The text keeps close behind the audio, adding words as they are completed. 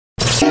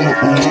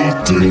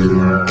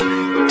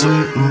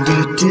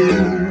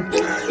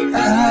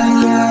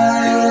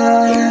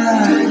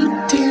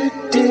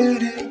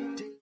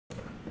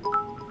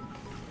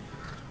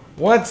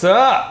What's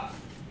up?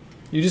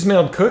 You just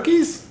mailed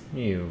cookies?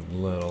 You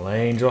little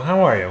angel. How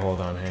are you? Hold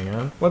on, hang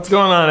on. What's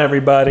going on,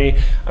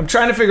 everybody? I'm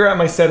trying to figure out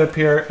my setup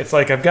here. It's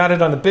like I've got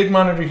it on the big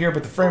monitor here,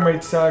 but the frame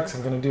rate sucks.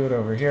 I'm gonna do it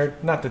over here.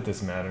 Not that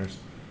this matters.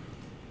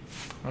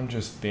 I'm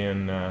just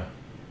being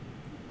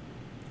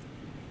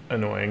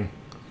annoying.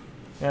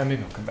 Yeah,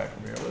 maybe I'll come back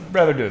over here. I'd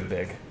rather do it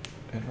big.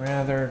 I'd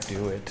rather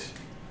do it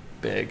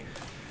big.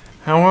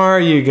 How are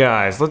you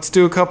guys? Let's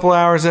do a couple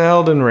hours of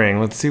Elden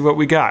Ring. Let's see what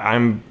we got.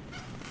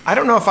 I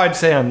don't know if I'd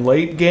say I'm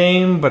late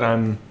game, but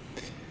I'm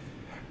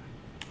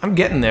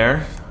getting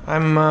there.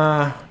 I'm,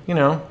 you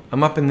know,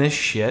 I'm up in this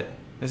shit.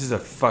 This is a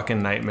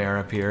fucking nightmare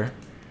up here.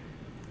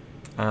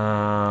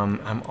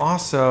 I'm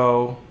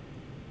also...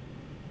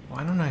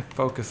 Why don't I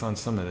focus on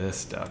some of this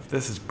stuff?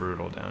 This is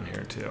brutal down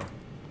here, too.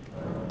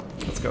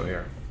 Let's go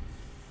here.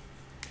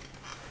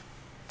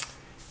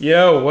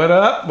 Yo, what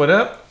up? What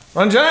up?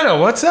 Rongino,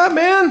 what's up,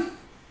 man?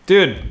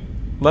 Dude,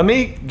 let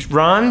me...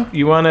 Ron,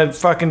 you want to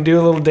fucking do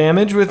a little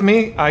damage with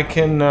me? I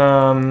can,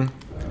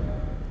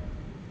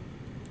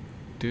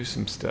 do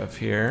some stuff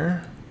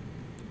here.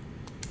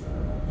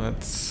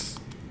 Let's...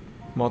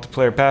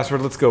 Multiplayer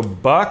password, let's go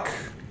Buck,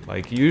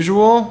 like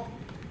usual.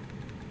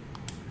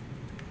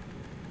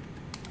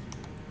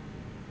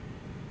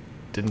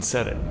 Didn't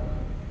set it.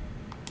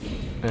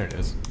 There it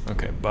is.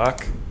 Okay,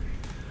 Buck.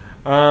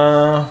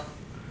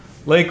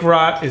 Lake of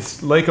Rot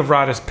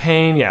is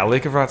pain. Yeah,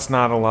 Lake of Rot's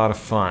not a lot of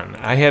fun.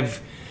 I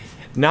have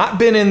not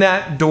been in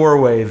that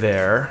doorway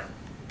there.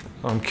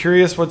 I'm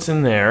curious what's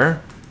in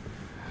there.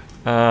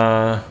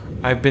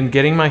 I've been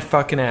getting my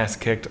fucking ass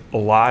kicked a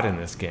lot in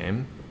this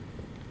game.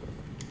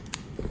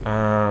 What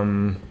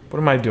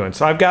am I doing?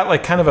 So I've got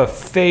like kind of a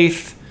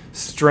faith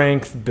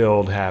strength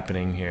build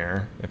happening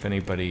here, if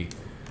anybody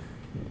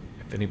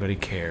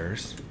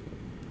cares.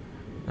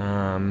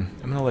 I'm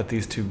gonna let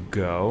these two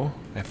go.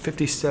 I have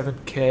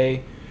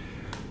 57k.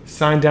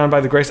 Signed down by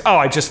the grace. Oh,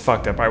 I just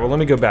fucked up. All right, well, let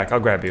me go back. I'll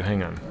grab you.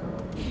 Hang on.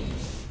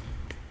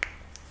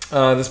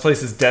 This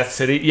place is Death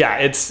City. Yeah,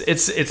 it's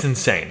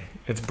insane.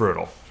 It's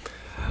brutal.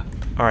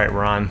 All right,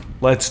 Ron.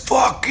 Let's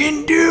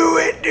fucking do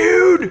it,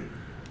 dude.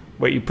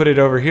 Wait, you put it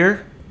over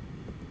here?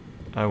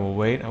 I will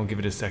wait. I'll give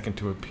it a second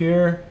to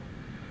appear.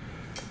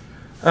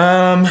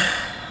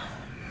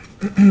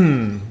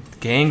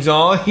 Gang's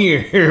all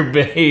here,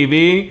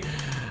 baby.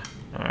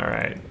 All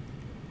right.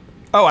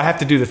 Oh, I have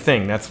to do the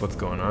thing. That's what's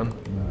going on.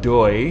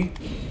 Doi.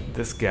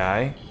 This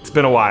guy. It's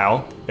been a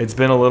while. It's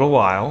been a little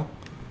while.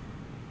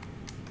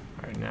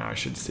 All right, now I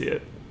should see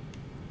it.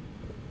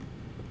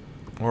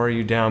 Or are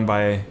you down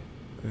by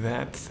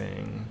that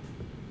thing?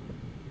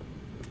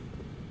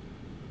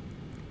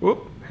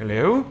 Whoop.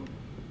 Hello?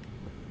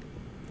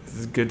 This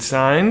is good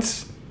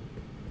signs.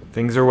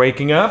 Things are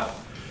waking up.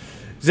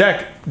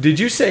 Zack, did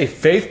you say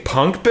faith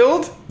punk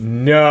build?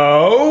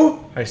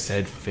 No, I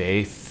said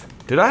faith.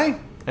 Did I?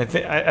 I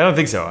don't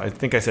think so. I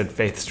think I said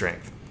faith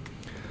strength.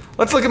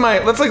 Let's look at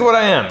what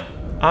I am.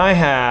 I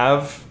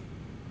have,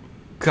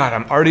 God,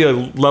 I'm already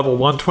at level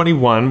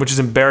 121, which is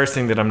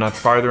embarrassing that I'm not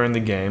farther in the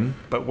game.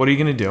 But what are you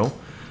gonna do?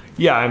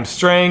 Yeah, I'm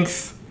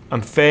strength.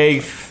 I'm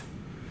faith.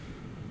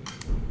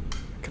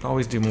 I could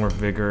always do more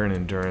vigor and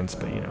endurance,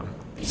 but you know.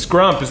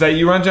 Scrump, is that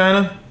you,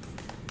 Rongina?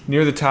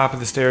 Near the top of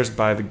the stairs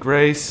by the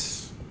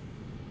grace.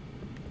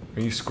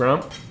 Are you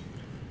Scrump?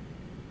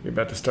 You're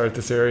about to start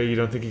this area you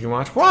don't think you can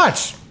watch?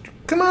 Watch!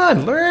 Come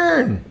on,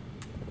 learn!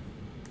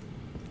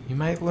 You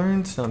might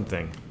learn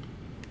something.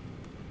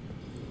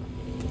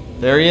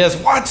 There he is.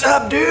 What's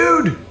up,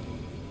 dude?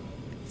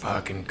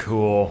 Fucking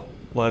cool.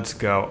 Let's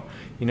go.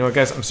 You know what,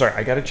 guys? I'm sorry.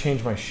 I gotta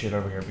change my shit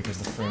over here because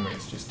the frame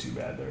rate's just too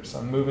bad there. So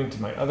I'm moving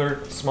to my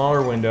other,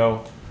 smaller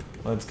window.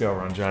 Let's go,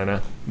 Rongina.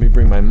 Let me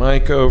bring my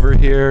mic over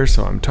here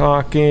so I'm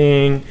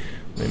talking.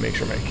 Let me make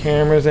sure my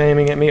camera's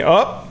aiming at me.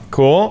 Oh,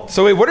 cool.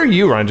 So wait, what are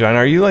you, Rongina?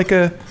 Are you like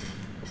a...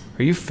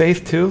 Are you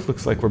faith too?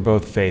 Looks like we're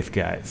both faith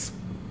guys.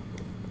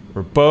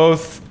 We're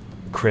both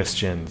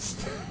Christians.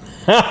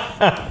 The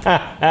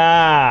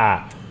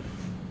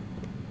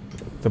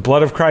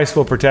blood of Christ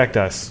will protect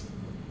us.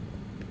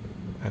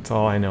 That's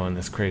all I know in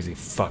this crazy,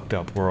 fucked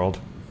up world.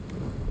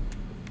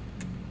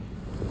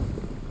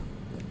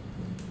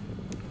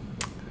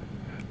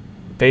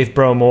 Faith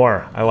bro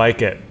more. I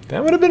like it.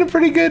 That would have been a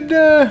pretty good,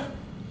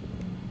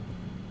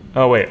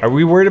 Oh wait, are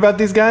we worried about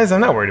these guys?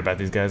 I'm not worried about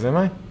these guys, am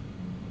I?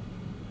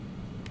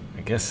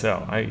 I guess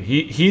so.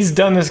 He's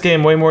done this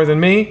game way more than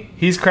me.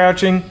 He's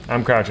crouching.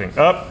 I'm crouching.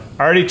 Up.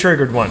 Already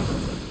triggered one.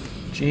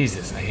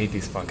 Jesus, I hate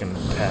these fucking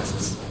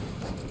pests.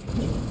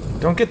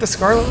 Don't get the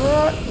scarlet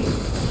rot.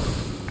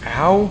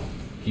 Ow,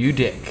 you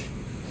dick.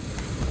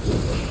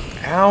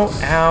 Ow,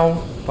 ow,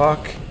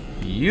 fuck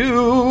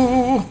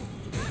you.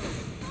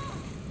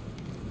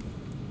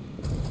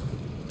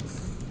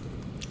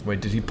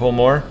 Wait, did he pull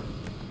more?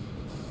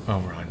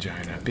 Oh,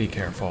 Rongina, be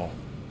careful.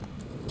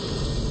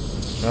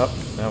 Oh,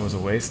 that was a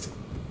waste.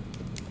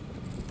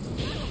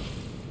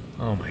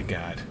 Oh my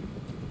god.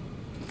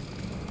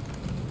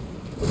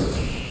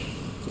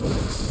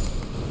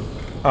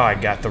 Oh, I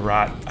got the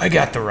rot. I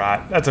got the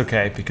rot. That's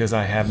okay, because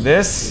I have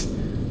this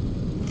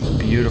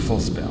beautiful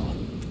spell.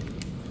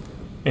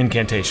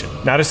 Incantation,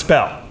 not a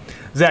spell.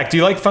 Zach, do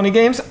you like funny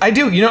games? I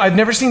do. You know, I've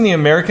never seen the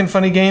American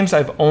funny games.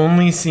 I've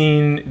only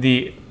seen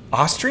the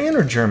Austrian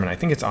or German. I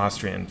think it's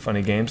Austrian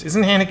funny games.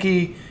 Isn't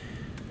Haneke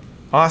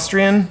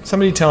Austrian?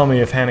 Somebody tell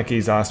me if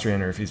Haneke's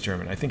Austrian or if he's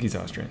German. I think he's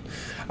Austrian.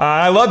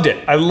 I loved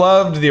it. I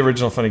loved the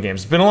original funny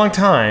games. It's been a long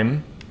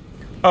time.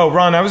 Oh,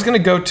 Ron, I was going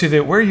to go to the...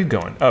 Where are you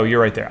going? Oh,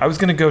 you're right there. I was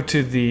going to go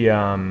to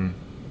the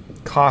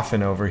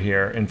coffin over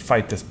here and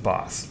fight this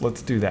boss.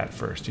 Let's do that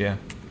first, yeah?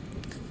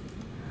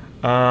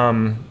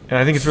 And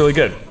I think it's really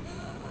good.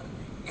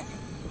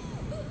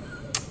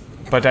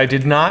 But I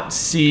did not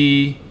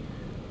see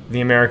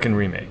the American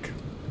remake.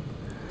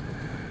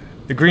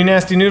 The Green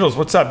Nasty Noodles,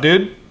 what's up,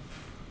 dude?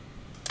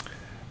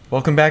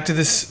 Welcome back to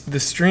this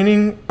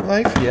streaming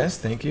life. Yes,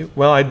 thank you.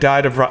 Well, I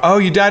died of rot. Oh,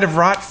 you died of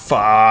rot?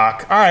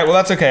 Fuck. All right, well,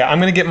 that's okay. I'm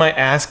going to get my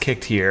ass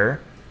kicked here.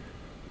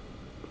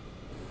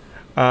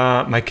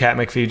 My Cat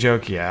McPhee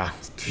joke? Yeah,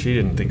 she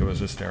didn't think it was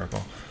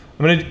hysterical.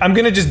 I'm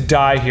gonna just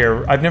die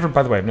here. By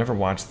the way, I've never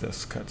watched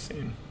this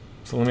cutscene.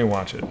 So let me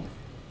watch it.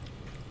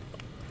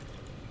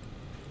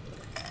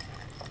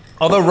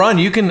 Although, Ron,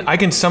 I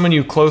can summon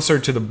you closer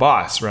to the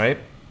boss, right?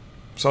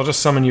 So I'll just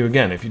summon you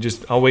again.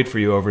 I'll wait for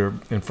you over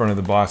in front of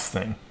the boss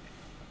thing.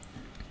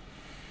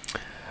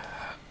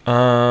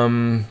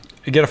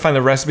 You gotta find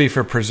the recipe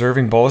for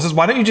preserving boluses.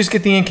 Why don't you just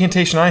get the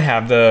incantation I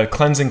have, the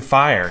cleansing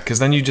fire? Because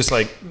then you just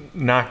like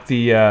knock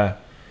the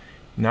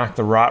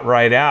rot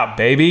right out,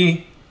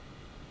 baby.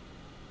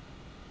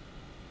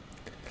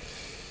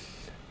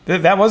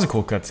 That was a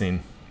cool cutscene.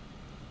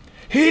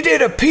 He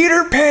did a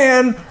Peter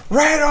Pan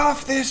right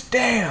off this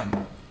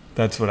dam.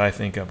 That's what I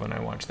think of when I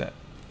watch that.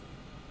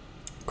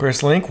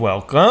 Chris Link,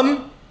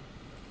 welcome.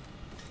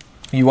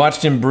 You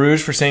watched In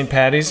Bruges for St.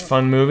 Paddy's,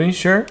 fun movie,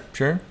 sure.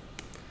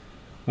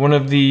 One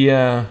of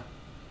the,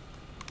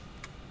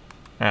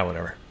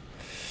 whatever.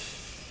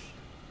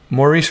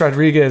 Maurice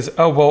Rodriguez,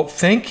 oh, well,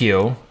 thank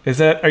you.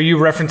 Are you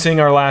referencing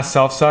our last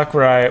self-suck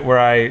where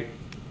I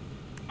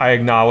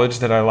acknowledge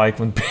that I like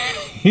when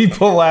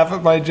people laugh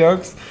at my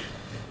jokes?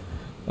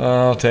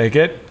 I'll take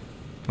it.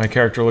 My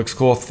character looks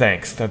cool.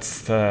 Thanks.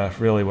 That's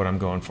really what I'm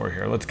going for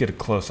here. Let's get a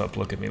close-up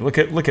look at me. Look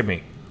at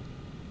me.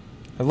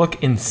 I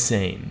look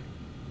insane.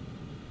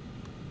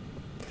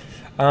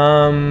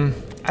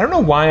 I don't know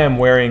why I'm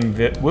wearing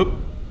this.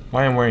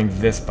 Why I'm wearing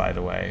this, by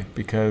the way,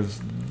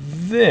 because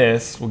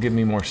this will give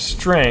me more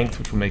strength,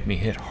 which will make me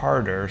hit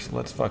harder. So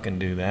let's fucking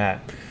do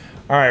that.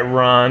 All right,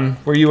 Ron,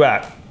 where you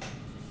at?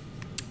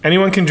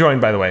 Anyone can join,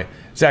 by the way.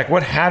 Zach,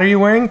 what hat are you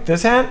wearing?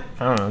 This hat?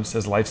 I don't know. It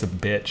says life's a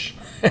bitch.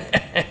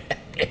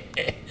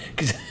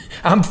 Cause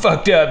I'm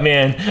fucked up,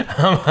 man.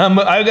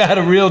 I got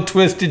a real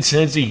twisted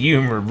sense of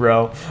humor,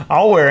 bro.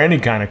 I'll wear any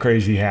kind of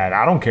crazy hat.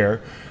 I don't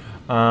care.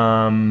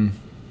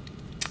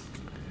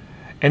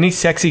 Any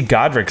sexy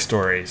Godric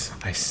stories?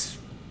 I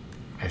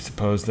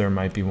suppose there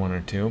might be one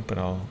or two, but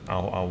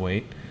I'll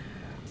wait.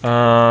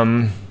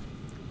 Sign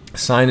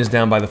is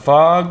down by the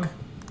fog.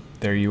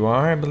 There you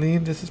are. I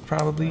believe this is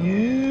probably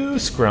you,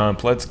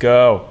 Scrump. Let's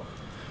go.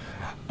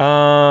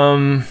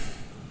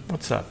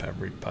 What's up,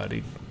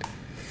 everybody?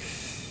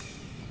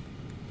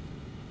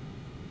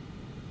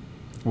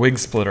 Wig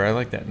Splitter. I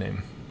like that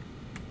name.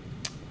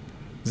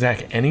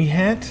 Zach, any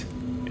hat?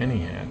 Any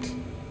hat.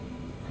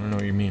 I don't know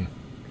what you mean.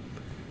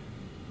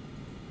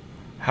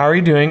 How are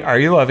you doing? Are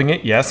you loving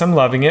it? Yes, I'm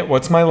loving it.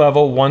 What's my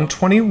level?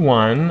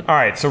 121. All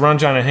right, so Ron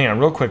John, hang on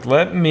real quick.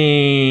 Let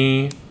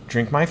me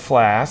drink my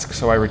flask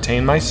so I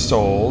retain my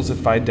souls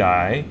if I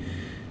die.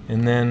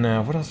 And then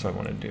what else do I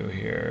want to do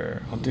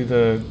here? I'll do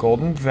the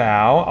Golden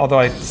Vow, although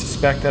I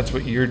suspect that's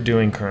what you're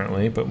doing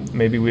currently, but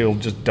maybe we'll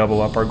just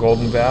double up our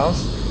Golden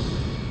Vows.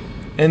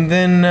 And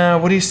then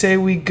what do you say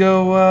we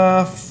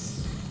go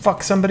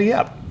fuck somebody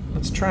up?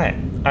 Let's try it.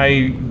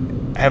 I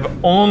have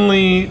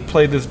only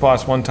played this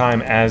boss one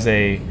time as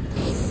a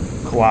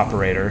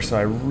cooperator, so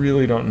I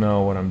really don't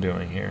know what I'm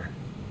doing here.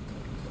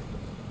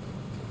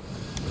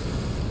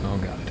 Oh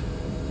god.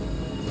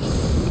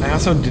 I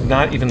also did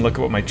not even look at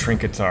what my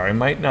trinkets are. I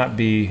might not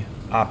be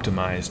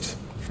optimized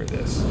for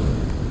this.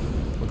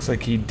 Looks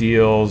like he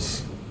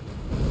deals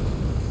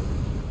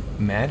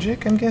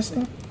magic, I'm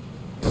guessing?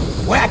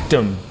 Whacked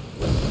him!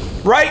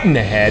 Right in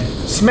the head,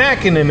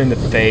 smacking him in the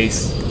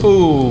face.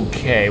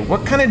 Okay,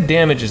 what kind of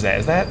damage is that?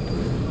 Is that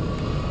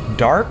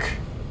dark?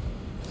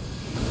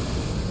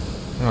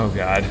 Oh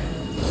god.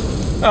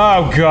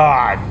 Oh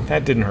god!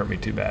 That didn't hurt me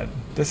too bad.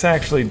 This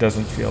actually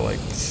doesn't feel like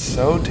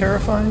so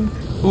terrifying.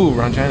 Ooh,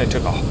 Ranjana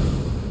took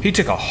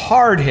a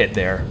hard hit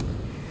there.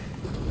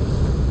 I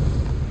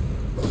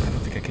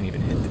don't think I can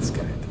even hit this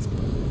guy at this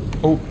point.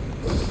 Oh,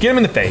 get him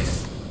in the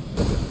face.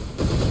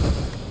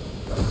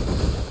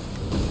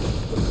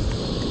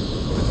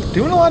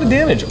 Doing a lot of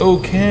damage.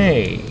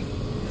 Okay.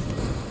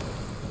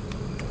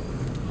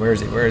 Where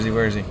is he? Where is he?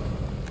 Where is he?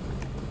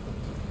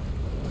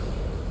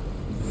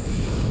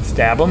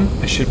 Stab him?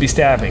 I should be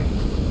stabbing.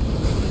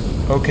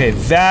 Okay,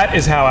 that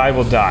is how I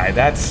will die.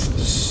 That's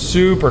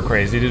super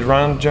crazy. Did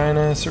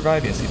Rongina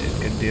survive? Yes, he did.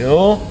 Good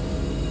deal.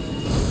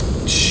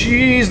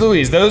 Jeez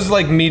Louise, those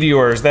like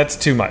meteors, that's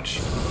too much.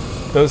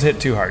 Those hit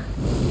too hard.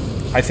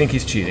 I think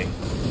he's cheating.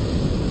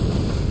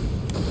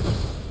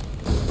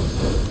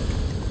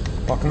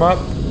 Fuck him up.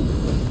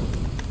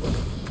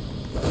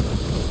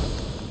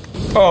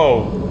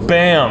 Oh,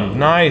 bam.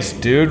 Nice,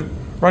 dude.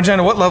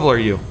 Rongina, what level are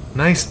you?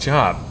 Nice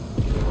job.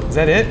 Is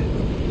that it?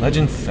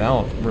 Legend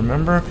fell.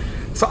 Remember?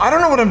 So I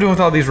don't know what I'm doing with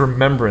all these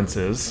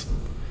remembrances.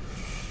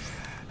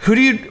 Who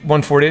do you...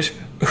 140-ish.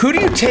 Who do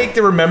you take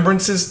the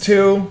remembrances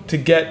to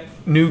get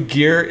new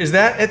gear? Is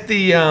that at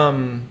the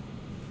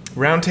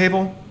round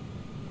table?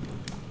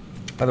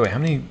 By the way, how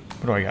many...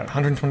 What do I got?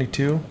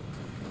 122?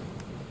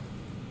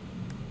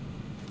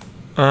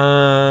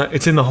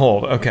 It's in the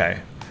hold.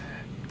 Okay.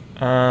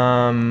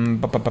 I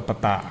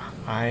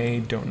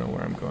don't know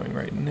where I'm going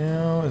right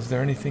now. Is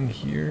there anything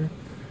here?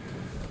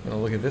 I'm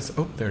gonna look at this.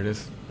 Oh, there it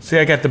is. See,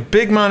 I got the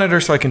big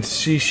monitor so I can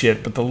see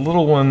shit, but the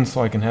little one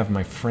so I can have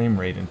my frame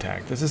rate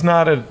intact. This is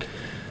not a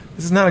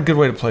good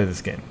way to play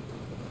this game.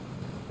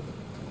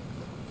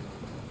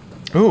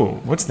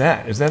 Ooh, what's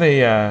that? Is that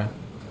a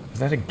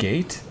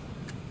gate?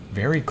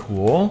 Very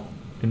cool.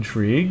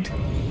 Intrigued.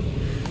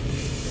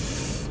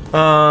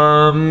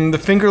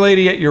 The finger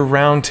lady at your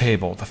round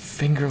table. The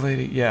finger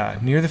lady, yeah,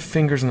 near the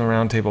fingers in the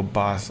round table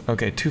boss.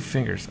 Okay, 2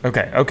 fingers.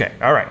 Okay,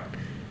 all right.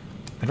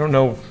 I don't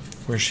know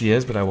where she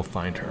is, but I will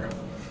find her.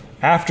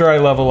 After I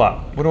level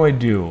up, what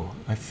do?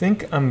 I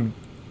think I'm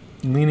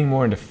leaning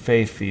more into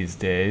faith these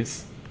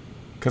days.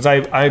 Because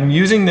I'm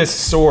using this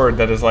sword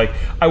that is like...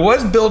 I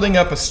was building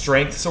up a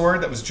strength sword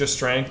that was just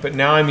strength, but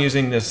now I'm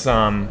using this,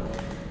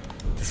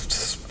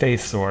 this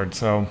faith sword,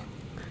 so...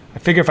 I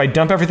figure if I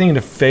dump everything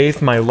into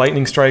faith, my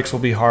lightning strikes will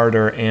be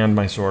harder and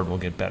my sword will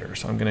get better.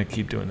 So I'm going to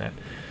keep doing that.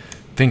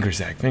 Fingers,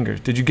 Zack,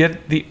 fingers. Did you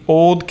get the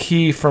old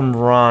key from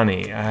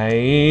Ronnie?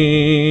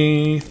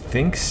 I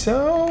think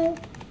so.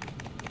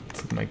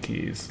 Let's look at my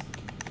keys.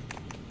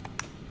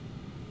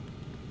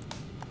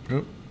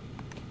 Oop.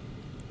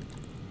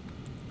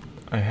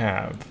 I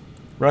have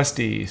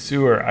Rusty,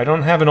 Sewer. I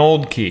don't have an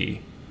old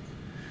key.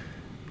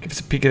 Give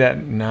us a peek of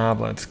that knob.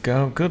 Let's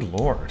go. Good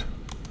lord.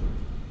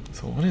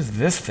 So what is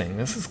this thing?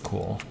 This is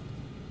cool.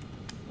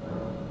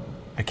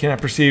 I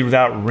cannot proceed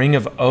without Ring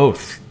of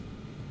Oath.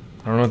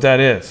 I don't know what that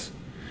is.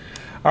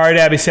 All right,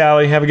 Abby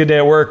Sally, have a good day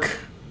at work.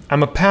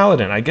 I'm a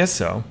paladin, I guess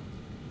so.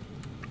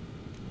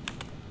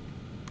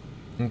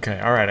 Okay,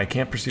 all right, I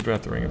can't proceed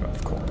without the Ring of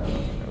Oath. Cool.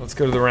 Okay, let's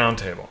go to the round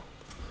table.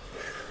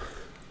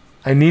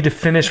 I need to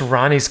finish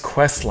Ronnie's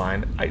quest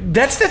line.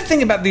 That's the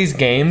thing about these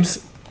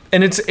games,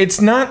 and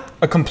it's not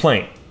a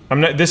complaint.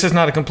 This is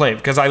not a complaint,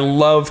 because I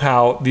love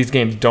how these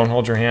games don't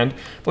hold your hand.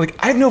 But like,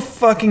 I have no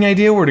fucking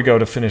idea where to go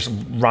to finish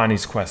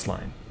Ronnie's quest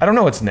line. I don't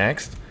know what's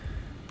next.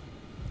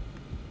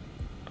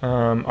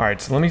 All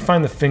right, so let me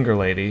find the finger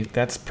lady.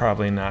 That's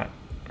probably not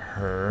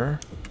her.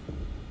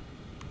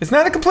 It's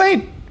not a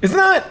complaint. It's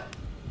not.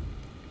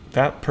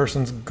 That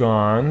person's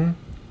gone.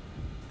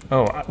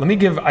 Oh, let me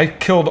give. I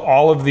killed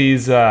all of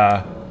these.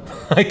 I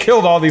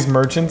killed all these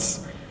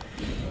merchants.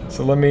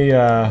 So let me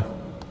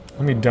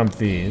dump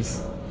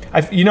these.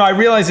 I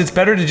realize it's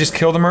better to just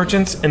kill the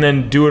merchants and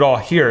then do it all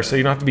here, so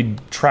you don't have to be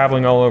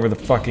traveling all over the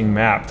fucking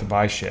map to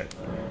buy shit.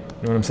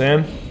 You know what I'm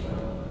saying?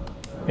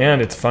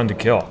 And it's fun to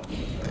kill.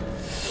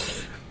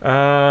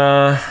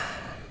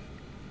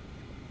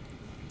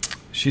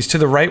 She's to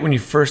the right when you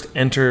first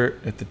enter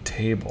at the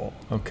table.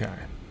 Okay.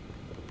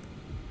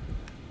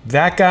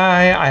 That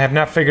guy, I have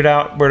not figured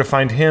out where to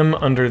find him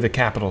under the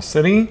capital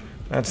city.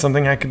 That's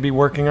something I could be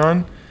working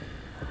on.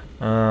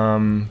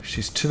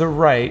 She's to the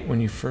right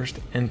when you first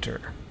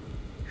enter.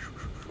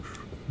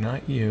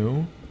 Not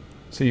you.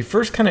 So you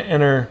first kind of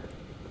enter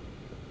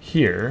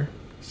here.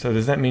 So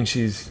does that mean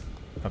she's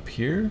up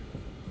here?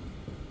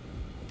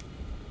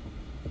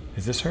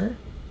 Is this her?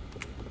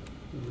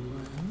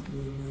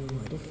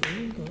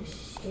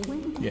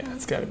 Yeah,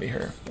 it's gotta be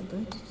her.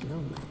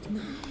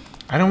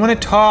 I don't want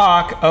to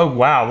talk. Oh,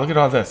 wow, look at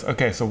all this.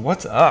 Okay, so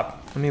what's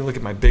up? Let me look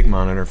at my big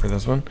monitor for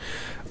this one.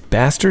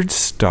 Bastard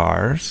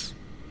Stars.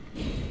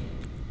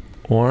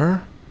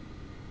 Or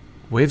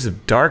Waves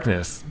of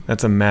Darkness.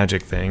 That's a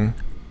magic thing.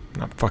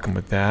 Not fucking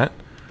with that.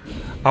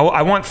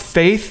 I want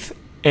faith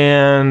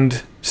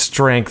and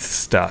strength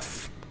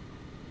stuff.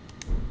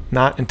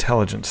 Not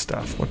intelligent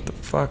stuff. What the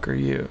fuck are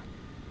you?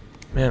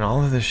 Man,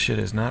 all of this shit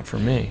is not for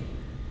me.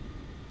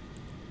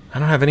 I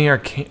don't have any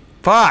arcane...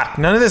 Fuck!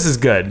 None of this is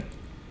good.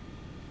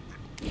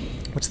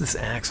 What's this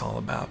axe all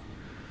about?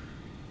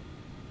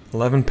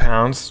 11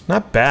 pounds.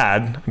 Not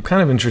bad. I'm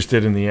kind of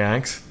interested in the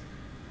axe.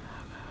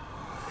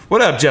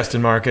 What up,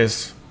 Justin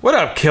Marcus? What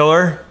up,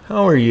 Killer?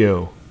 How are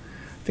you?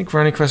 I think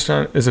Ronnie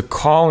Question is a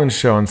call-in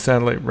show on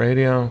satellite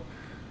radio.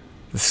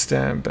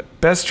 The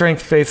best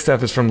strength faith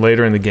stuff is from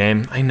later in the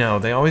game. I know,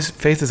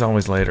 faith is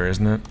always later,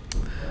 isn't it?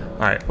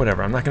 Alright,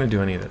 whatever. I'm not going to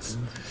do any of this.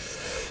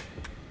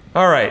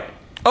 Alright.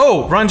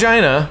 Oh,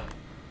 Rongina.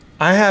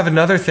 I have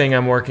another thing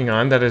I'm working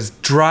on that is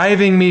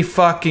driving me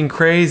fucking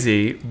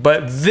crazy,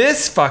 but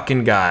this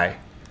fucking guy.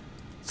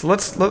 So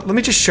let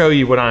me just show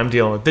you what I'm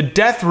dealing with. The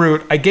death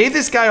root, I gave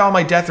this guy all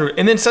my death root,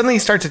 and then suddenly he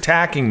starts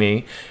attacking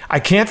me. I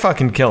can't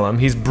fucking kill him.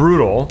 He's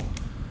brutal.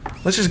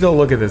 Let's just go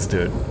look at this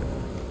dude.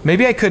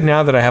 Maybe I could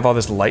now that I have all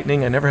this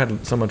lightning. I never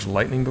had so much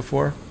lightning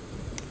before.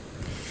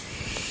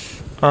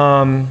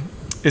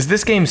 Is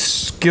this game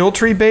skill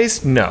tree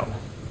based? No.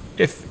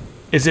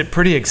 Is it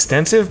pretty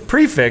extensive?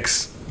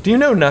 Prefix. Do you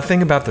know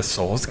nothing about the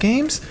Soulz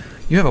games?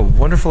 You have a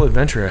wonderful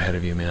adventure ahead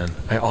of you, man.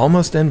 I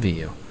almost envy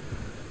you.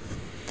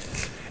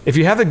 If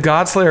you have the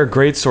Godslayer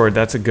Greatsword,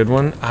 that's a good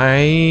one.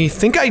 I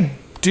think I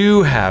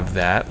do have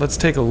that. Let's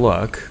take a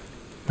look.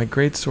 My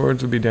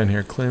Greatswords would be down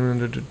here.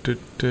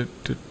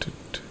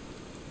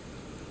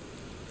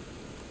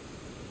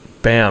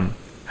 Bam.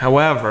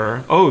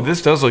 However, oh,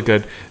 this does look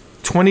good.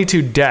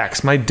 22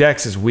 dex. My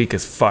dex is weak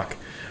as fuck.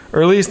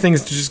 Earliest thing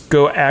is to just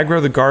go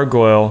aggro the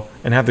gargoyle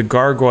and have the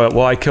gargoyle.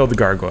 Well, I killed the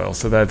gargoyle,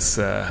 so that's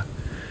that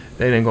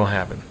ain't gonna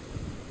happen.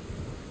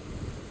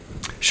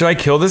 Should I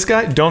kill this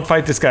guy? Don't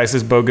fight this guy,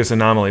 says Bogus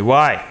Anomaly.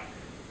 Why?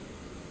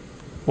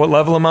 What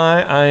level am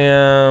I? I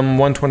am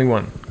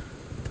 121.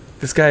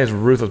 This guy is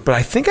ruthless, but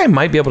I think I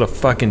might be able to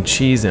fucking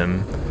cheese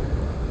him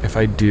if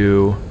I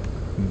do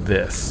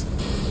this.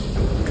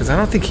 Because I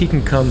don't think he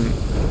can come.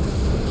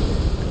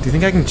 Do you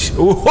think I can?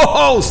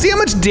 Oh, see how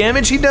much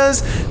damage he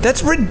does?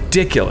 That's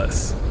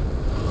ridiculous.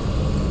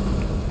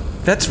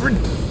 That's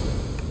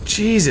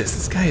Jesus,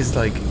 this guy is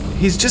like,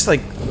 he's just like,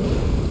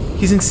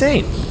 he's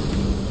insane.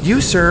 You,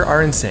 sir,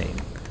 are insane.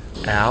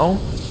 Ow.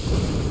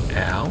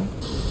 Ow.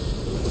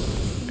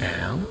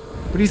 Ow.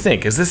 What do you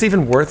think? Is this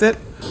even worth it?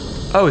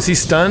 Oh, is he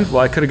stunned?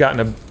 Well, I could have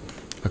gotten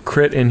a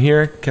crit in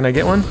here. Can I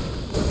get one?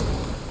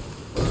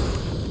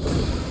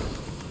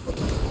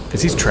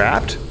 Is he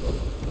trapped?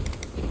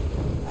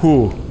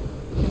 Whew.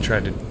 He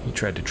tried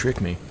to trick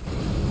me.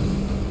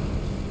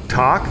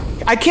 Talk?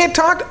 I can't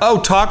talk?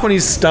 Oh, talk when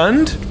he's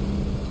stunned?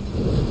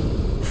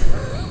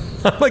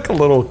 I'm like a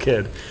little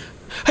kid.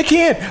 I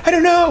can't! I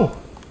don't know!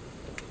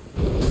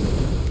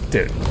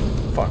 Dude,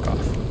 fuck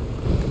off.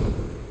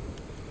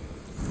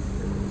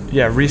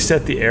 Yeah,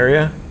 reset the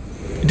area.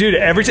 Dude,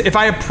 if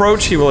I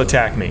approach, he will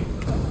attack me.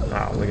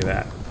 Oh, look at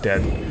that.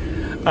 Dead.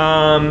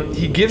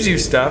 He gives you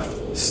stuff.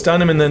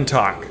 Stun him and then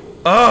talk.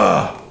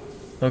 Ugh!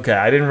 Okay,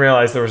 I didn't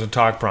realize there was a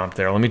talk prompt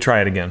there. Let me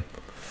try it again.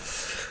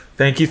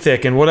 Thank you,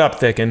 Thicken. What up,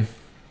 Thicken?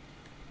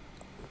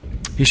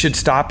 He should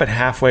stop at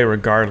halfway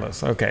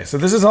regardless. Okay, so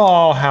this is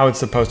all how it's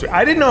supposed to be.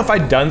 I didn't know if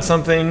I'd done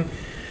something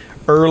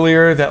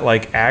earlier that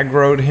like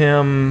aggroed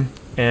him,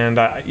 and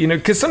you know,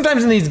 because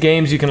sometimes in these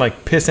games you can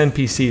like piss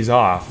NPCs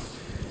off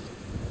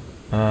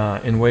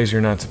in ways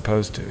you're not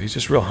supposed to. He's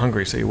just real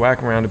hungry, so you whack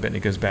him around a bit and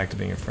he goes back to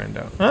being a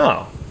friendo.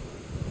 Oh.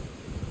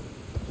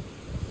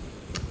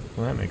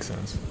 Well, that makes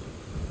sense.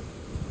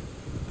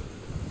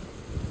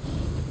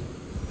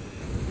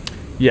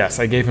 Yes,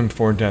 I gave him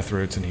 4 death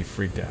roots and he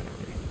freaked out on me.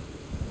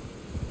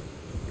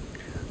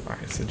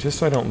 Alright, so just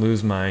so I don't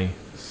lose my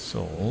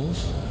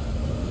souls.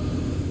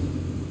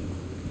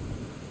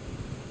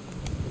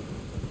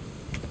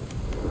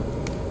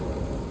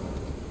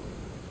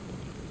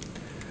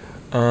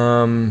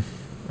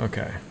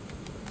 Okay.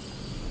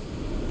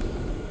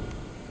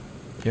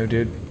 Yo,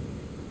 dude.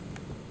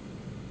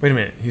 Wait a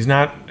minute, he's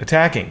not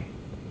attacking.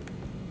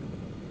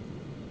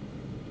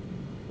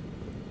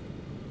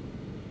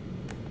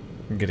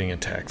 I'm getting a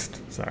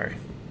text, sorry.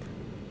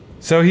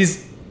 So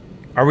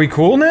are we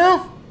cool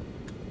now?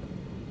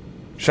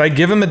 Should I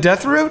give him a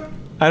death root?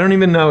 I don't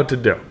even know what to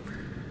do.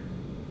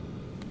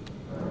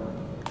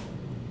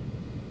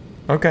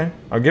 Okay,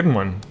 I'll give him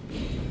one.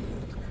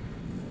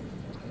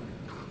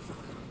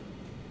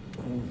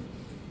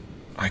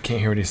 I can't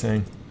hear what he's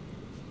saying.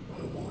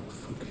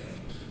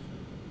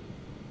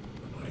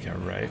 Yeah,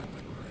 right.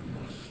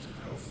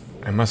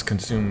 I must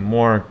consume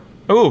more.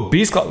 Oh,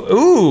 Beast Claw.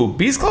 Ooh,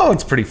 Beast Claw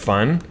looks pretty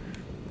fun.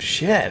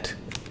 Shit.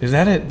 Is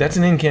that it? That's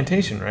an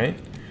incantation, right?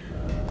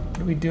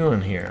 What are we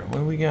doing here? What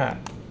do we got?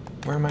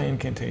 Where are my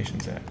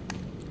incantations at?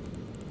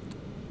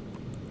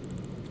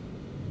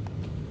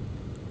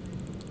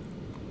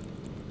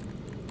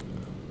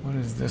 What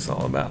is this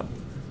all about?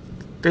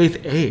 Faith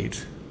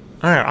 8.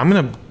 Alright, I'm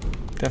gonna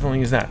definitely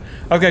use that.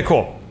 Okay,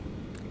 cool.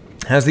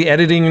 How's the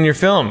editing in your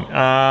film?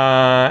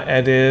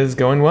 It is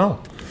going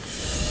well.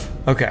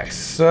 Okay,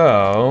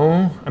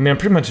 so... I mean, I'm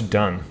pretty much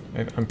done.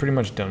 I'm pretty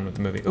much done with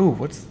the movie. Ooh,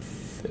 what's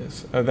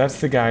this? Oh,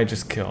 that's the guy I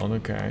just killed.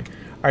 Okay.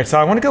 Alright, so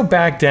I want to go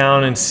back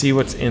down and see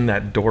what's in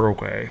that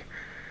doorway.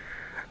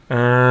 Give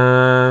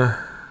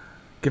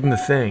him the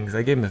things.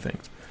 I gave him the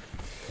things.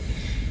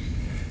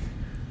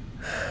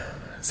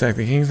 Zack,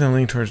 the king's now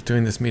leaning towards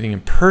doing this meeting in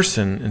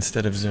person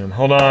instead of Zoom.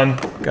 Hold on.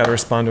 Gotta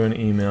respond to an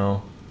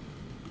email.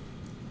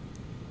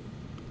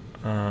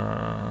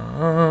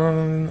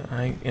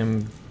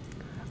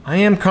 I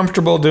am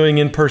comfortable doing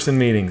in-person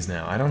meetings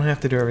now. I don't have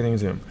to do everything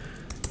Zoom.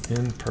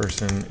 In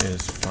person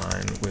is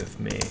fine with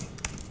me.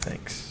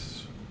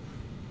 Thanks.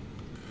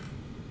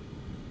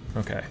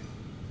 Okay.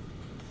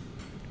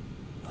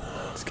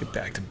 Let's get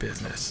back to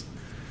business.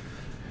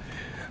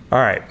 All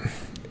right.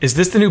 Is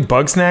this the new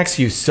bug snacks?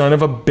 You son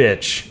of a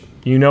bitch.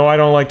 You know I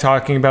don't like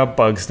talking about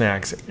bug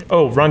snacks.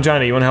 Oh,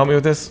 Ranjana, you want to help me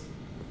with this?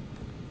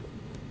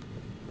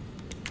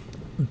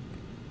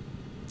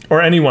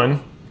 Or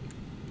anyone.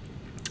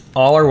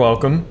 All are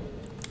welcome,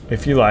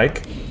 if you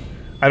like.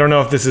 I don't know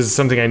if this is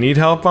something I need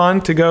help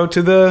on to go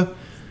to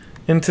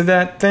into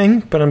that thing,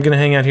 but I'm gonna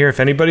hang out here.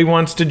 If anybody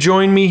wants to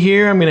join me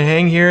here, I'm gonna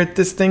hang here at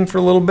this thing for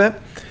a little bit.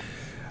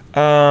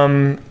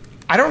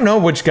 I don't know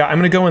which guy. I'm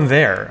gonna go in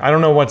there. I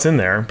don't know what's in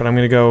there, but I'm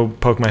gonna go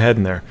poke my head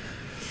in there.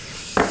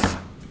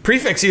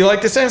 Prefix, you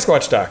like the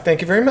Sasquatch doc.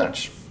 Thank you very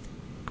much.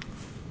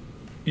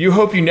 You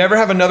hope you never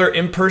have another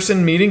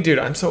in-person meeting? Dude,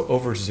 I'm so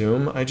over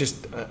Zoom. I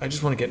just want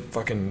to get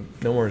fucking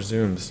no more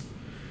Zooms.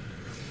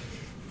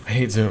 I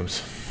hate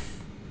Zooms.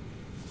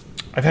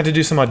 I've had to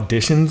do some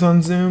auditions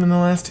on Zoom in the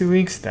last 2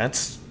 weeks.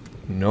 That's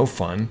no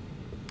fun.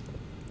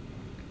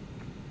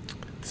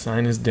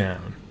 Sign is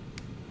down.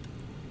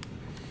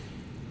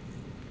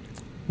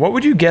 What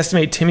would you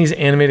guesstimate Timmy's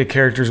animated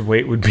character's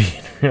weight would be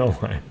in real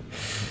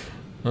life?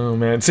 Oh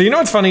man. So you know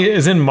what's funny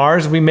is in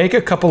Mars, we make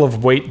a couple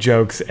of weight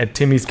jokes at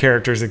Timmy's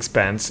character's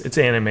expense. It's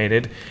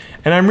animated.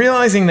 And I'm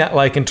realizing that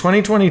like in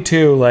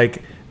 2022,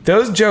 like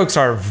those jokes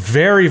are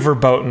very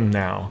verboten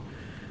now.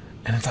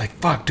 And it's like,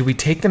 fuck, do we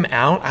take them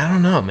out? I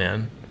don't know,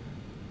 man.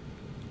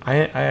 I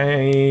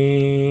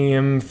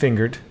am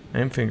fingered. I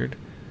am fingered.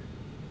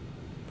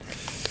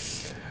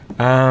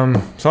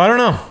 So I don't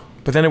know.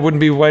 But then it wouldn't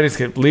be white as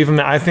kid. Leave them.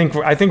 I think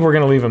we're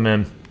gonna leave them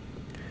in.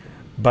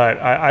 But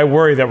I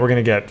worry that we're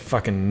gonna get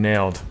fucking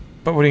nailed.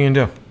 But what are you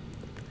gonna do?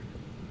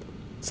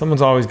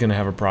 Someone's always gonna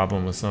have a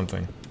problem with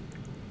something.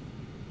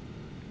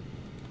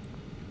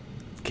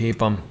 Keep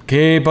them.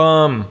 Keep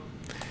them.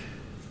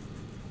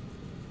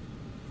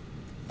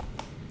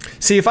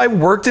 See, if I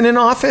worked in an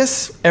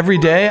office every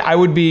day, I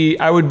would be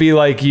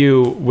like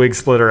you, Wig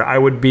Splitter. I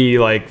would be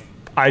like,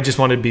 I just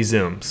want to be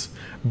Zooms.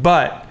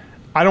 But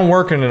I don't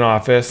work in an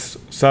office,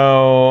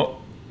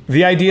 so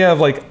the idea of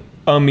like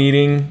a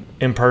meeting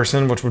in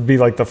person, which would be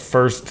like the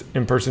first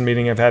in-person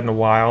meeting I've had in a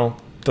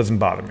while, doesn't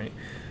bother me.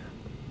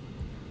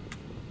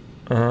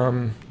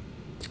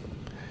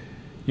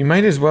 You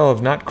might as well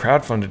have not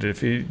crowdfunded it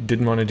if you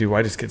didn't want to do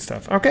Whitest Kid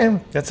stuff. Okay,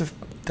 that's a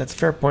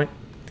fair point.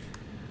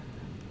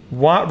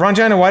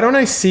 Ranjana, why don't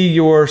I see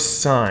your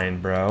sign,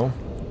 bro?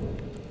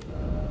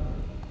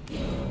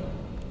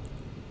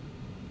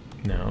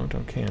 No,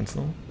 don't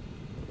cancel.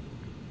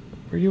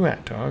 Where you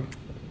at, dog?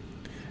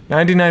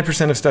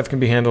 99% of stuff can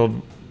be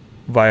handled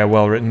via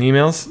well-written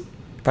emails.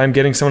 If I'm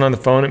getting someone on the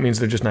phone, it means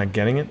they're just not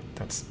getting it.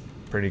 That's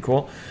pretty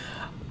cool.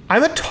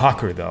 I'm a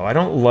talker, though. I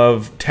don't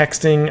love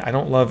texting. I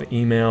don't love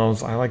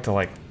emails. I like to,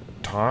 like,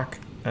 talk.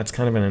 That's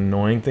kind of an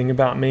annoying thing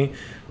about me.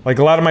 Like,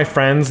 a lot of my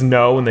friends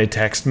know when they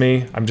text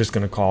me, I'm just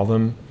going to call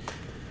them.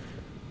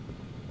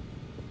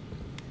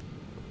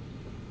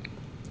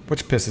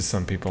 Which pisses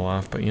some people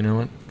off, but you know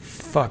what?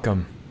 Fuck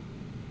them.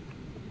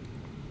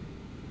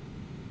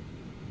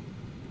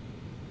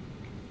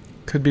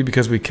 Could be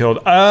because we killed...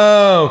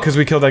 Oh, because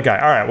we killed that guy.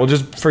 All right, well,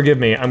 just forgive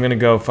me. I'm going to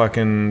go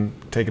fucking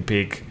take a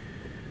peek.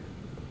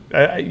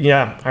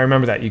 Yeah, I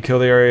remember that. You kill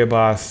the area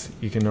boss,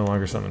 you can no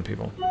longer summon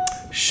people.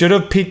 Should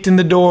have peeked in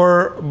the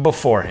door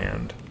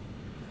beforehand.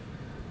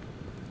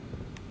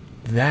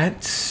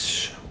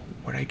 That's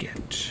what I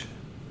get.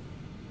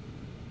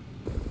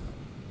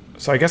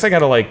 So I guess I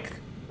gotta like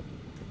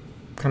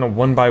kind of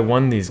one by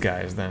one these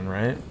guys then,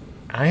 right?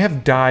 I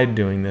have died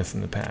doing this in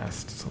the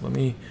past. So let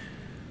me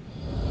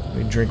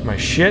drink my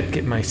shit,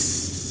 get my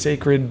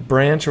sacred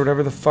branch or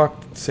whatever the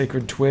fuck,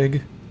 sacred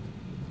twig.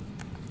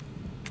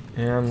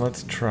 And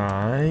let's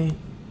try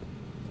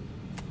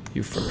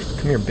you first.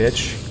 Come here,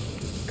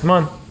 bitch. Come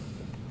on.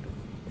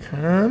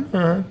 Come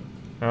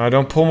on.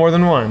 Don't pull more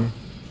than one.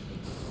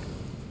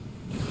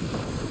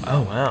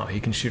 Oh, wow. He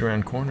can shoot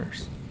around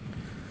corners.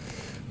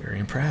 Very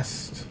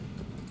impressed.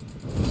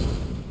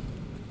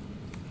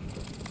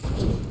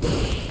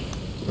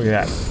 Look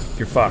at that.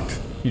 You're fucked.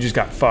 You just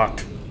got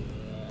fucked.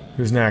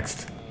 Who's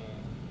next?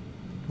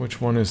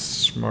 Which one is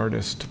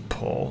smartest to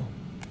pull?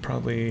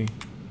 Probably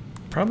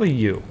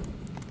you.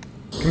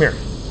 Come here.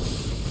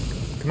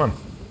 Come on.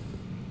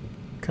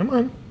 Come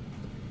on.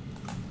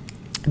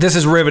 This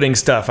is riveting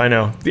stuff, I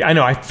know.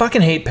 I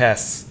fucking hate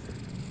pests.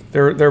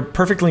 They're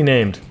perfectly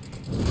named.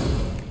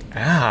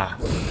 Ah.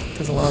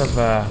 There's a lot of,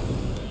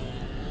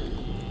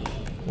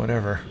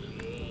 whatever.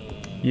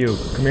 You,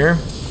 come here.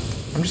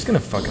 I'm just gonna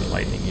fucking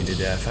lightning you to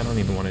death. I don't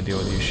even want to deal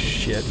with you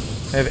shit.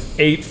 I have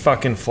 8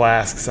 fucking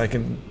flasks. I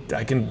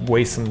can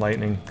waste some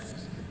lightning.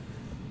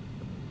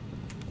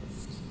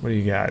 What do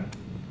you got?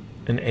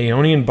 An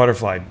Aeonian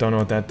butterfly. Don't know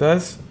what that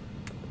does.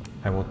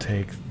 I will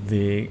take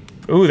the...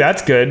 Ooh,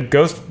 that's good.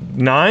 Ghost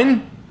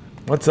 9?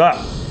 What's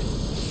up?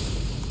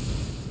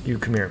 You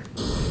come here.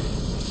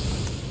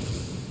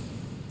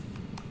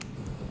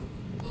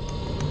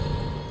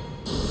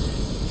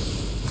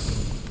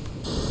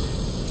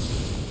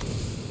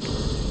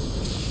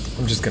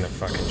 I'm just gonna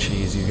fucking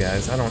cheese you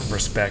guys. I don't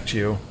respect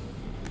you.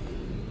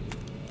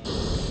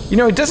 You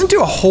know, it doesn't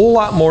do a whole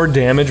lot more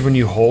damage when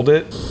you hold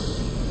it.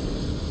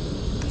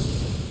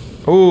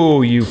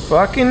 Oh, you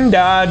fucking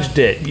dodged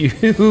it.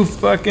 You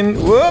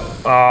fucking, whoop.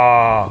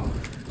 Aw.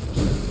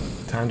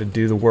 Time to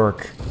do the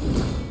work.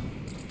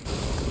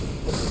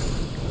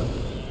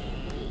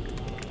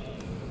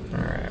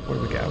 Alright, what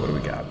do we got? What do we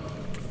got?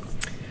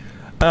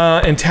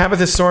 And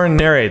Tabitha Soren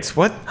narrates.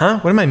 What? Huh?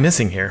 What am I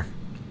missing here?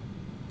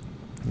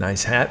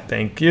 Nice hat,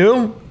 thank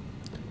you.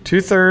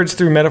 2/3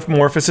 through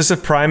Metamorphosis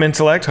of Prime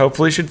Intellect.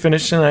 Hopefully should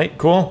finish tonight.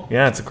 Cool.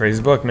 Yeah, it's a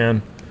crazy book,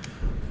 man.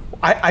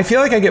 I feel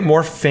like I get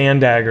more fan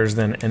daggers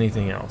than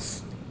anything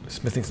else.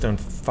 Smithing Stone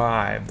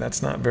 5.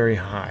 That's not very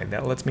high.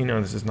 That lets me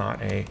know this is not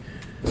a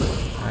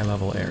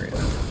high-level area.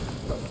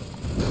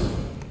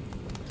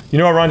 You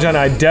know what, Ranjan?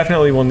 I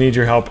definitely will need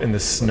your help in the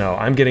snow.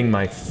 I'm getting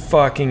my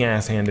fucking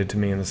ass handed to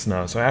me in the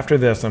snow. So after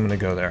this, I'm going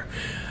to go there.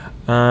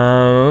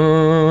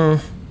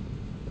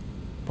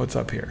 What's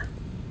up here?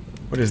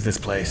 What is this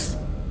place?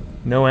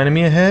 No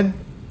enemy ahead?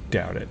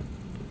 Doubt it.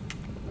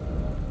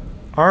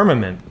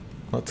 Armament.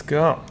 Let's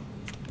go.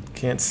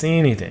 Can't see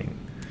anything.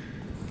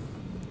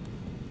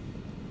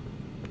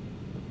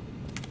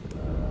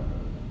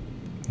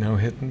 No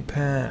hidden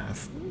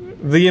path.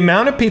 The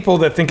amount of people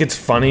that think it's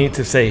funny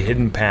to say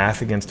hidden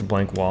path against a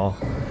blank wall.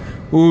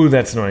 Ooh,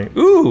 that's annoying.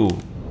 Ooh!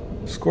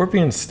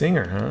 Scorpion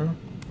Stinger, huh?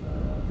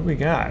 What do we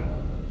got?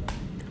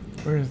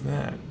 Where is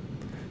that?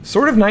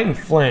 Sword of Night and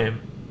Flame.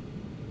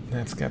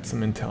 That's got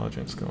some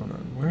intelligence going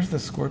on. Where's the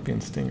Scorpion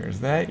Stinger?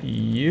 Is that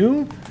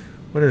you?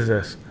 What is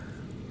this?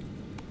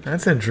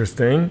 That's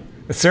interesting.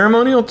 A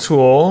ceremonial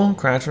tool.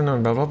 Crash for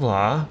blah blah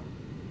blah.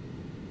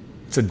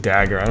 It's a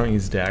dagger. I don't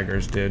use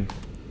daggers, dude.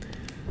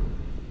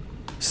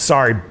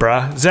 Sorry,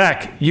 bruh.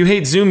 Zach, you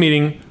hate Zoom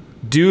meeting.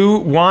 Do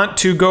want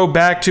to go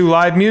back to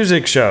live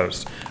music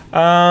shows?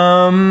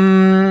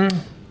 Sometimes.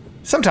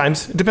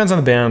 It depends on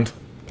the band.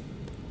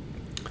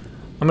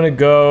 I'm gonna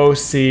go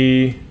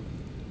see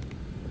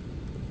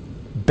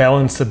Belle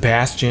and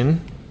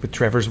Sebastian with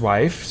Trevor's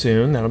wife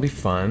soon. That'll be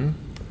fun.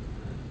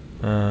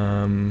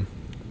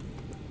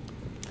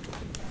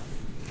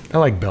 I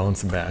like Belle and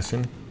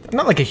Sebastian. I'm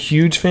not like a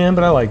huge fan,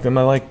 but I like them.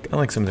 I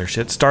like some of their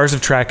shit. Stars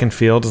of Track and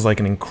Field is like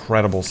an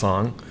incredible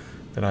song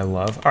that I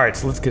love. All right,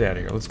 so let's get out of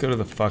here. Let's go to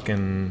the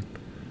fucking.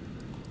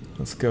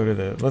 Let's go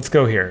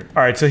here.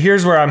 All right, so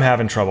here's where I'm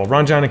having trouble.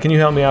 Ranjana, can you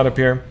help me out up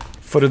here?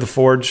 Foot of the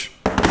Forge.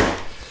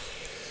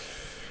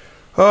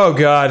 Oh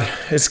God,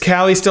 is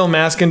Callie still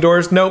mask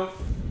indoors? Nope.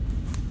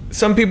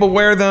 Some people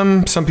wear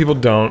them, some people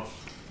don't.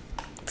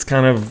 It's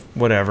kind of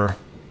whatever.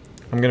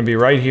 I'm gonna be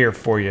right here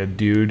for you,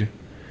 dude.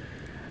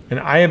 And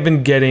I have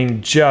been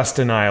getting just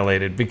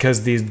annihilated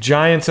because these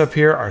giants up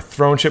here are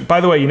throwing shit. By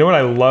the way, you know what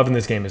I love in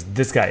this game is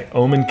this guy,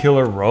 Omen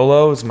Killer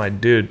Rohla, is my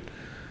dude.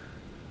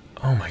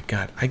 Oh my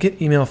God, I get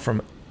email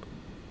from,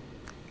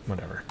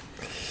 whatever.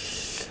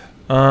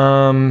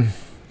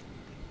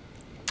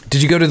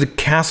 Did you go to the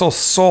Castle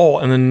Soul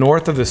in the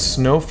north of the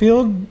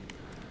snowfield?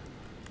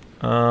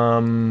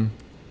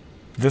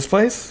 This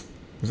place?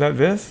 Was that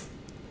this?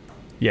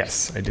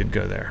 Yes, I did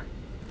go there.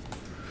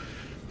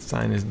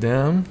 Sign is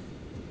down.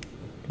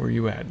 Where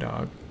you at,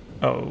 dog?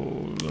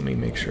 Oh, let me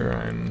make sure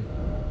I'm...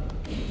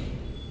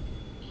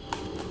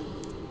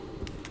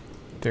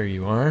 There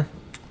you are.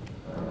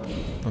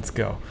 Let's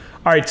go.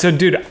 All right, so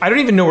dude, I don't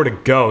even know where to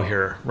go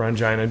here,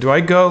 Ranjina. Do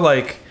I go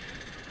like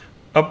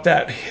up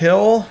that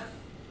hill?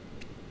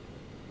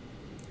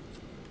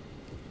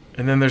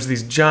 And then there's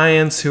these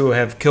giants who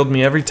have killed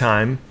me every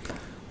time.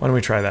 Why don't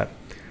we try that?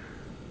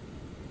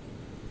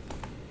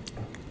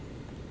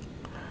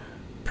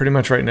 Pretty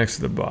much right next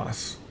to the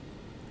boss.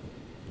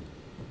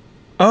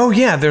 Oh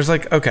yeah, there's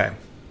like, okay.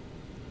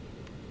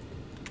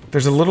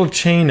 There's a little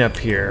chain up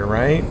here,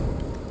 right?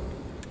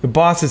 The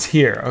boss is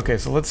here. Okay,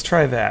 so let's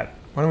try that.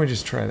 Why don't we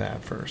just try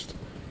that first?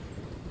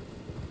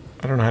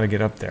 I don't know how to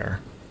get up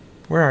there.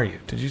 Where are you?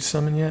 Did you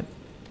summon yet?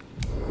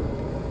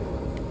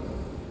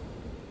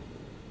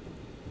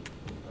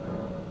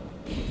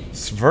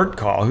 Svert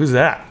call, who's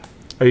that?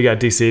 Oh, you got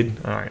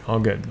DC'd? Alright, all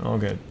good, all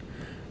good.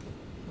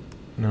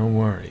 No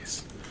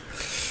worries.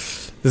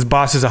 This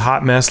boss is a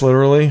hot mess,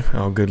 literally.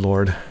 Oh, good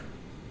lord.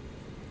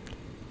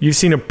 You've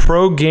seen a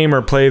pro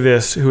gamer play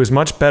this who is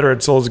much better at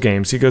Soulz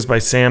games. He goes by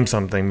Sam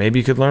something. Maybe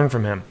you could learn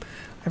from him.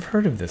 I've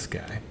heard of this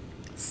guy.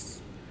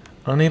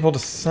 Unable to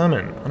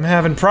summon. I'm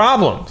having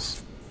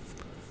problems.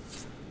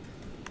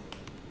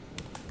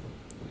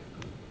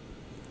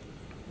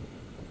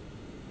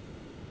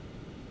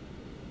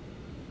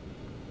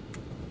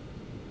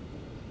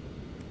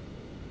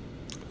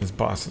 This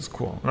boss is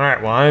cool. All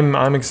right, well,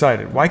 I'm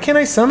excited. Why can't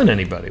I summon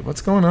anybody?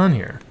 What's going on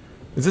here?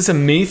 Is this a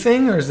me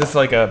thing or is this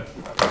like a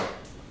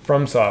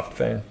FromSoft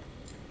thing?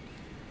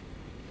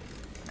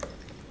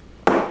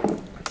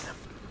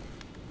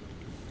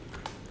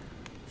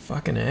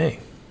 Fucking A.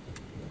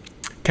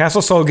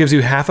 Castle Soul gives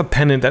you half a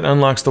pendant that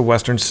unlocks the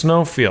western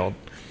snowfield.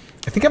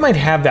 I think I might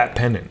have that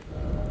pendant.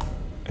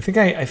 I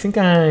think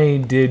I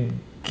did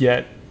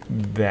get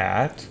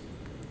that.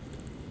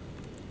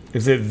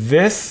 Is it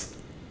this?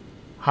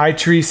 High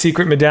Tree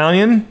Secret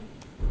Medallion?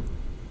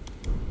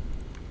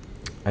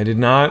 I did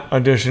not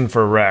audition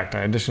for Wrecked.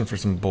 I auditioned for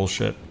some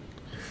bullshit.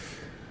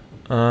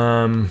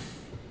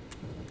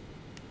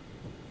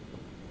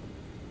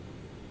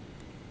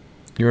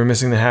 You were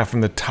missing the half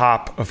from the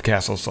top of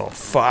Castle Soul.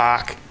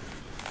 Fuck.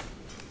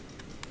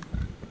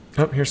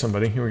 Oh, here's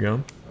somebody. Here we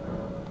go.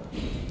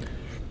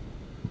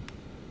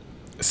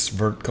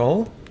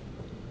 Svertkal.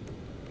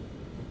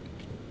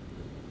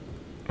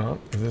 Oh,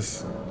 is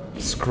this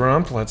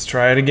Scrump? Let's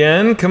try it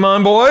again. Come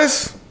on,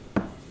 boys.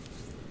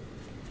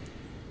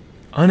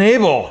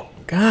 Unable.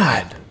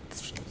 God,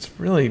 it's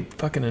really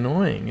fucking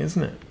annoying,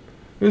 isn't it?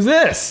 Who's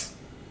this?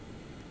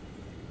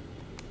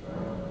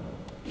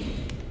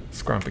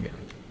 Scrump again.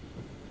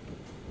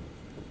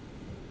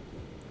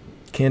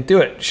 Can't do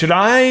it. Should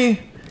I?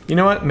 You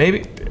know what?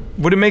 Maybe.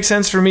 Would it make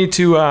sense for me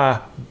to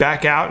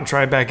back out and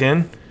try back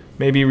in?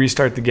 Maybe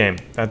restart the game.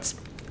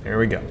 There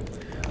we go.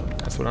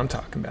 That's what I'm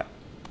talking about.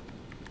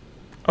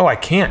 Oh, I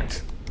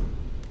can't.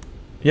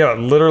 Yeah, it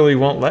literally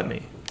won't let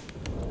me.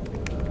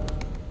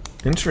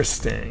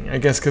 Interesting. I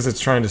guess because it's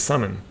trying to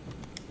summon.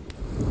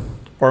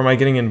 Or am I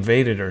getting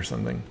invaded or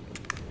something?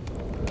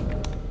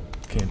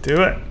 Can't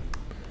do it.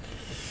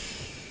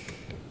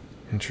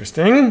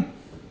 Interesting.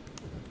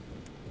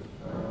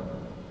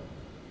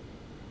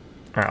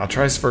 Alright, I'll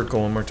try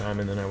Svertkal one more time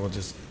and then I will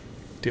just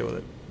deal with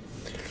it.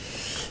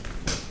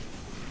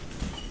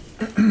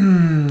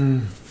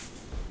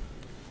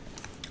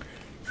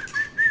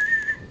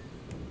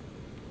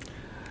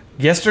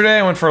 Yesterday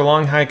I went for a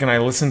long hike and I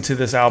listened to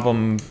this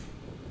album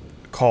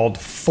called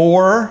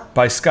 4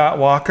 by Scott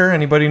Walker.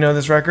 Anybody know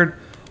this record?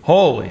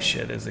 Holy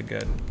shit, is it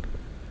good.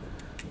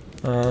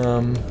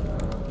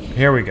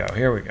 Here we go,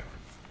 here we go.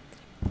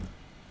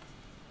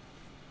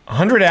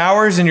 100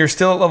 hours and you're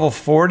still at level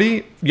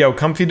 40? Yo,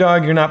 Comfy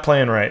Dog, you're not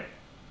playing right.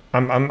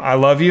 I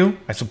love you,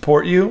 I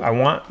support you, I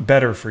want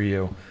better for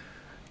you.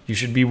 You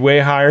should be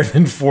way higher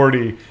than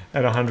 40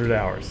 at 100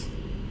 hours.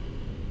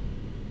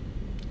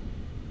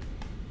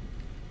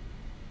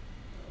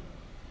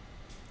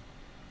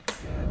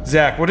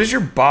 Zach, what is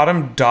your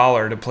bottom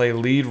dollar to play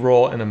lead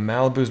role in a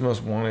Malibu's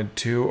Most Wanted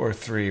 2 or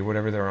 3,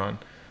 whatever they're on?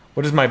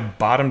 What is my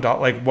bottom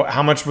dollar? Like,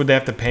 how much would they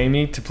have to pay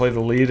me to play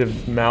the lead of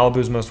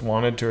Malibu's Most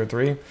Wanted 2 or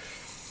 3?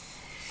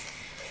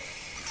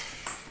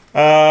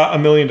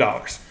 $1 million.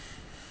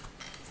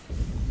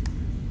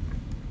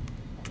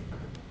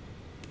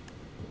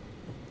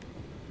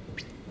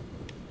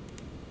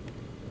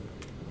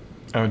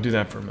 I would do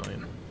that for $1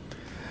 million.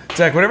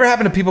 Zach, whatever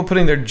happened to people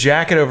putting their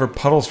jacket over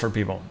puddles for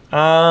people? They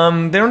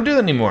don't do that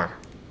anymore.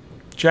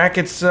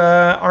 Jackets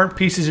aren't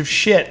pieces of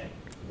shit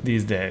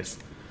these days.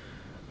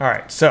 All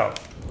right, so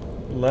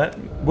let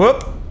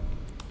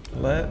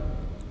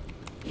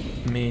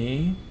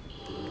me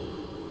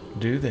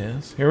do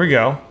this. Here we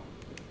go.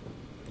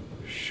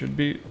 Should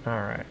be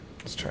all right.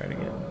 Let's try it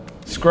again.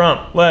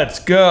 Scrump, let's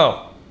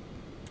go.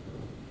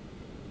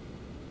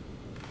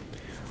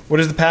 What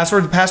is the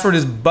password? The password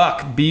is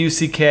Buck,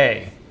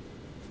 B-U-C-K.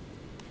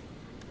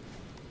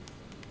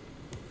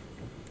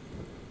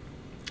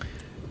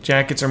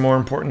 Jackets are more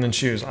important than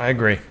shoes. I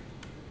agree.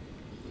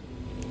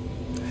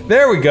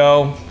 There we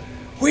go.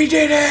 We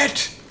did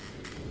it!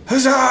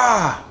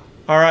 Huzzah!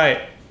 All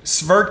right,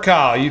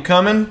 Svertkal, you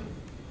coming?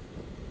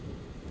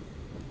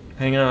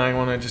 Hang on, I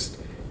want to just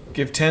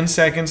give 10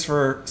 seconds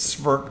for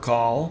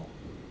Svertkal.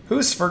 Who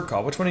is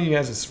Svertkal? Which one of you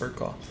guys is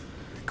Svertkal?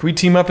 Can we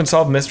team up and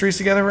solve mysteries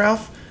together,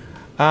 Ralph?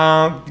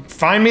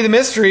 Find me the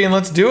mystery and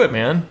let's do it,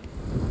 man.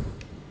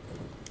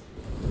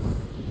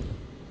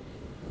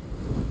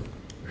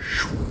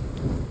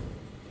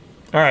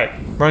 All right,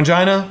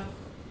 Rangina,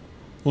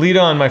 lead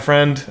on, my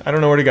friend. I don't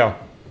know where to go.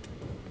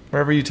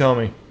 Wherever you tell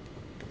me.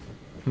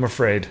 I'm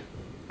afraid.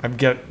 I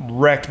get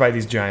wrecked by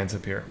these giants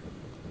up here.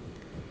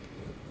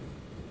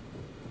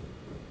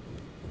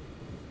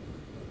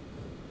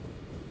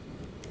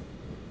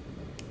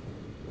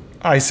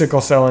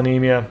 Icicle cell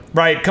anemia.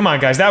 Right, come on,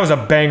 guys. That was a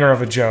banger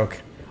of a joke.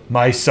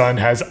 My son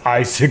has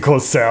icicle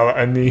cell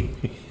anemia.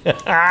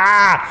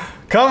 Ah,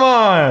 come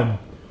on.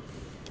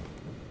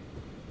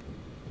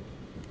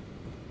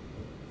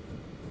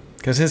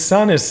 Because his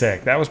son is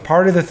sick. That was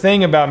part of the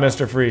thing about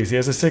Mr. Freeze. He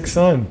has a sick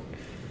son.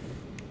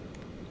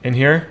 In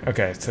here?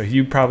 Okay, so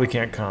you probably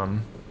can't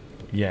come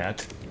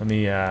yet. Let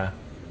me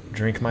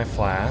drink my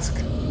flask.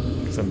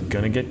 Because I'm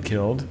gonna get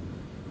killed.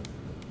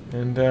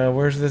 And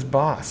where's this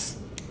boss?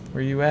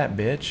 Where you at,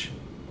 bitch?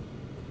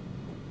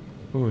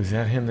 Ooh, is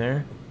that him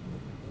there?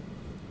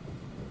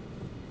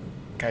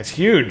 Guy's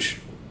huge.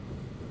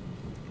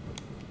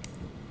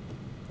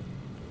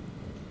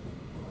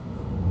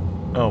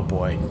 Oh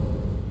boy.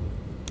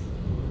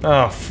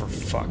 Oh, for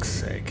fuck's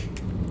sake.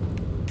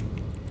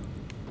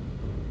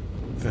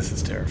 This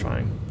is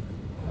terrifying.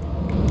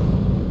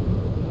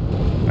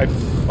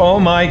 Oh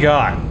my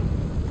god.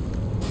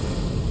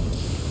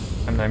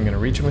 I'm not even gonna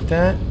reach him with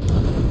that.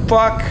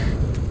 Fuck.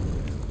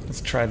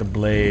 Let's try the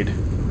blade.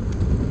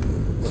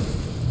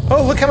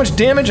 Oh, look how much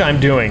damage I'm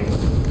doing.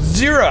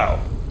 0.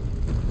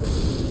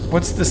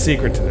 What's the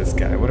secret to this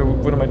guy? What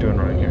am I doing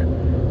wrong here?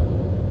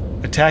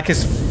 Attack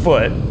his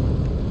foot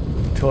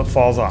till it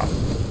falls off.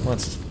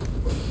 Let's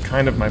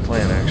kind of my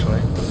plan,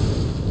 actually.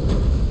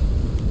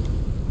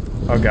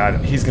 Oh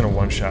god, he's gonna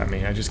one-shot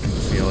me. I just can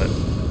feel it.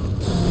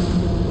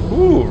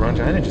 Ooh,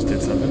 Rongina just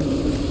did something.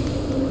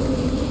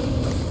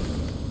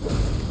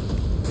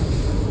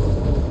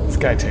 This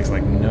guy takes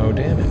like no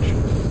damage.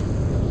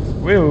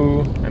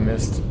 Woo! I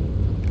missed.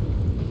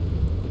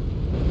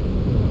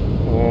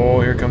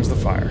 Oh, here comes the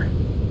fire.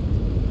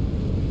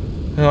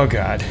 Oh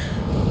god.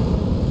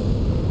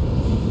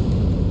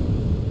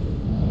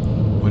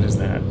 What is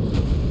that?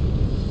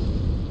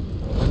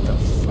 What the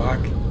fuck?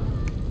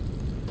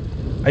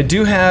 I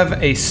do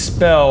have a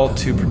spell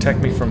to protect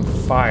me from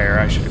fire.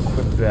 I should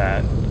equip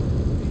that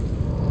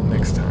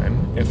next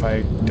time if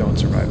I don't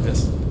survive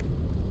this.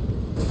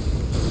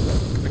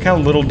 Look how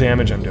little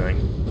damage I'm doing.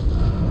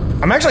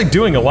 I'm actually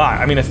doing a lot.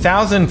 I mean,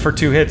 1,000 for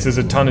 2 hits is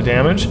a ton of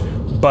damage,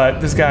 but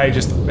this guy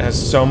just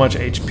has so much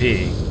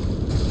HP.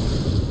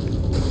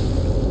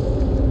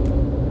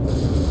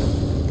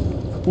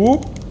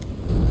 Whoop.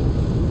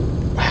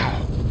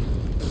 Wow.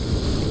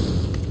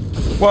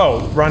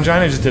 Whoa,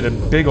 Rongina just did a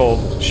big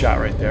old shot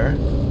right there.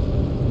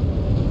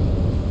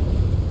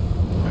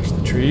 Watch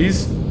the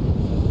trees.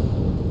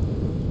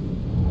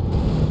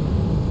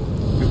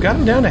 We've got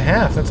him down to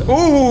half. That's.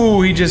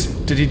 Ooh,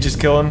 did he just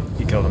kill him?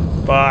 He killed him.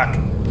 Fuck.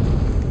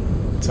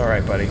 It's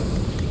alright, buddy.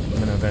 I'm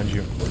gonna avenge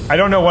you. I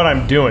don't know what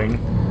I'm doing.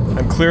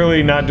 I'm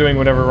clearly not doing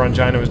whatever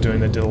Rongina was doing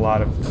that did a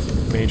lot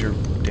of major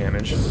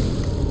damage.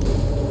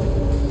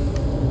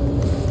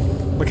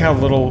 Look how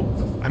little...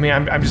 I mean,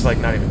 I'm just like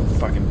not even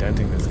fucking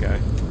denting this guy.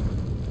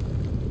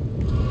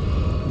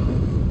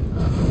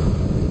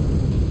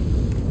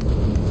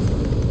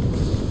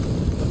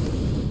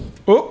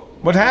 Oh,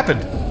 what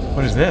happened?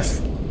 What is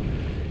this?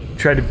 You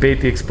tried to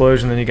bait the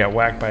explosion, then you got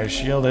whacked by a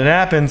shield. It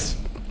happens.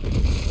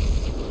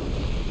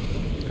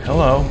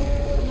 Hello.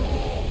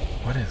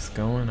 What is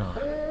going on?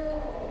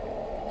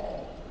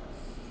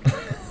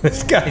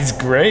 This guy's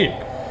great.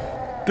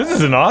 This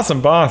is an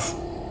awesome boss.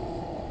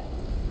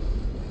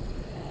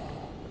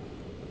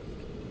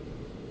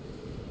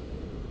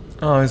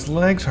 Oh, his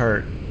legs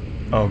hurt.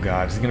 Oh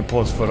god, is he gonna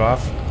pull his foot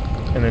off?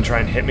 And then try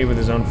and hit me with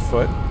his own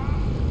foot?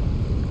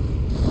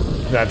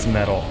 That's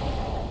metal.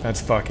 That's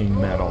fucking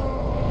metal.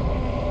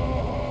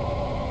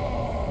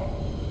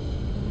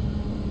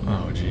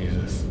 Oh,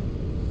 Jesus.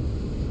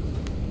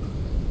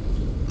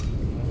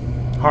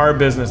 Hard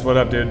business. What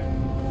up, dude?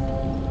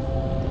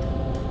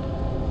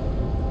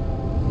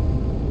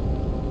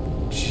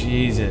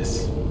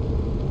 Jesus.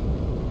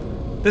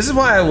 This is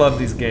why I love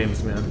these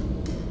games, man.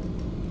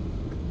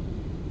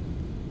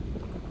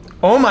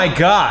 Oh my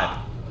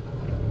god!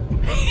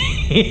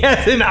 He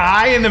has an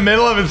eye in the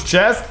middle of his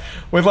chest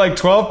with like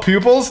 12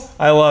 pupils?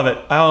 I love it.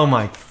 Oh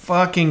my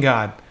fucking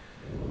god.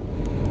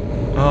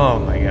 Oh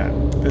my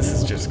god. This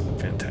is just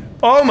fantastic.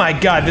 Oh my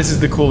god, this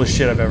is the coolest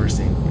shit I've ever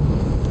seen.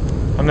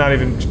 I'm not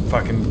even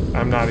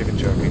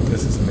joking.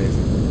 This is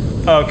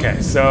amazing.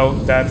 Okay, so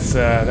that's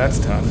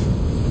tough.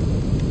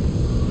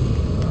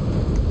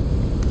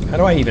 How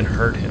do I even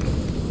hurt him?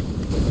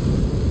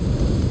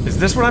 Is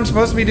this what I'm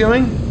supposed to be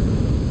doing?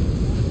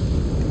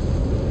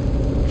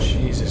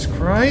 Jesus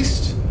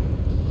Christ.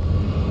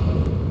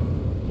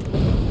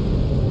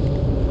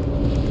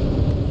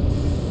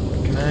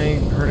 Can I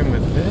hurt him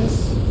with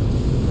this?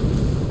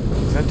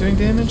 Is that doing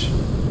damage?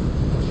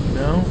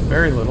 No,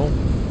 very little.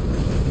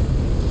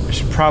 I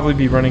should probably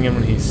be running in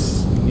when he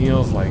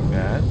kneels like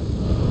that.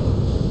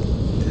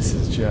 This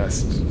is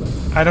just...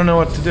 I don't know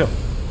what to do.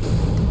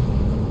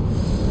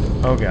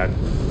 Oh god.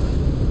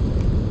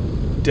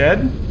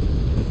 Dead?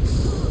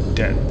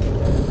 Dead.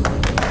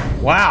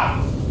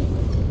 Wow!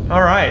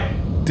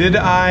 Alright. Did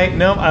I...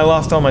 No, I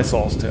lost all my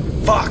souls too.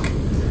 Fuck!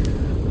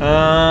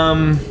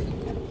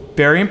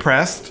 Very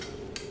impressed.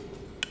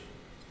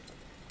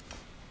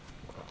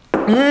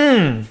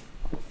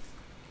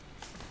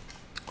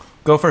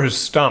 Go for his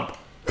stump.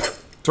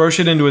 Throw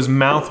shit into his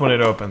mouth when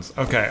it opens.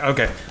 Okay,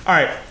 okay.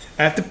 Alright,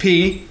 I have to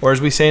pee, or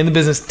as we say in the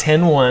business,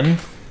 10-1.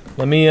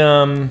 Let me,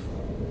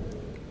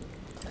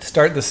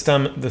 start the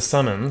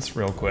summons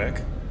real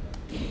quick.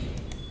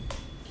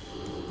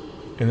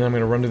 And then I'm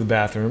gonna run to the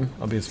bathroom.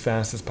 I'll be as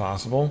fast as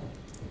possible.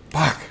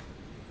 Fuck!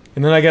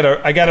 And then I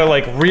gotta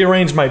like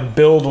rearrange my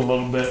build a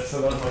little bit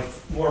so that I'm like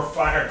more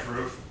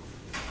fireproof.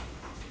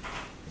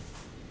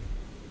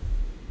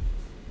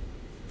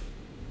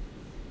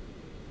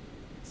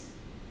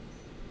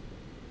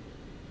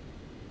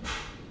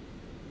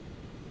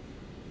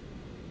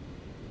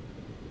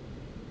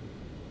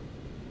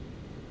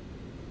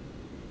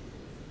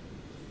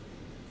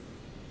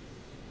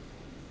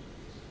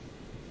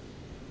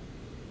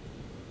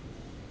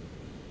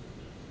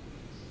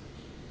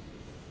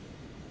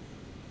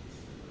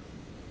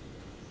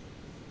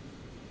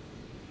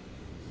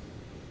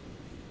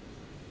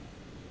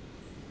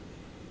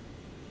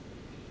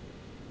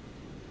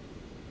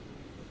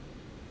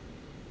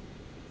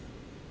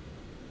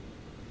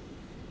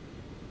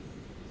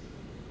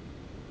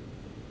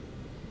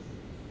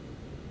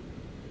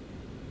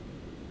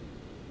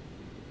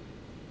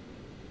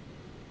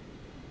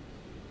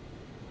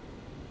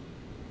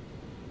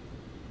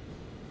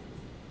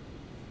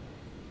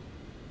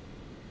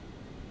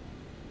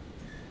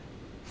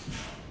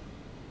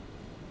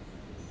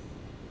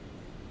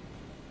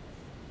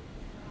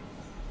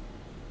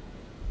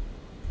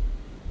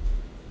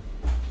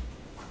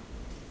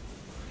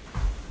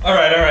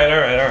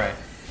 Alright.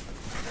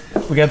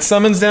 We got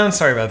summons down.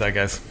 Sorry about that,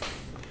 guys.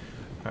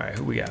 Alright,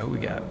 who we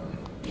got?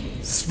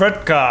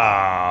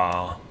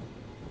 Svetka!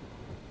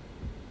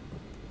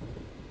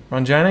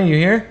 Rongina, you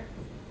here?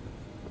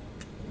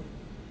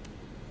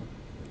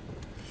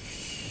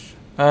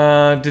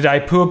 Did I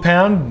poo a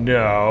pound?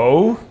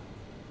 No.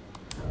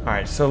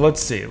 Alright, so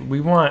let's see.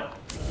 We want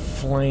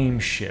flame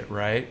shit,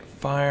 right?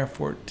 Fire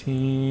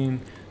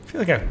 14. I feel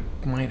like I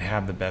might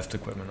have the best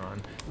equipment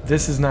on.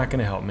 This is not going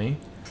to help me.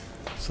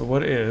 So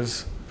what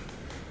is...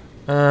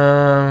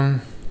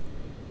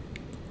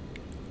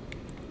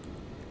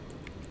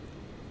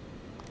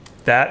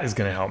 That is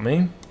going to help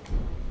me.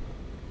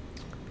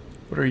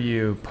 What are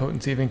you?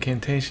 Potency of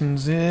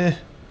incantations?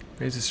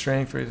 Raises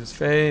strength, raises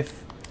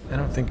faith. I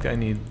don't think I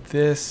need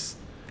this.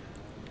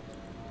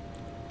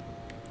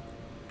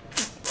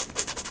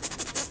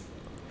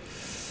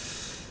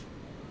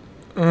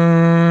 What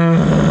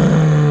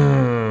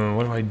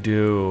do I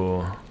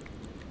do?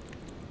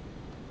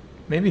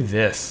 Maybe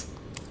this.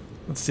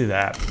 Let's do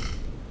that.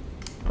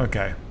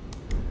 Okay.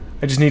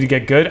 I just need to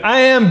get good. I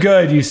am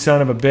good, you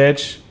son of a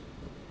bitch.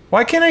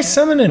 Why can't I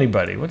summon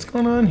anybody? What's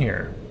going on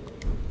here?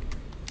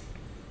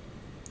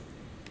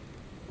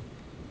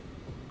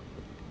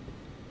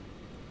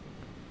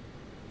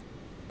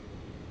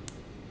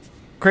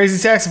 Crazy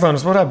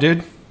saxophonist, what up,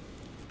 dude?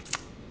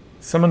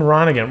 Summon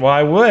Ron again. Well,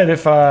 I would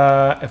if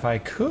I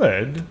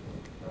could.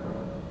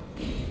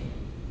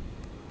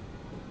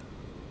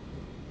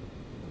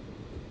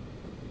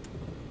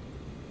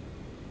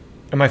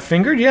 Am I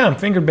fingered? Yeah, I'm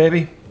fingered,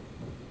 baby.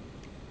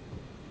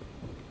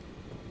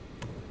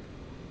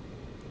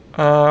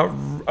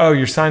 Oh,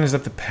 your sign is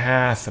up the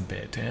path a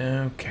bit.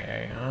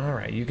 Okay, all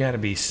right. You gotta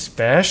be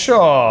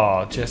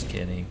special. Just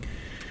kidding.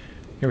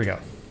 Here we go.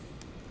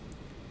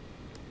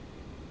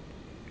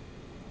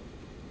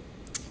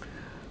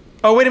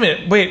 Oh, wait a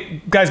minute.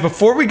 Wait, guys,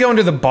 before we go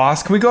into the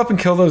boss, can we go up and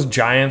kill those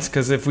giants?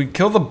 Because if we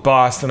kill the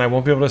boss, then I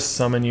won't be able to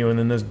summon you, and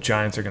then those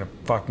giants are going to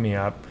fuck me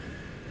up.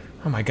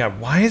 Oh my god,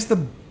 why is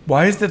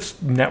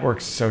this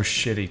network so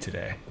shitty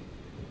today?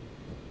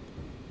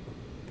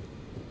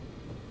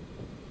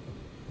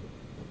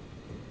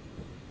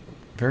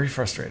 Very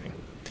frustrating.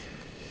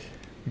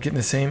 We're getting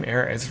the same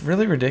error. It's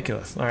really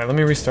ridiculous. All right, let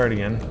me restart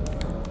again.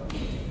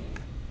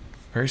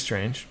 Very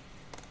strange.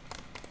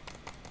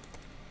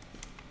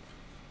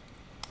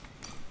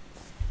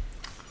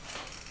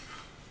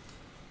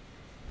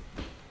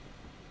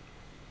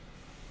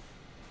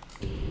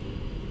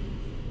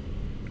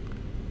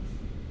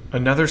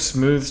 Another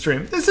smooth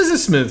stream. This is a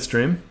smooth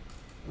stream.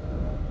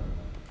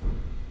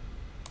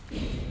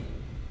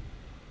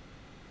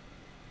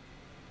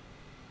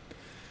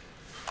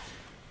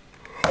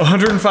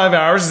 $105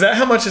 hours. Is that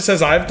how much it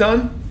says I've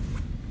done?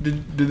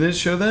 Did it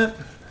show that?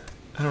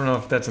 I don't know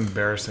if that's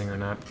embarrassing or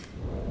not.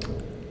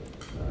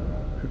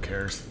 Who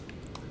cares?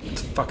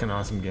 It's a fucking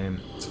awesome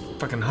game. It's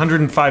fucking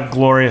 105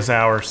 glorious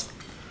hours.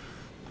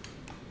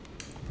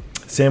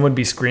 Sam would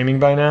be screaming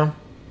by now.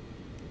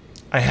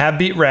 I have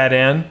beat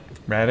Radan.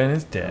 Radan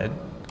is dead.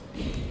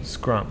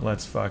 Scrump,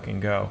 let's fucking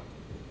go.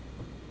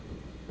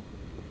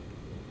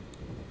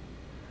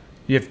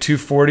 You have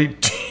 240?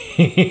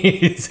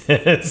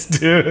 Jesus,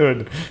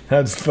 dude.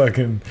 That's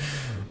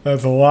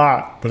a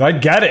lot. But I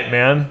get it,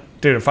 man.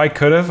 Dude, if I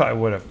could have, I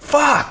would have.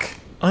 Fuck!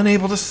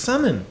 Unable to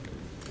summon.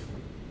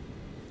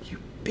 You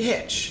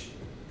bitch.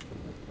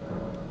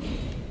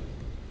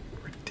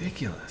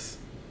 Ridiculous.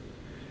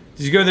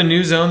 Did you go to the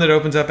new zone that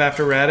opens up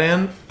after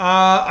Radan?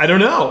 I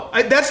don't know.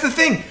 That's the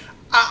thing.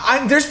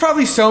 There's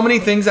probably so many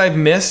things I've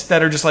missed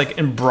that are just like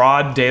in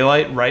broad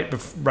daylight right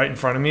in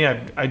front of me.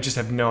 I just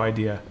have no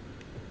idea.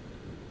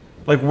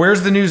 Like,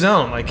 where's the new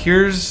zone? Like,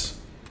 here's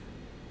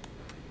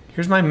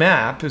my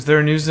map. Is there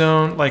a new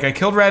zone? Like, I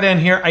killed Radan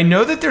here. I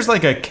know that there's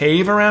like a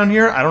cave around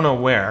here. I don't know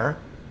where.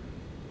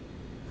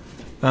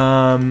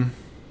 That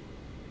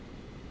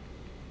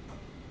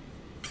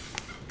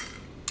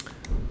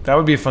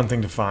would be a fun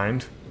thing to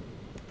find.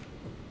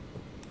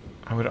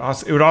 It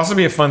would also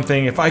be a fun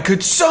thing if I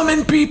could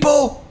summon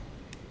people!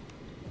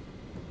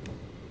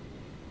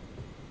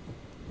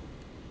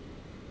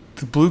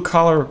 The Blue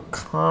Collar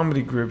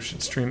Comedy Group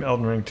should stream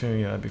Elden Ring too.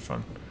 Yeah, that'd be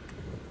fun.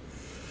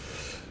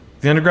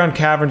 The underground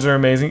caverns are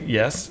amazing.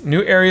 Yes.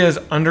 New areas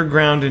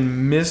underground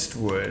in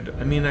Mistwood.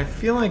 I mean, I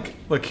feel like...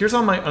 Look, here's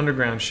all my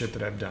underground shit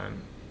that I've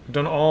done. I've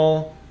done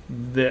all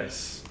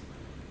this.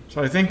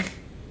 So I think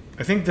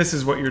this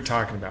is what you're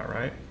talking about,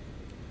 right?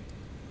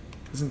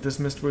 Isn't this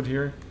Mistwood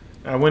here?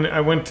 I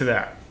went to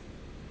that.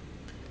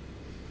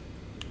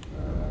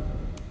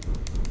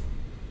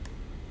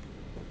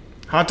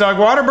 Hot Dog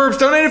Water Burps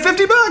donated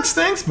 50 bucks.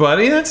 Thanks,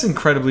 buddy. That's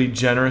incredibly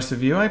generous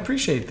of you. I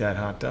appreciate that,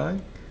 Hot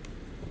Dog.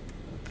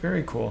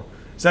 Very cool.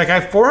 Zack, I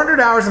have 400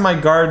 hours in my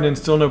garden and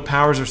still no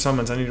powers or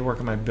summons. I need to work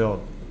on my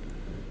build.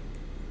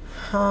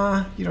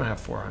 Huh? You don't have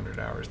 400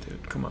 hours,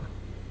 dude. Come on.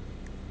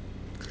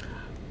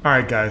 All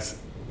right, guys.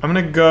 I'm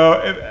going to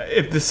go...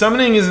 If the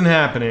summoning isn't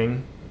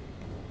happening...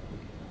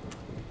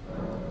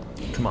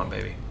 Come on,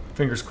 baby.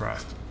 Fingers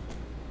crossed.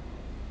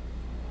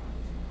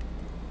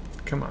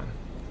 Come on.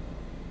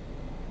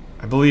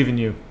 I believe in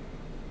you.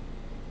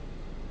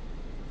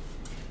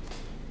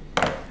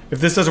 If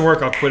this doesn't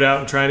work, I'll quit out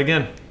and try it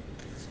again.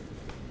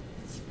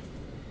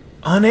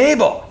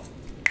 Unable.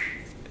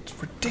 It's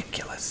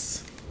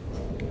ridiculous.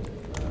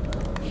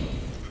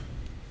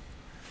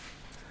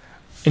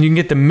 And you can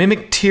get the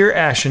Mimic Tear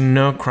Ash and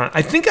no crime.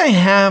 I think I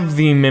have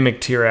the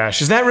Mimic Tear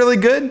Ash. Is that really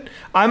good?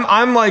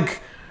 I'm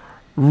like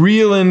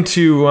real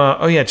into.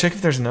 Oh yeah, check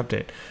if there's an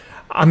update.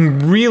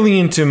 I'm really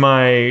into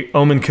my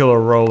Omen Killer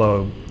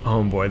Rohla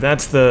homeboy.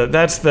 That's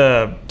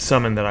the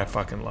summon that I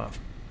fucking love.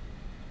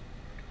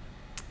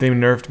 They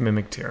nerfed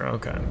Mimic Tear.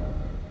 Okay.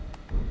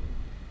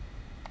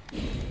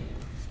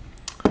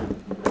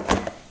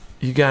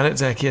 You got it,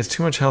 Zack. He has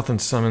too much health and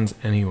summons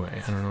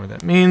anyway. I don't know what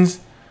that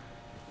means.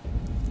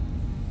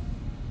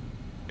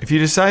 If you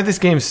decide this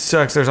game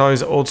sucks, there's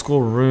always old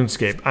school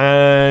RuneScape.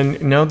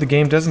 And no, the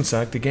game doesn't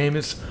suck. The game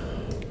is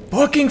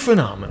fucking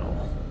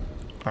phenomenal.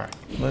 All right,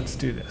 let's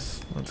do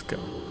this. Let's go.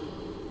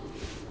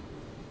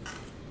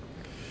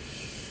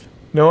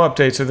 No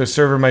update, so the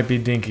server might be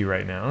dinky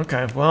right now.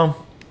 Okay,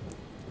 well,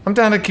 I'm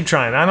down to keep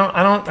trying. I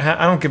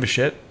don't give a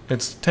shit.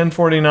 It's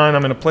 10:49.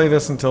 I'm gonna play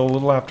this until a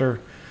little after.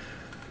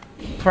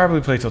 Probably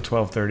play till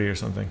 12:30 or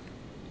something.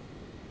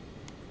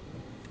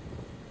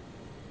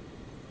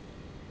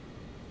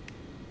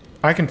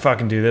 I can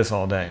fucking do this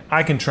all day.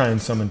 I can try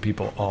and summon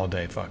people all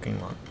day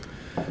fucking long.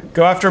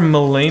 Go after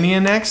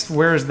Melania next?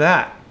 Where is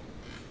that?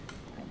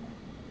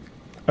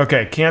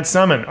 Okay, can't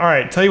summon.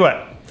 Alright, tell you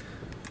what.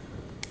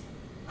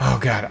 Oh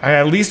god, I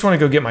at least want to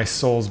go get my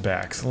souls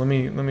back. So let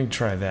me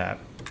try that.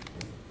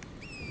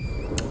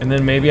 And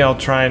then maybe I'll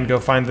try and go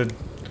find the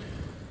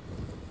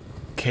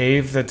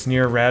cave that's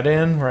near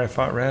Radan, where I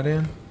fought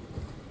Radan.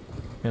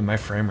 Man, my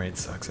frame rate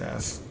sucks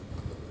ass.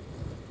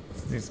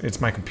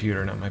 It's my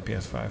computer, not my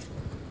PS5.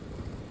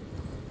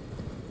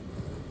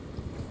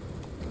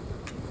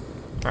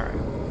 Alright.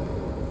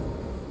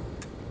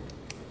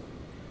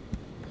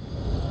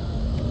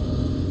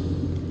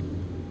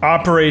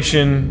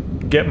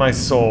 Operation Get My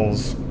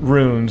Souls.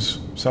 Runes.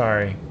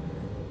 Sorry.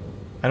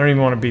 I don't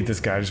even want to beat this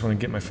guy. I just want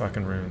to get my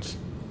fucking runes.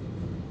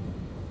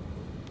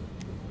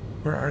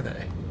 Where are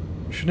they?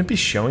 Shouldn't it be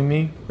showing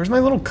me? Where's my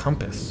little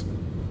compass?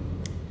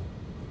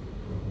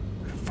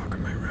 Where the fuck are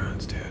my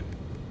runes, dude?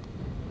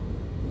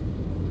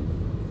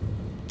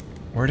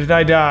 Where did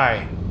I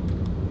die?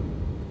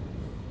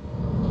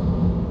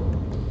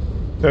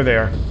 There they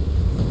are.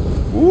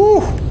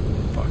 Woo!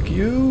 Fuck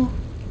you.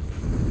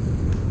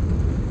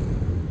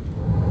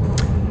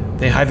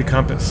 They hide the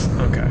compass.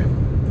 Okay.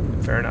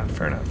 Fair enough,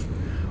 fair enough.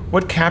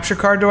 What capture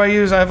card do I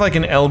use? I have like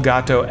an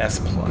Elgato S+.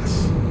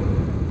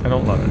 I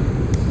don't love it.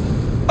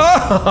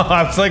 Oh!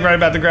 I was like right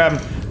about to grab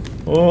him.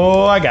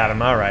 Oh, I got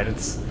him. Alright,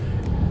 it's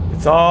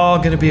all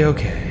gonna be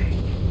okay.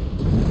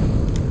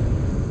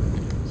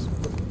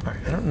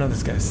 Alright, I don't know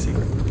this guy's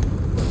secret.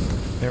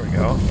 There we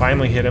go.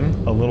 Finally hit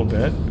him a little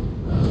bit.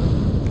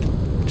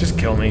 Just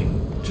kill me.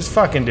 Just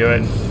fucking do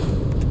it.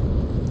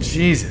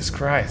 Jesus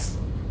Christ.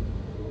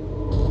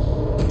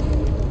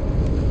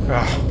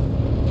 Ugh.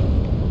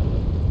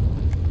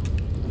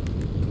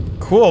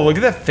 Cool, look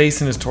at that face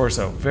in his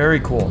torso.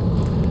 Very cool.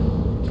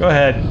 Go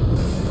ahead.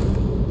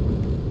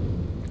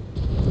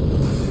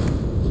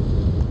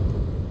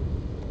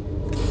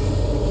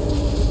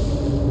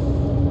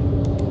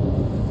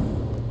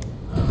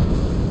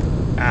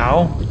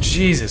 Ow.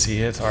 Jesus, he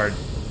hits hard.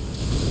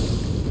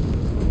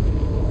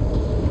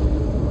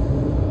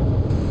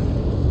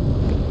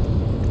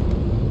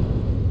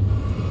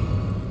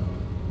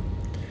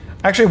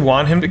 I actually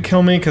want him to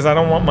kill me because I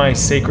don't want my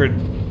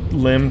sacred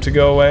limb to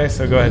go away,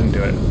 so go ahead and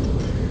do it.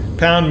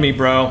 Pound me,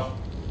 bro.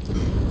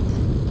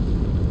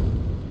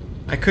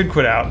 I could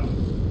quit out.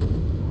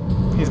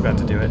 He's about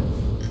to do it.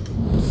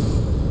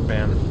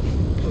 Bam.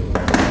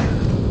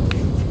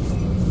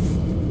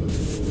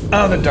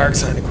 Oh, the dark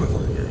sign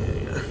equivalent.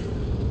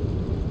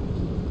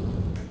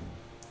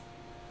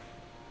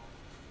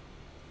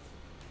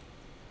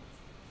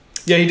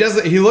 Yeah. Yeah, he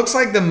does. He looks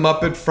like the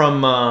Muppet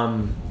from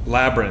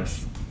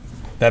Labyrinth.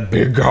 That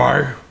big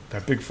guy.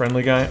 That big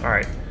friendly guy. All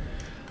right.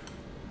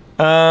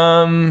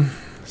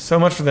 So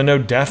much for the no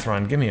death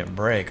run. Give me a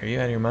break. Are you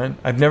out of your mind?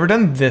 I've never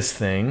done this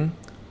thing.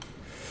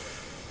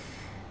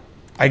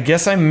 I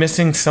guess I'm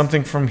missing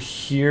something from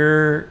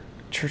here.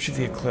 Church of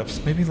the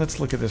Eclipse. Maybe let's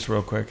look at this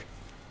real quick.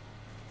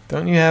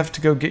 Don't you have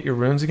to go get your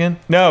runes again?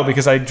 No,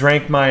 because I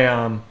drank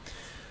my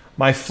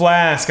my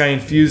flask. I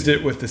infused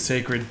it with the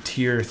sacred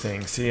tear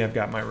thing. See, I've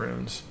got my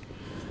runes.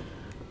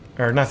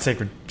 Or not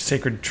sacred,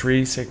 sacred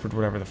tree, sacred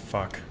whatever the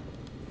fuck.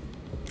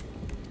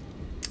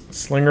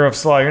 Slinger of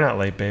Slaw, you're not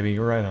late, baby.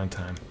 You're right on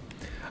time.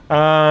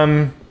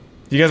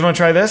 You guys want to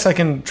try this? I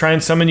can try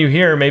and summon you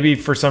here. Maybe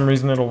for some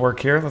reason it'll work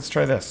here. Let's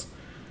try this.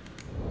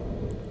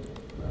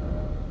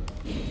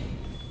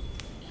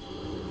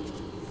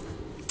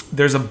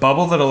 There's a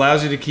bubble that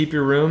allows you to keep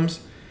your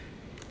rooms.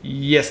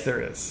 Yes, there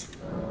is.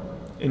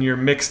 In your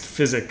mixed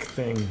physic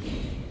thing.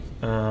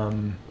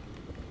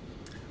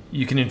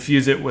 You can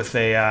infuse it with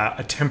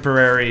a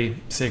temporary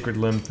sacred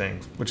limb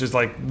thing, which is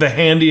like the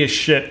handiest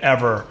shit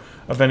ever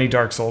of any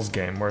Dark Souls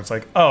game, where it's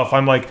like, oh, if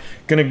I'm like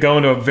gonna go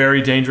into a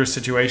very dangerous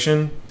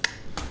situation,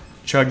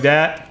 chug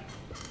that,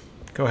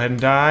 go ahead and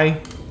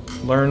die,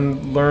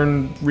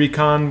 learn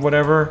recon,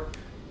 whatever,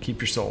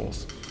 keep your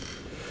souls.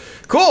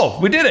 Cool,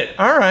 we did it.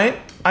 All right,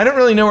 I don't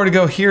really know where to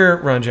go here,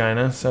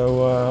 Rongina,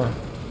 so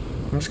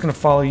I'm just gonna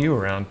follow you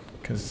around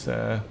because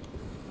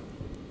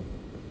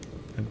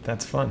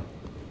that's fun.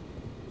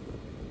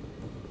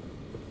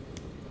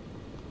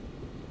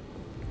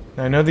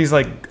 I know these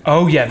like,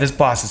 oh yeah, this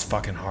boss is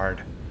fucking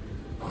hard.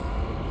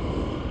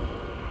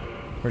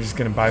 We're just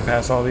gonna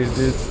bypass all these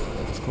dudes.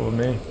 It's cool with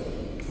me.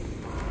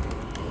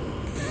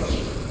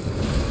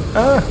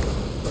 Look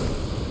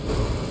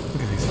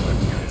at these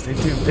fucking guys.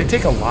 They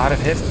take a lot of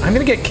hits. I'm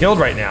gonna get killed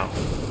right now.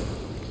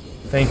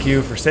 Thank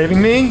you for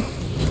saving me.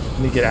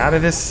 Let me get out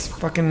of this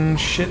fucking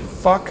shit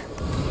fuck.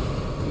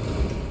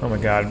 Oh my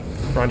god,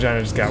 Rongina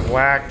just got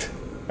whacked.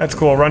 That's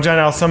cool. Rongina,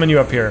 I'll summon you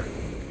up here.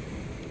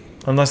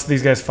 Unless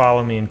these guys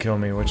follow me and kill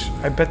me, which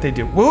I bet they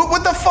do.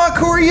 What the fuck?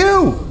 Who are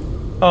you?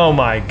 Oh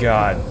my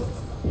god.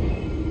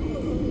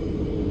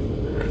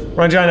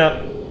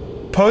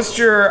 Rongina, post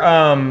your,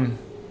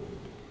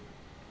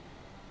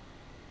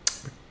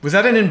 was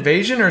that an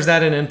invasion or is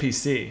that an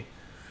NPC?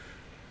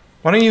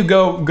 Why don't you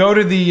go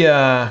to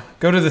the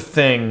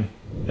thing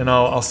and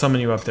I'll summon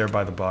you up there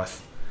by the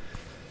boss.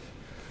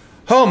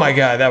 Oh my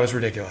god, that was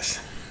ridiculous.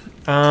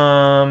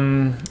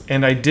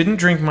 And I didn't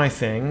drink my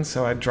thing,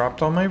 so I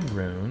dropped all my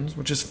runes,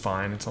 which is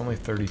fine. It's only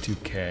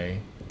 32k.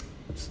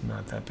 It's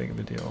not that big of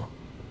a deal.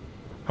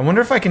 I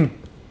wonder if I can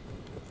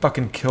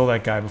fucking kill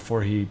that guy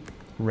before he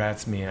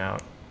rats me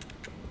out.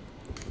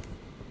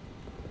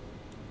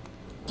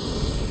 Alright,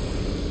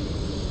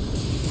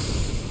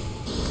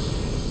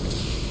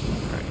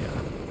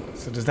 yeah.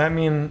 So does that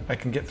mean I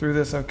can get through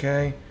this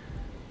okay?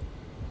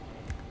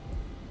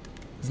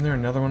 Isn't there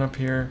another one up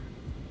here?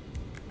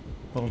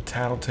 Little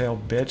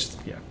tattletale bitch.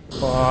 Yeah.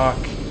 Fuck.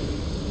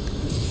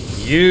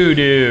 You,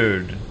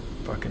 dude.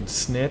 Fucking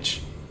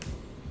snitch.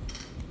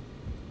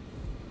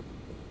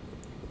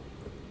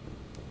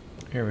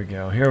 Here we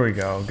go. Here we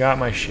go. Got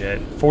my shit.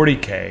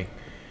 40k.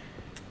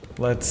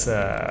 Let's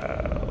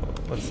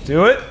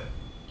do it.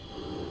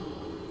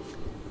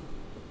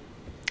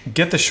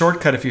 Get the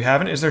shortcut if you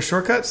haven't. Is there a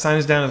shortcut? Sign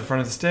is down at the front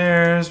of the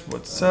stairs.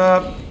 What's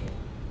up?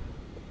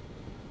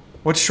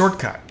 What's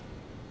shortcut?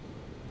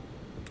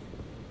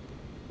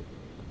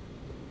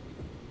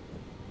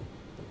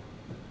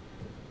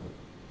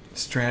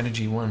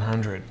 Strategy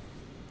 100.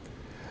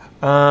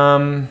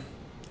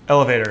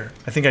 Elevator.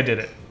 I think I did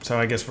it. So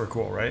I guess we're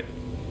cool, right?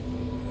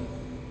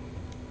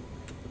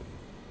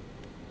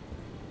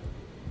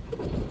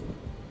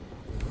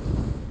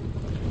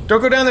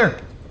 Don't go down there.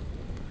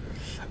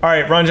 All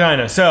right,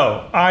 Rongina.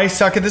 So I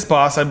suck at this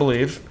boss, I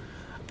believe.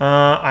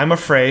 I'm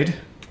afraid.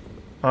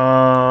 You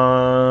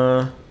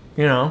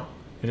know,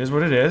 it is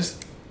what it is.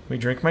 Let me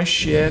drink my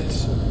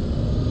shit.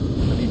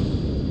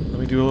 Let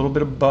me do a little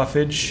bit of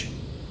buffage.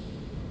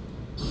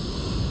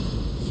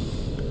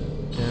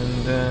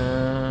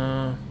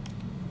 And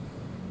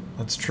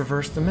let's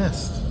traverse the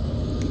mist.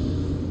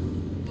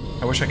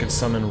 I wish I could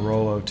summon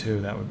Rohla too.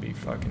 That would be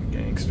fucking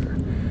gangster.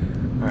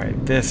 All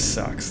right, this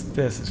sucks.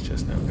 This is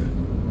just no good.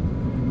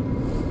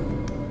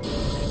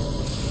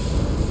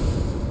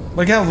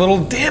 Look how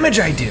little damage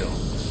I do.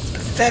 It's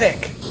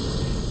pathetic.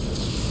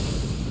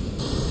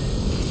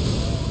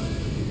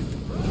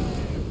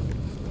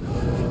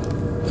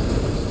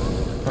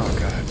 Oh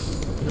god,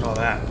 look at all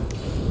that.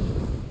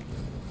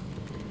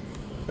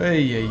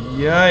 Ay, ay,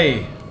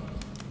 ay.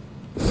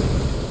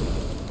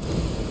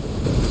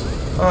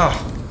 Oh,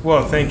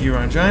 whoa, thank you,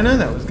 Rongina.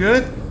 That was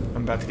good.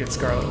 I'm about to get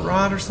Scarlet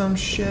Rot or some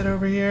shit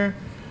over here.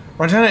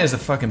 Rongina is a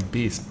fucking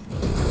beast.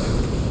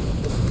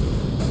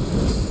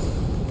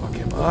 Fuck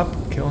him up.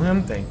 Kill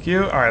him. Thank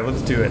you. Alright,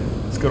 let's do it.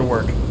 Let's go to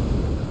work.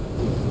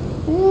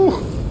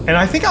 Ooh. And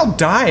I think I'll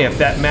die if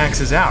that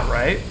maxes out,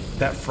 right?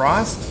 That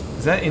frost?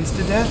 Is that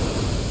insta-death?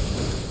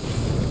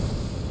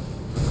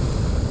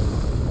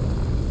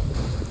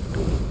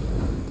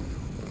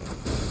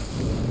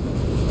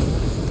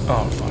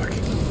 Oh, fuck.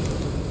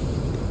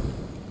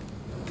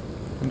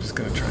 I'm just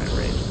gonna try and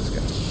range this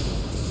guy.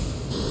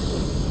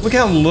 Look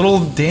how little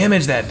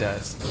damage that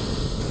does.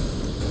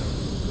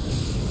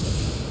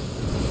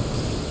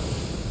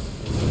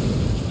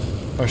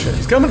 Oh shit,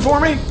 he's coming for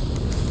me!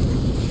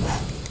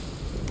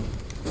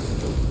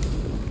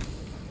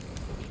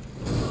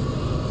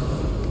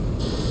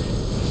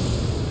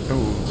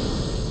 Ooh.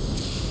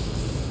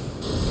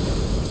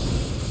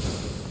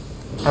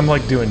 I'm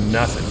like doing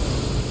nothing.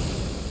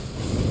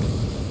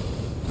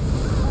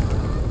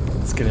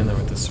 Let's get in there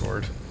with the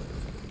sword.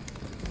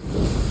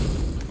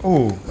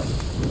 Ooh.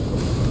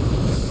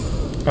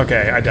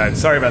 Okay, I died.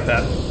 Sorry about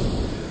that.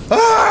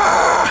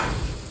 Ah!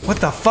 What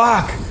the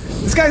fuck?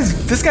 This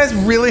guy's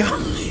really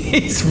hard.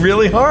 He's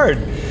really hard.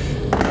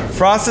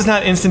 Frost is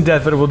not instant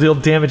death, but it will deal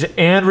damage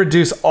and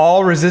reduce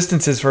all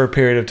resistances for a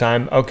period of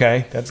time.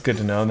 Okay, that's good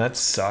to know. That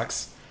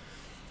sucks.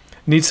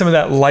 Need some of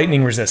that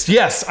lightning resist.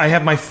 Yes, I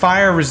have my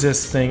fire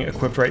resist thing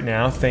equipped right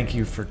now. Thank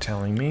you for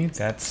telling me.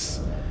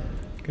 That's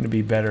gonna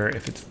be better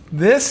if it's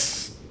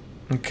this.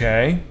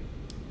 Okay.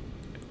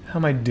 How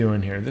am I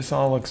doing here? This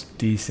all looks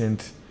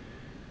decent.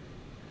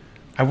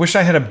 I wish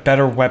I had a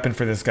better weapon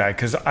for this guy,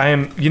 because I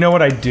am... You know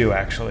what I do,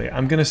 actually?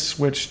 I'm gonna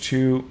switch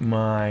to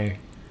my...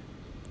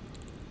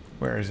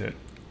 Where is it?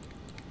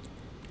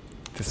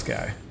 This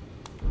guy.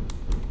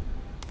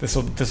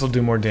 This'll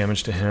do more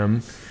damage to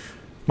him.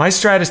 My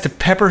strat is to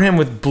pepper him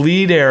with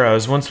bleed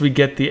arrows once we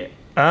get the...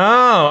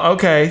 Oh,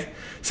 okay.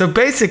 So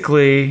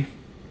basically...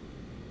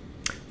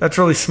 That's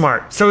really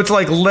smart. So it's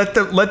like, let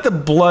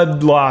the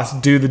blood loss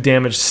do the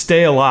damage.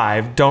 Stay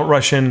alive. Don't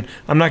rush in.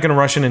 I'm not gonna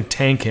rush in and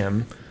tank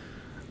him.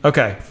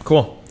 Okay,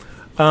 cool.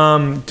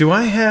 Do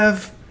I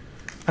have...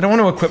 I don't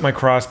want to equip my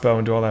crossbow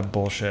and do all that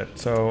bullshit.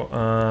 So,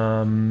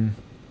 I'm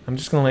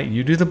just gonna let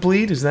you do the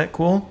bleed. Is that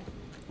cool?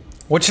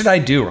 What should I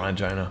do,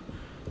 Rongina,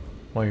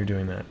 while you're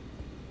doing that?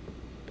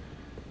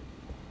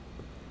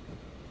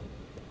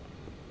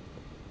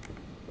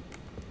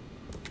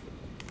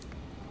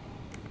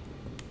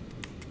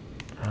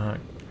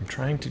 I'm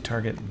trying to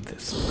target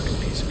this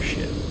fucking piece of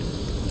shit.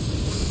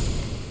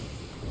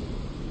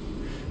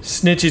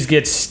 Snitches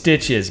get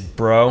stitches,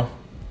 bro.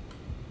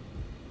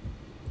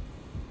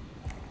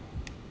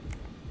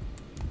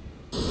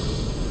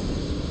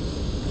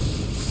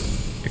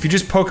 If you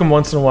just poke him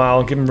once in a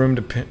while, give him room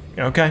to pin.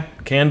 Okay,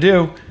 can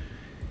do.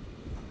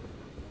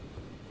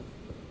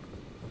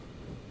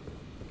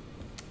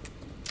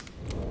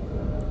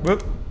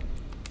 Whoop.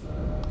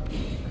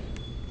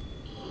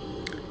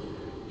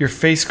 Your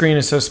face screen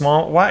is so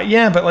small. Why?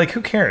 Yeah, but like,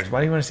 who cares?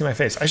 Why do you want to see my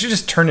face? I should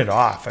just turn it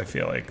off, I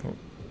feel like.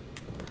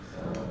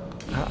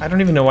 I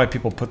don't even know why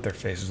people put their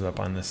faces up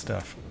on this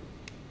stuff.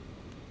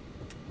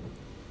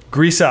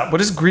 Grease up. What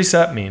does grease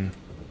up mean?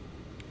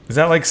 Is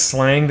that like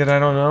slang that I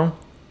don't know?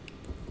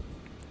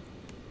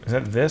 Is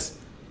that this?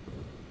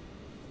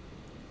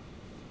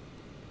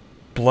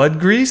 Blood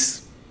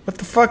grease? What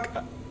the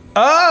fuck?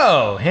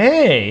 Oh,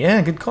 hey.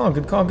 Yeah, good call,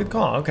 good call, good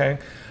call. Okay.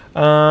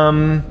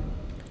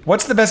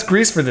 What's the best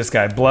grease for this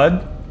guy?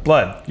 Blood?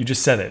 Blood. You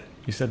just said it.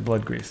 You said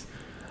blood grease.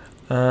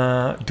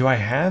 Do I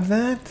have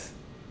that?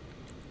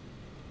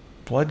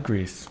 Blood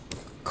grease.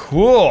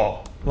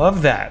 Cool.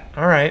 Love that.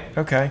 All right.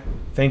 Okay.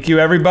 Thank you,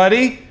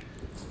 everybody.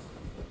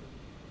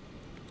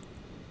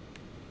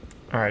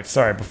 All right.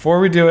 Sorry. Before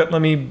we do it,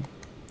 let me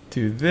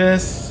do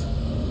this.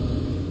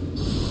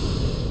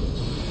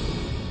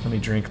 Let me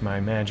drink my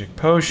magic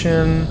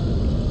potion.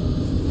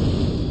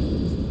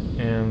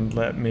 And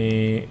let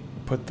me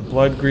put the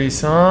blood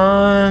grease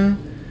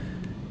on.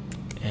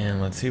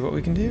 And let's see what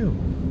we can do.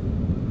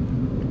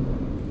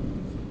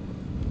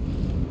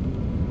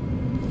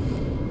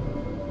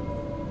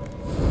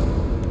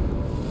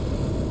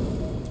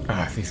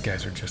 Ah, these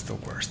guys are just the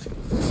worst.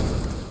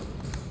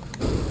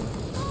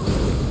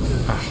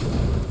 Ah.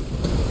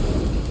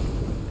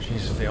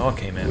 Jesus, they all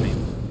came at me.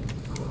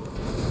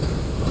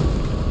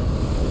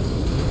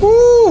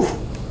 Woo!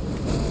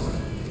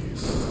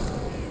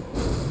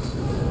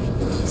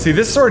 See,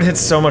 this sword hits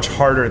so much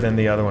harder than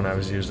the other one I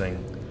was using.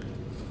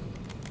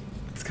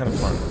 It's kind of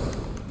fun.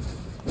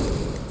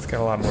 It's got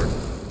a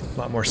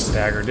lot more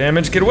stagger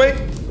damage. Get away!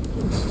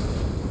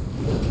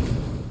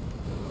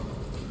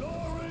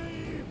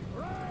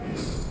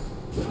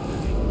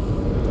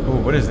 Ooh,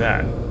 what is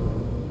that?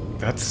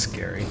 That's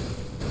scary.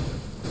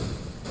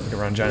 Look at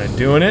Rongina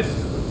doing it.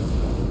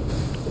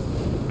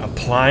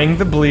 Applying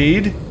the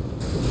bleed.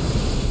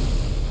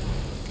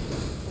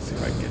 Let's see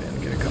if I can get in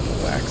and get a couple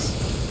whacks.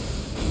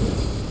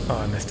 Oh,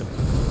 I missed him.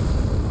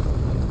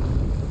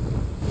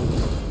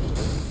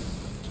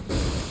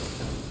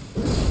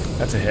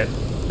 That's a hit.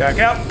 Back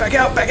out, back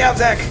out, back out,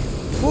 Zack!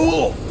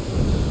 Fool!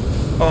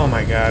 Oh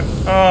my god.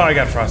 Oh, I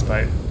got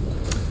frostbite.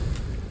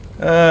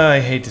 I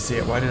hate to see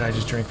it. Why did I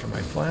just drink from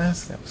my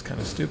flask? That was kind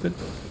of stupid.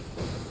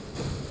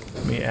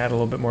 Let me add a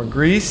little bit more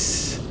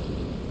grease.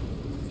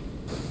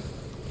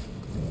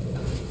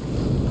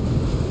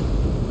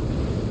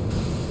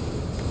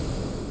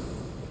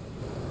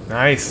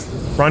 Nice.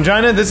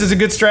 Rongina, this is a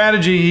good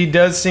strategy. He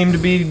does seem to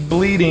be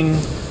bleeding.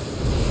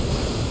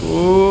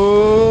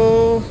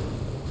 Ooh.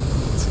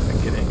 Let's see if I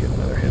can get in and get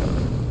another hit on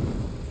him.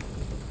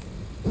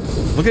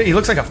 Look at it. He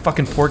looks like a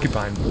fucking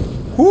porcupine.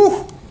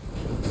 Whew.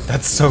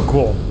 That's so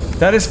cool.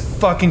 That is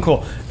fucking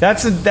cool.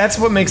 That's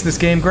what makes this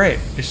game great.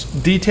 It's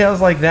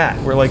details like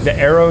that, where like the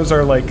arrows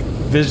are like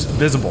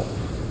visible.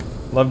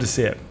 Love to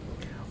see it.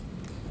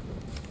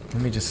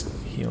 Let me just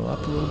heal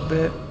up a little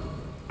bit.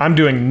 I'm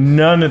doing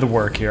none of the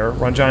work here.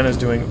 Rongina's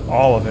doing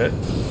all of it.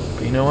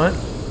 But you know what?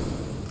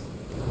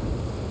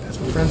 That's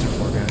what friends are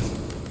for, guys.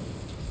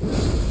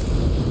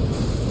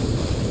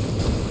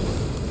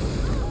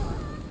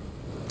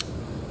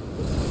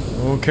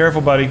 Oh,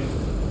 careful, buddy.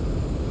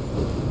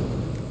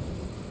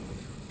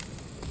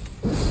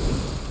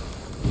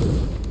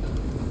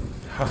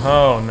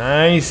 Oh,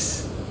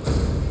 nice.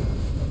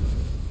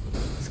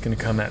 He's gonna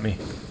come at me.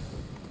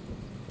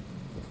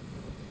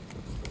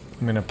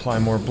 I'm gonna apply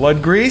more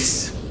blood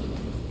grease.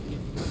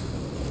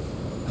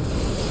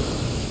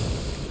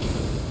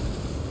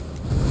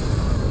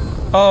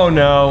 Oh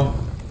no.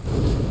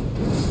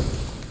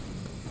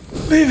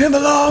 Leave him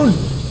alone!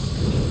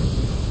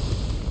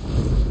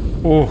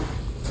 Oh.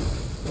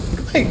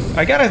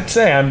 I gotta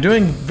say, I'm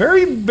doing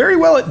very, very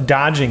well at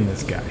dodging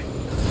this guy.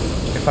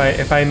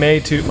 If I may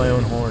toot my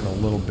own horn a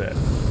little bit.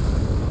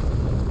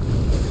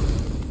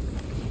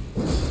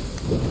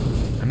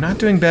 I'm not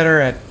doing better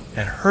at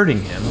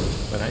hurting him,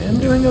 but I am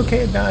doing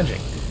okay at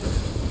dodging.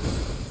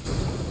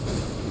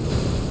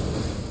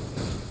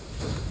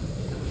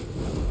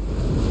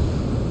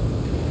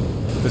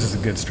 This is a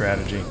good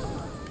strategy.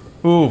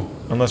 Ooh,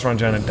 unless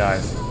Ranjana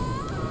dies.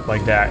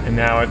 Like that, and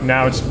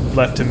now it's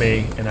left to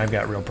me, and I've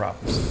got real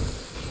problems.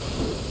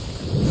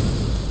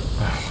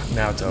 Oh,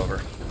 now it's over.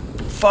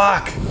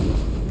 Fuck!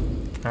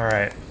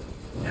 Alright.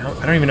 Now,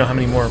 I don't even know how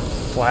many more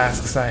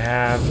flasks I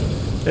have.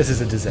 This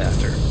is a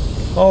disaster.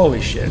 Holy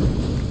shit.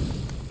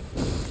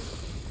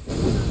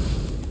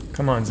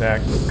 Come on,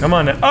 Zack. Come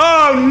on now.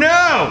 Oh,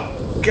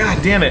 no!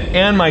 God damn it.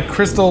 And my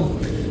crystal...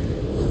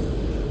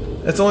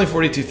 That's only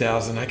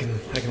 42,000. I can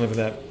live with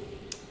that.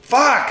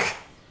 Fuck!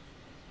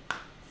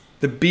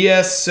 The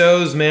BS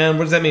Soulz, man.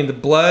 What does that mean? The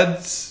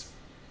Bloods?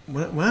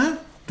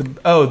 What?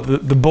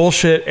 The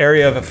bullshit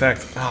area of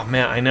effect. Oh,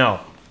 man, I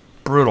know.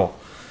 Brutal.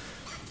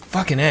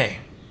 Fucking A.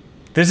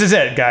 This is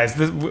it, guys.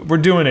 We're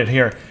doing it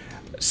here.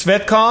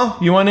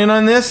 Svetkal, you want in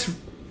on this?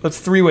 Let's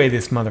three-way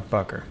this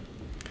motherfucker.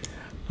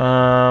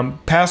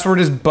 Password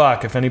is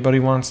Buck if anybody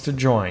wants to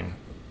join.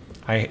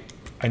 I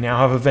now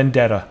have a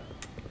vendetta.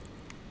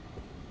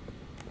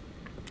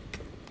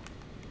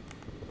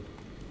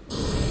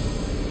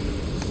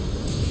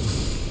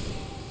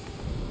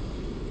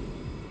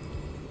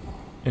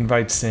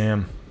 Invite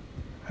Sam.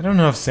 I don't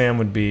know if Sam